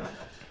anywhere.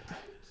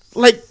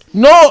 Like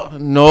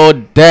no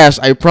dash.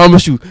 I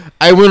promise you.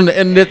 I went on the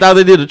internet the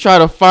other day to try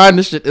to find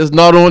this shit. It's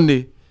not on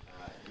there.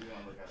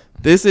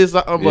 This is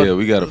something about Yeah,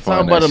 we gotta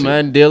find something about that a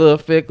shit. Mandela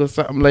effect or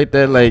something like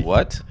that. Like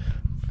What?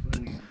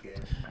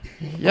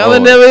 y'all Oh.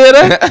 ain't never hear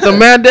that? The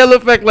Mandela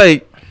effect,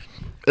 like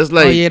it's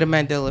like Oh yeah, the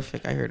Mandela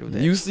effect. I heard of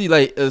that. you see,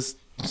 like it's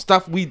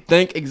stuff we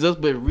think exists,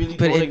 but it really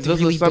but don't it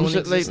exist really or some don't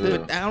shit like exist.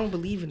 that. But I don't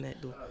believe in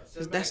that though.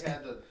 'Cause that's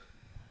had the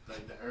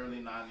early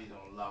 90s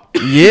on lock.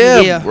 Yeah,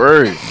 Yeah.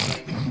 Word.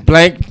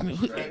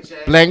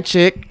 blank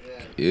check.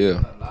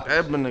 Yeah.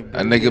 That been a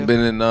That nigga been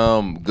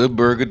in Good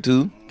Burger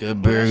too.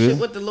 good that shit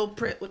burger. with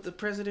the with the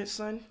president's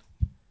son.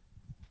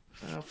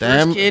 First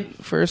Damn. kid.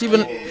 First He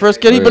kid. been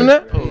first kid. He been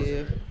there.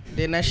 Yeah.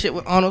 Then that shit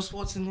with Arnold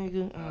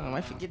Schwarzenegger.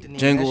 I forget the name.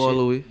 Django of all the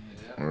that way.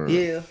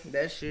 shit. Yeah,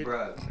 that shit.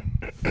 Bruh.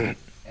 And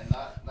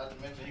not to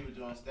mention he was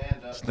doing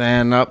stand up.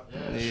 Stand up.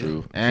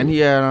 True. And he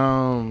had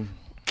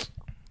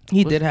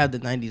He did have the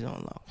 90s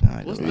on lock. I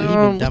ain't what's gonna the lie, he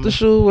been what's dumb the as-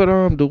 show with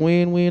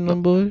Dwayne Wayne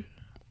them boy?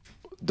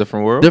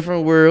 Different world.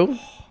 Different world.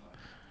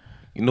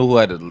 You know who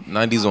had the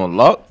 90s on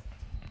lock?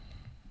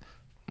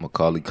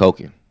 Macaulay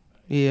Culkin.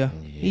 Yeah,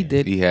 he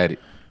did. He had it.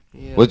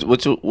 Yeah.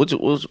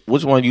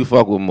 Which one you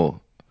fuck with more?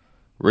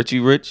 Richie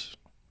Rich?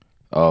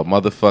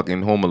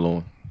 Motherfucking Home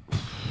Alone.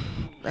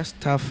 That's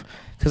tough.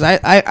 Cause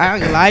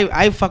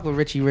I fuck with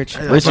Richie Rich.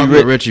 Richie with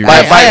Rich. Richie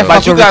But, Rich. I but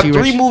fuck you with got Richie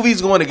three Rich.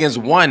 movies going against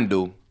one,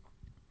 dude.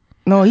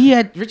 No,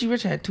 Richie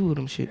Rich had two of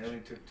them shit.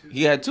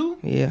 He had two?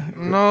 Yeah,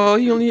 No,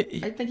 he only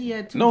I think he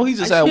had two. No, he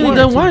just I had swear he one.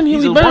 done one. He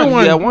He's only a been in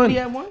one. He had one. He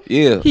had one.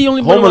 Yeah. He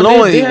only Home been in one.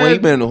 Alone. They When he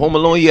had- been in Home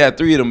Alone, he had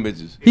three of them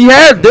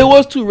bitches. there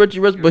was two Richie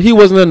Rich, but he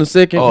wasn't in the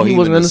second. Oh, he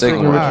wasn't in the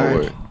second one. Richie Alright.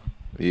 Rich.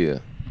 Yeah.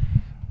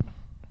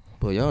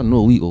 But y'all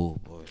know we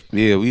old boy.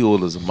 Yeah, we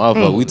old as a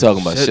motherfucker. We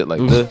talking about shit like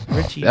that.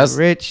 Richie That's-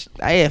 Rich.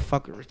 I had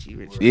fuck with Richie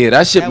Rich. Yeah,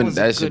 that shit That been was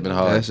a that shit good been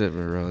one. hard. That shit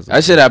been real.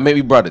 That shit that made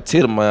me brought a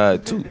tear to my eye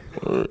too.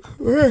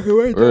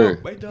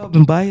 Word. My dog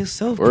been by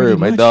himself. Word. pretty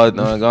My much. done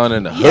gone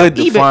in the hood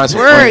to he been- find some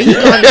word, friends. he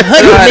gone to the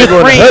hood to Gotta make go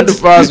in the hood to friends.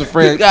 find some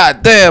friends.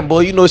 God damn, boy,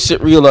 you know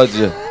shit real out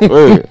there.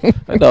 Word.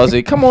 My dog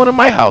say, "Come on to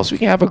my house. We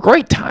can have a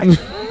great time."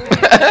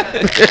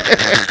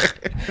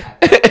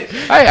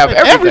 I have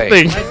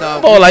everything.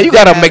 Boy, like you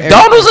got a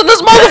McDonald's in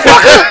this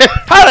motherfucker?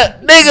 How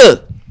the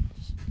nigga?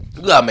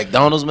 You got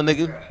McDonald's, my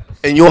nigga,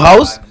 in your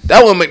house?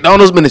 That one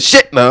McDonald's been the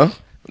shit now.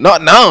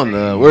 Not now,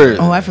 nah. Word.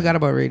 Oh, I forgot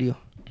about radio.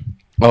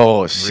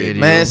 Oh shit,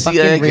 Radio. man. See, I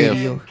Fucking can't.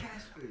 radio.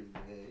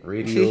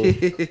 Radio.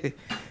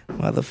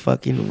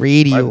 Motherfucking My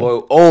radio.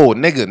 boy. Oh,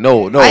 nigga,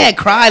 no. I had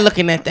cried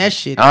looking at that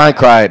shit. I ain't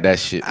cried that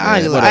shit. I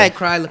ain't Man. gonna lie, I had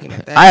cried looking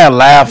at that. I had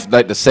laughed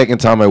like the second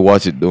time I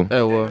watched it, dude.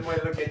 That was.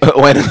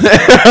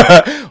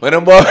 when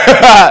them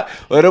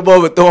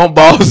boy were throwing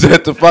balls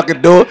at the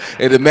fucking door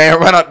and the man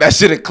run out that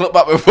shit and clip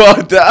up and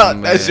fall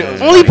down. That shit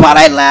was Only part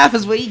I laugh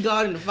is when he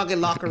got in the fucking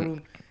locker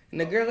room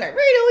and the girl's like,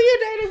 "Radio, you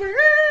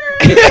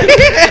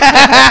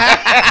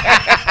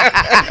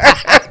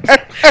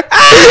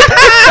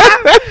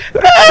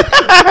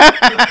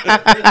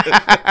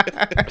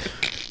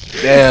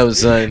damn,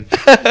 son.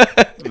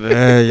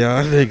 Man,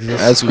 y'all niggas.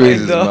 That's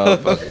crazy as a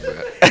motherfucker, bro.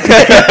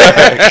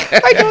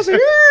 I go say, no.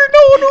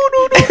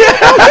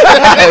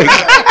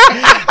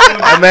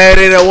 My man,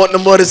 they don't want no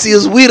more to see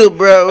us weeder,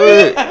 bro.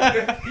 Word.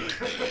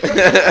 We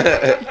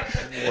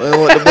don't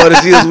want no more to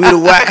see us weeder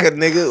whacker,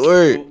 nigga.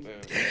 Word.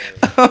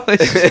 Oh,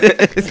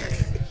 shit.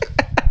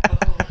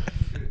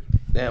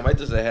 Damn, I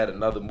just had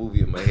another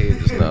movie in my head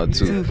just now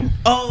too.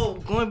 Oh,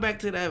 going back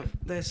to that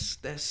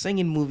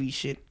singing movie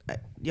shit.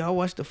 Y'all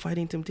watch the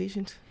Fighting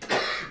Temptations?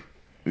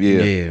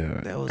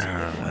 Yeah. That was a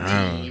good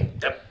one.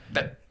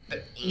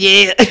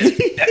 Yeah.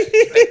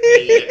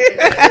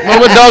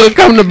 Remember dog that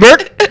come to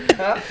Burke?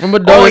 Remember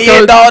dog Oh, that yeah,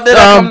 come dog that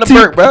come to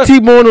Burke, bro.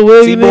 T-Bone the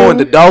way T-Bone,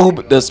 the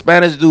dog, the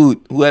Spanish dude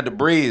who had the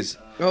braids.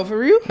 Oh, for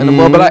real? And the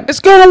boy be like, it's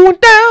going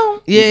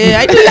down.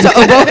 Yeah, I knew you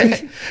talking about.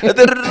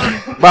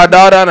 My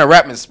dog down there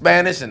rapping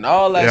Spanish and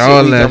all that shit.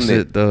 all we that come there.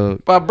 shit,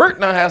 dog. But Burke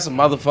now has some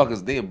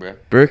motherfuckers there, bro.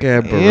 Burke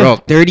had Yeah,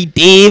 Baroque. Dirty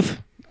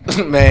Dave.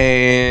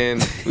 Man,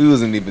 we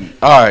wasn't even.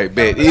 All right,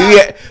 bet.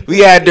 We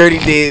had Dirty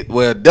Dave.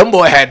 Well, them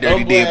boy had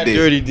Dirty Dave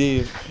there.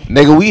 Dave.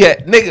 Nigga, we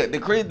had. Nigga, the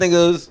crazy thing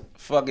is,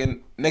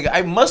 fucking. Nigga,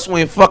 I must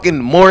win fucking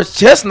Morris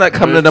Chestnut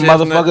coming to the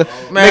Morris Chestnut.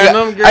 motherfucker. Man,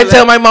 them Nigga, girls I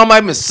tell my mom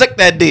I've been sick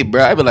that day,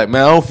 bro. I be like,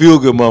 man, I don't feel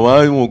good, mama.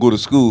 I ain't want to go to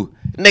school.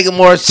 Nigga,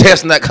 Morris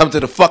Chestnut come to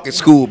the fucking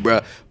school, bro.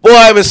 Boy,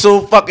 I been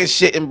so fucking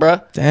shitting, bro.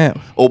 Damn.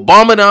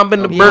 Obama done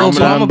been to Yeah, Burke, too.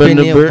 Obama been been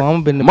to there. Burke.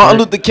 Obama been to Martin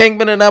Burke. Luther King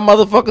been in that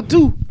motherfucker,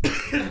 too.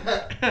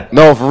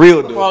 No, for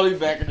real, dude. Probably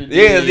back in the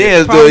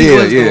Yeah, Probably dude,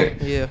 was, yeah.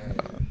 though. Yeah.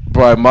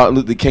 Probably Martin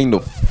Luther King the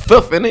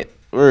 5th, in it.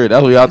 Word,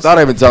 that's what y'all thought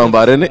I been talking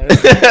about, innit?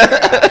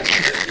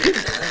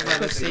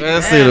 Let's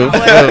see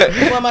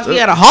the Boy must be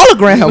at a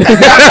hologram.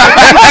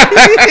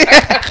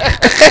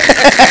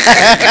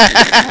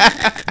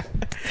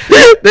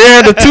 They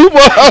had the 2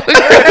 ball.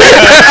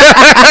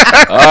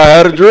 I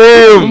had a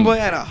dream. Boy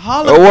had a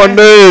holler. Oh, one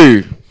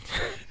day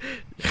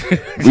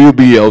we'll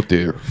be out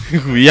there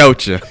We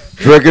out ya.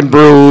 drinking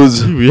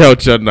brews, We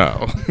out ya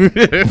now.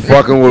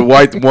 fucking with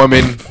white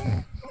women.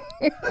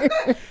 Why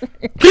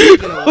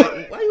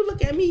you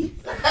look at me?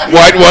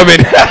 White woman.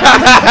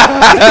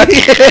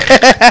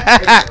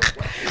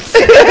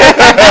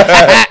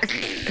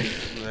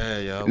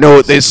 Know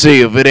what they say?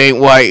 If it ain't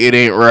white, it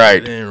ain't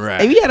right.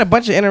 Hey, we had a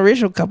bunch of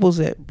interracial couples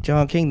at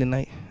John King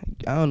tonight.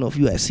 I don't know if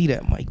you had see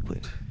that, Mike, but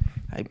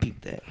I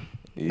peeped that.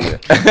 Yeah.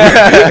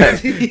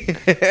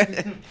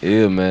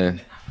 Yeah,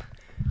 man.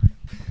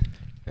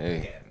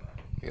 Hey,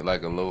 you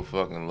like a low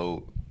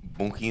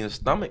bunky in the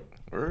stomach.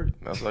 Word.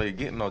 That's how you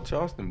getting on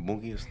Charleston,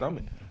 bunky in the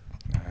stomach.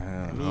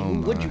 I mean,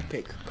 who would you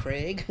pick,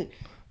 Craig?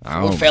 I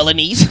 4 don't-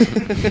 felonies.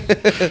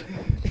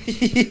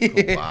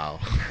 Wow.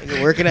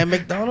 You working at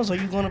McDonald's, or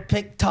you gonna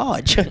pick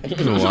Taj? Wow.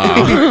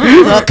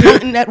 The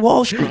accountant at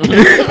Wall Street.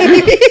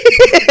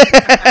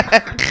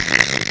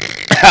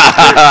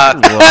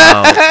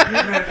 Wow.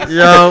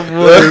 Yo,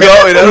 boy.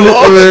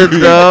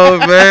 No,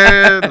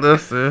 man.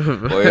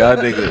 Listen. Boy, y'all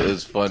niggas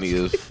is funny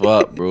as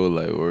fuck, bro.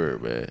 Like,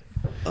 word, man.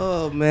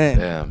 Oh man,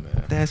 Yeah,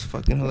 man. that's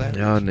fucking hilarious.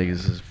 Y'all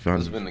niggas is funny.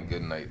 It's been a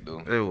good night, though.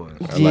 It was.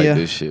 I Yeah. like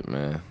this shit,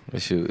 man.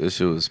 This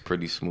shit was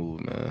pretty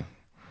smooth, man.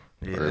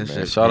 Yeah, Word, that man.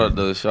 shit Shout out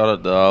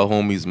to our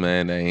homies,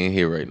 man, that ain't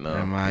here right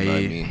now. MIA. You know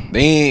what I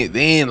mean? They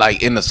ain't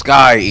like in the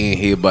sky in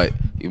here, but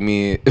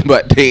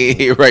but they ain't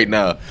here right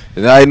now.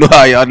 And I know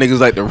how y'all niggas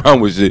like to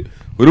run with shit.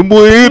 Well, them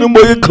boy here, them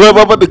boy in club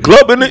up at the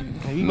club, innit?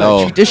 You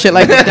No. treat this shit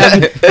like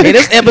that. Hey,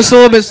 this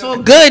episode been so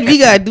good. We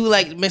gotta do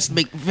like Vince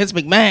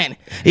McMahon.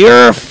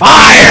 You're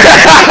fired.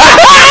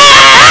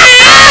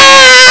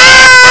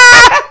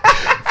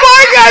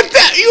 Boy, got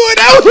that you in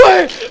that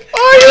one.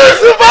 Oh, you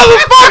listen,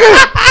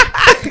 motherfucker.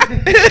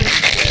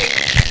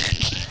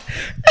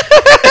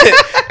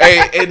 Hey,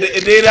 and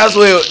then that's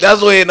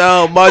when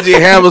Margie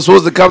Ham was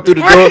supposed to come through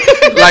the door,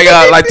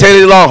 like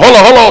Taylor Long. Hold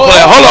on,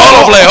 player. Hold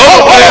on, player.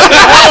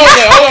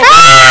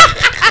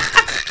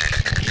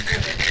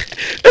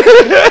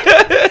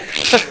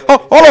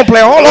 Hold on,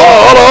 player. Hold on.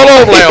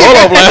 Hold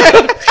on, player.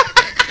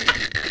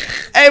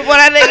 Hey, boy,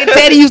 that nigga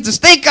Teddy used to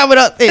stay coming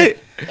up there.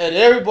 And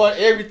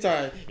every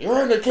time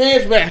you're in the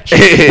cage match with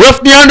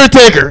the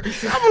Undertaker.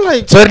 I'm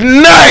like,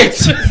 Tonight,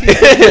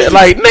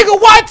 like nigga,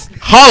 what?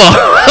 Holla,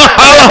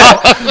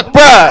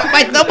 bruh.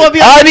 Mike, that boy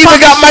be I ain't even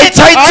got my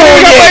tights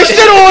on yet.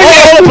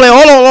 Hold on, player.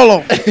 Hold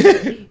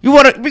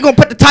on. We gonna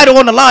put the title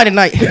on the line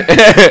tonight.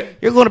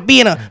 You're gonna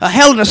be in a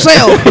hell in a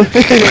cell.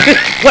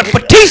 What,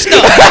 Batista?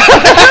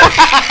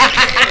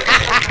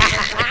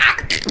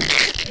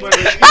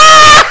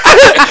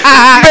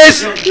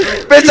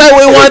 Bitch, I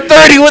weigh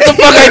 130. What the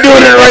fuck I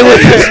doing it right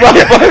with this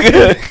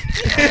motherfucker?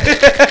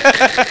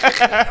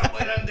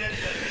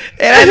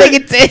 And that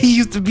nigga Teddy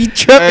used to be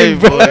tripping,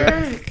 bro.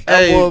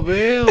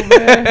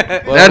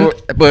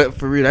 but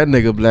for real, that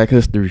nigga Black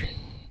History.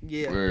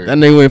 Yeah. That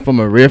nigga went from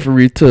a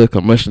referee to a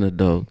commissioner,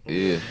 dog.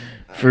 Yeah.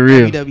 For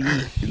real.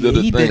 WWE. He did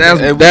the He thing. did That's-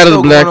 And we that is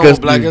still Black going on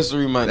History. Black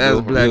History Month, That's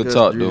though. Black Real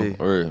talk, History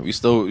though. Word. We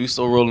still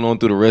rolling on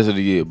through the rest of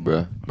the year,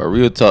 bruh. But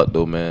real talk,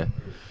 though, man.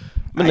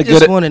 Been I a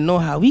just good- want to know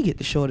how we get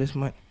the show this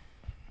month.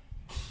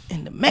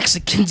 And the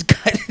Mexicans got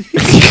it.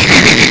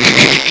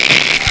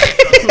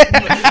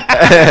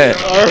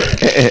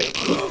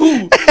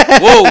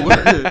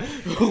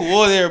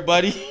 Whoa there,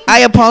 buddy. I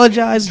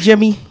apologize,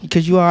 Jimmy,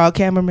 because you are our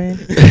cameraman.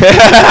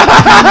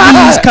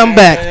 Please come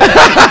back.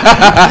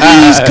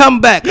 Please come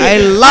back. I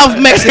love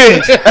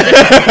Mexicans.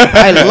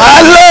 I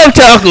love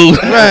tacos.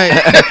 right.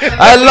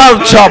 I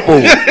love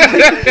Chapo.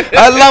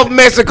 I love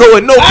Mexico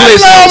and no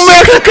place else.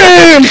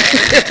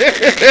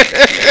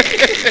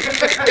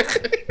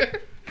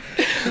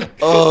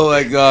 Oh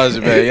my gosh,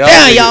 man. Yeah,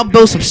 niggas- y'all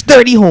build some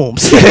sturdy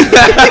homes.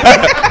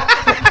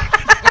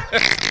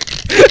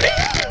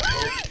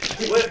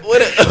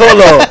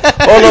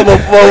 Hold on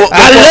before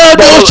I love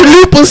those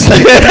chalupas.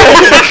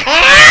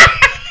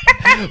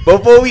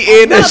 before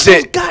we end this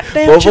shit.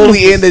 Goddamn Before we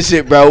chalupas. end this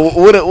shit, bro.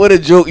 What a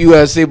joke you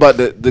gotta say about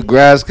the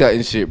grass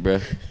cutting shit, bro.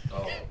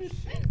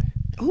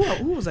 Who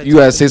was that? You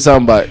gotta say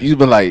something about you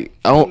been like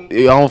I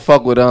don't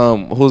fuck with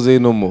Jose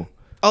no more.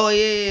 Oh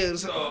yeah.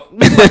 So,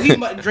 we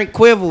might drink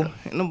Cuervo.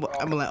 And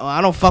I'm like, oh,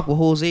 I don't fuck with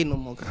Jose no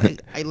more. 'Cause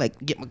I like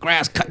to get my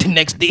grass cut the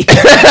next day.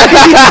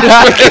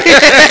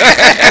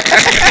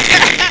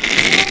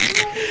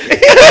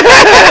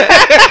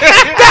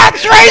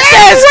 That's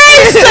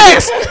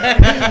racist.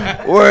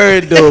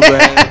 Word though,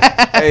 man.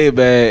 Hey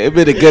man, it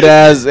been a good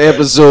ass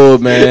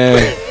episode,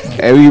 man.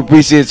 And we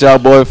appreciate y'all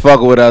boy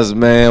fucking with us,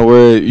 man.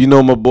 Word, you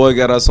know my boy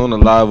got us on the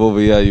live over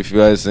here. You feel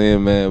what I'm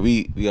saying, man?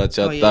 We got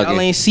y'all Oh, yeah, talking.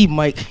 I ain't see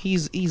Mike. He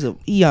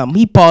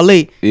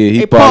parlay. Yeah, he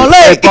Hey,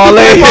 parlay.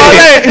 parlay. Hey,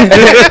 parlay.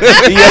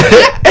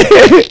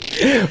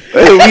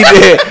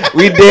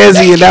 we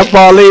dancing and that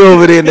parlay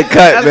over there in the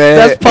cut, man.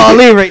 That's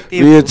parlay right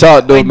there. Real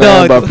talk though, Like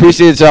man. dog. But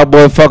appreciate y'all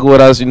boy fucking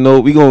with us. You know,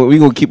 we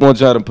gonna keep on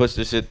trying to push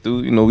this shit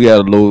through. You know, we had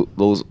a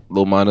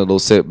low minor, low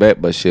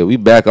setback, but shit, we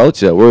back out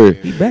here. Word.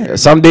 We back.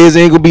 Some days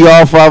it ain't gonna be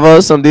all 5 of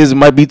us. Some days it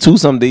might be 2.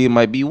 Some days it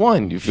might be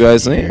 1. You feel what I'm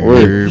saying?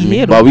 Word. We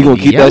here, But we gonna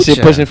though. keep that shit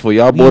pushing for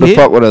y'all boy We to here.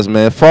 fuck with us,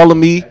 man. Follow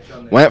me,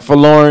 Wamp for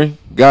Lauren.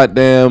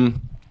 Goddamn.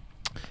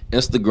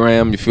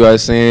 Instagram, you feel what I'm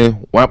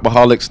saying?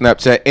 Wampaholic,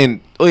 Snapchat,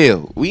 and we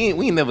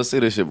ain't never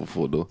said this shit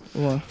before though.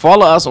 What?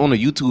 Follow us on the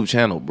YouTube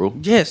channel, bro.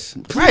 Yes.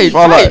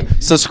 Follow,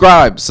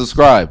 subscribe.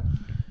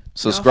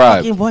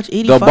 fucking watch the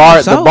 85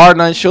 bar South.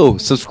 9 show.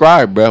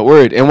 Subscribe, bro.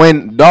 Word. And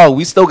when dog,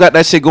 we still got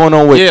that shit going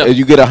on with. Yeah.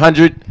 You get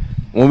 100.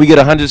 When we get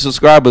 100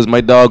 subscribers,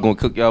 my dog gonna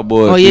cook y'all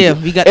boys. Oh yeah,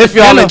 we got. If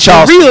y'all in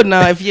Charleston. For real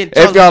now, if you're in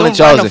Charleston, If y'all in don't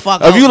run the Charleston,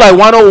 fuck if you out. like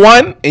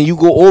 101 and you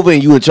go over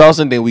and you in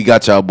Charleston, then we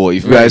got y'all boy.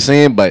 You feel what I'm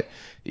saying? But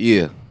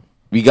yeah,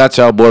 we got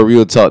y'all boy.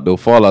 Real talk though.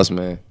 Follow us,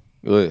 man.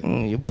 Go ahead.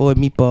 Your boy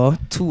Meatball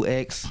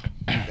 2X.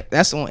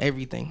 That's on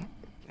everything,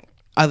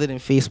 other than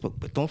Facebook.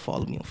 But don't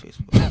follow me on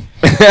Facebook.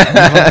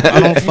 I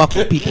don't fuck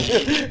with people.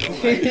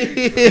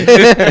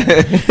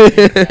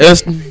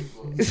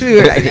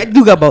 I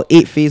do got about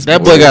 8 Facebook.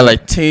 That boy got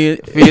like 10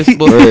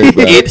 Facebook, Word,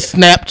 bro. 8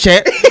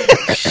 Snapchat.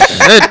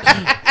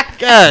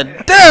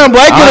 God damn, boy!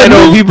 I I could don't know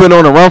if have he been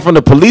on the run from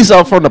the police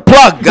or from the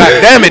plug.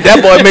 God damn it,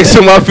 that boy makes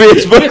him my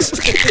Facebook.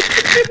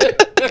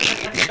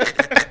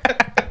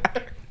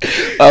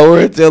 I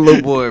word tell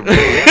little boy, bro.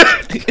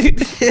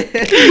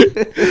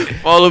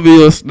 Follow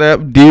me on Snap,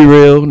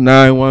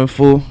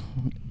 derail914.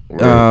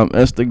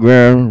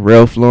 Instagram,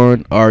 Ralph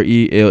Lauren,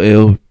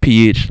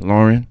 RELLPH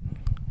Lauren.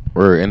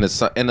 Word. And the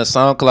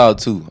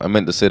SoundCloud too. I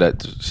meant to say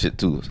that shit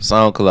too.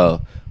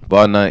 SoundCloud,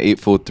 bar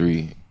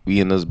 9843. We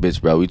in this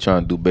bitch, bro. We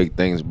trying to do big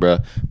things, bro.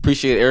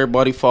 Appreciate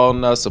everybody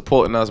following us,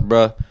 supporting us,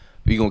 bro.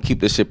 We gonna keep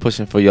this shit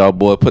pushing for y'all,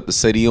 boy. Put the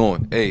city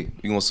on. Hey,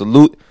 we gonna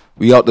salute.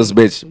 We out this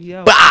bitch. We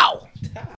out. Bow.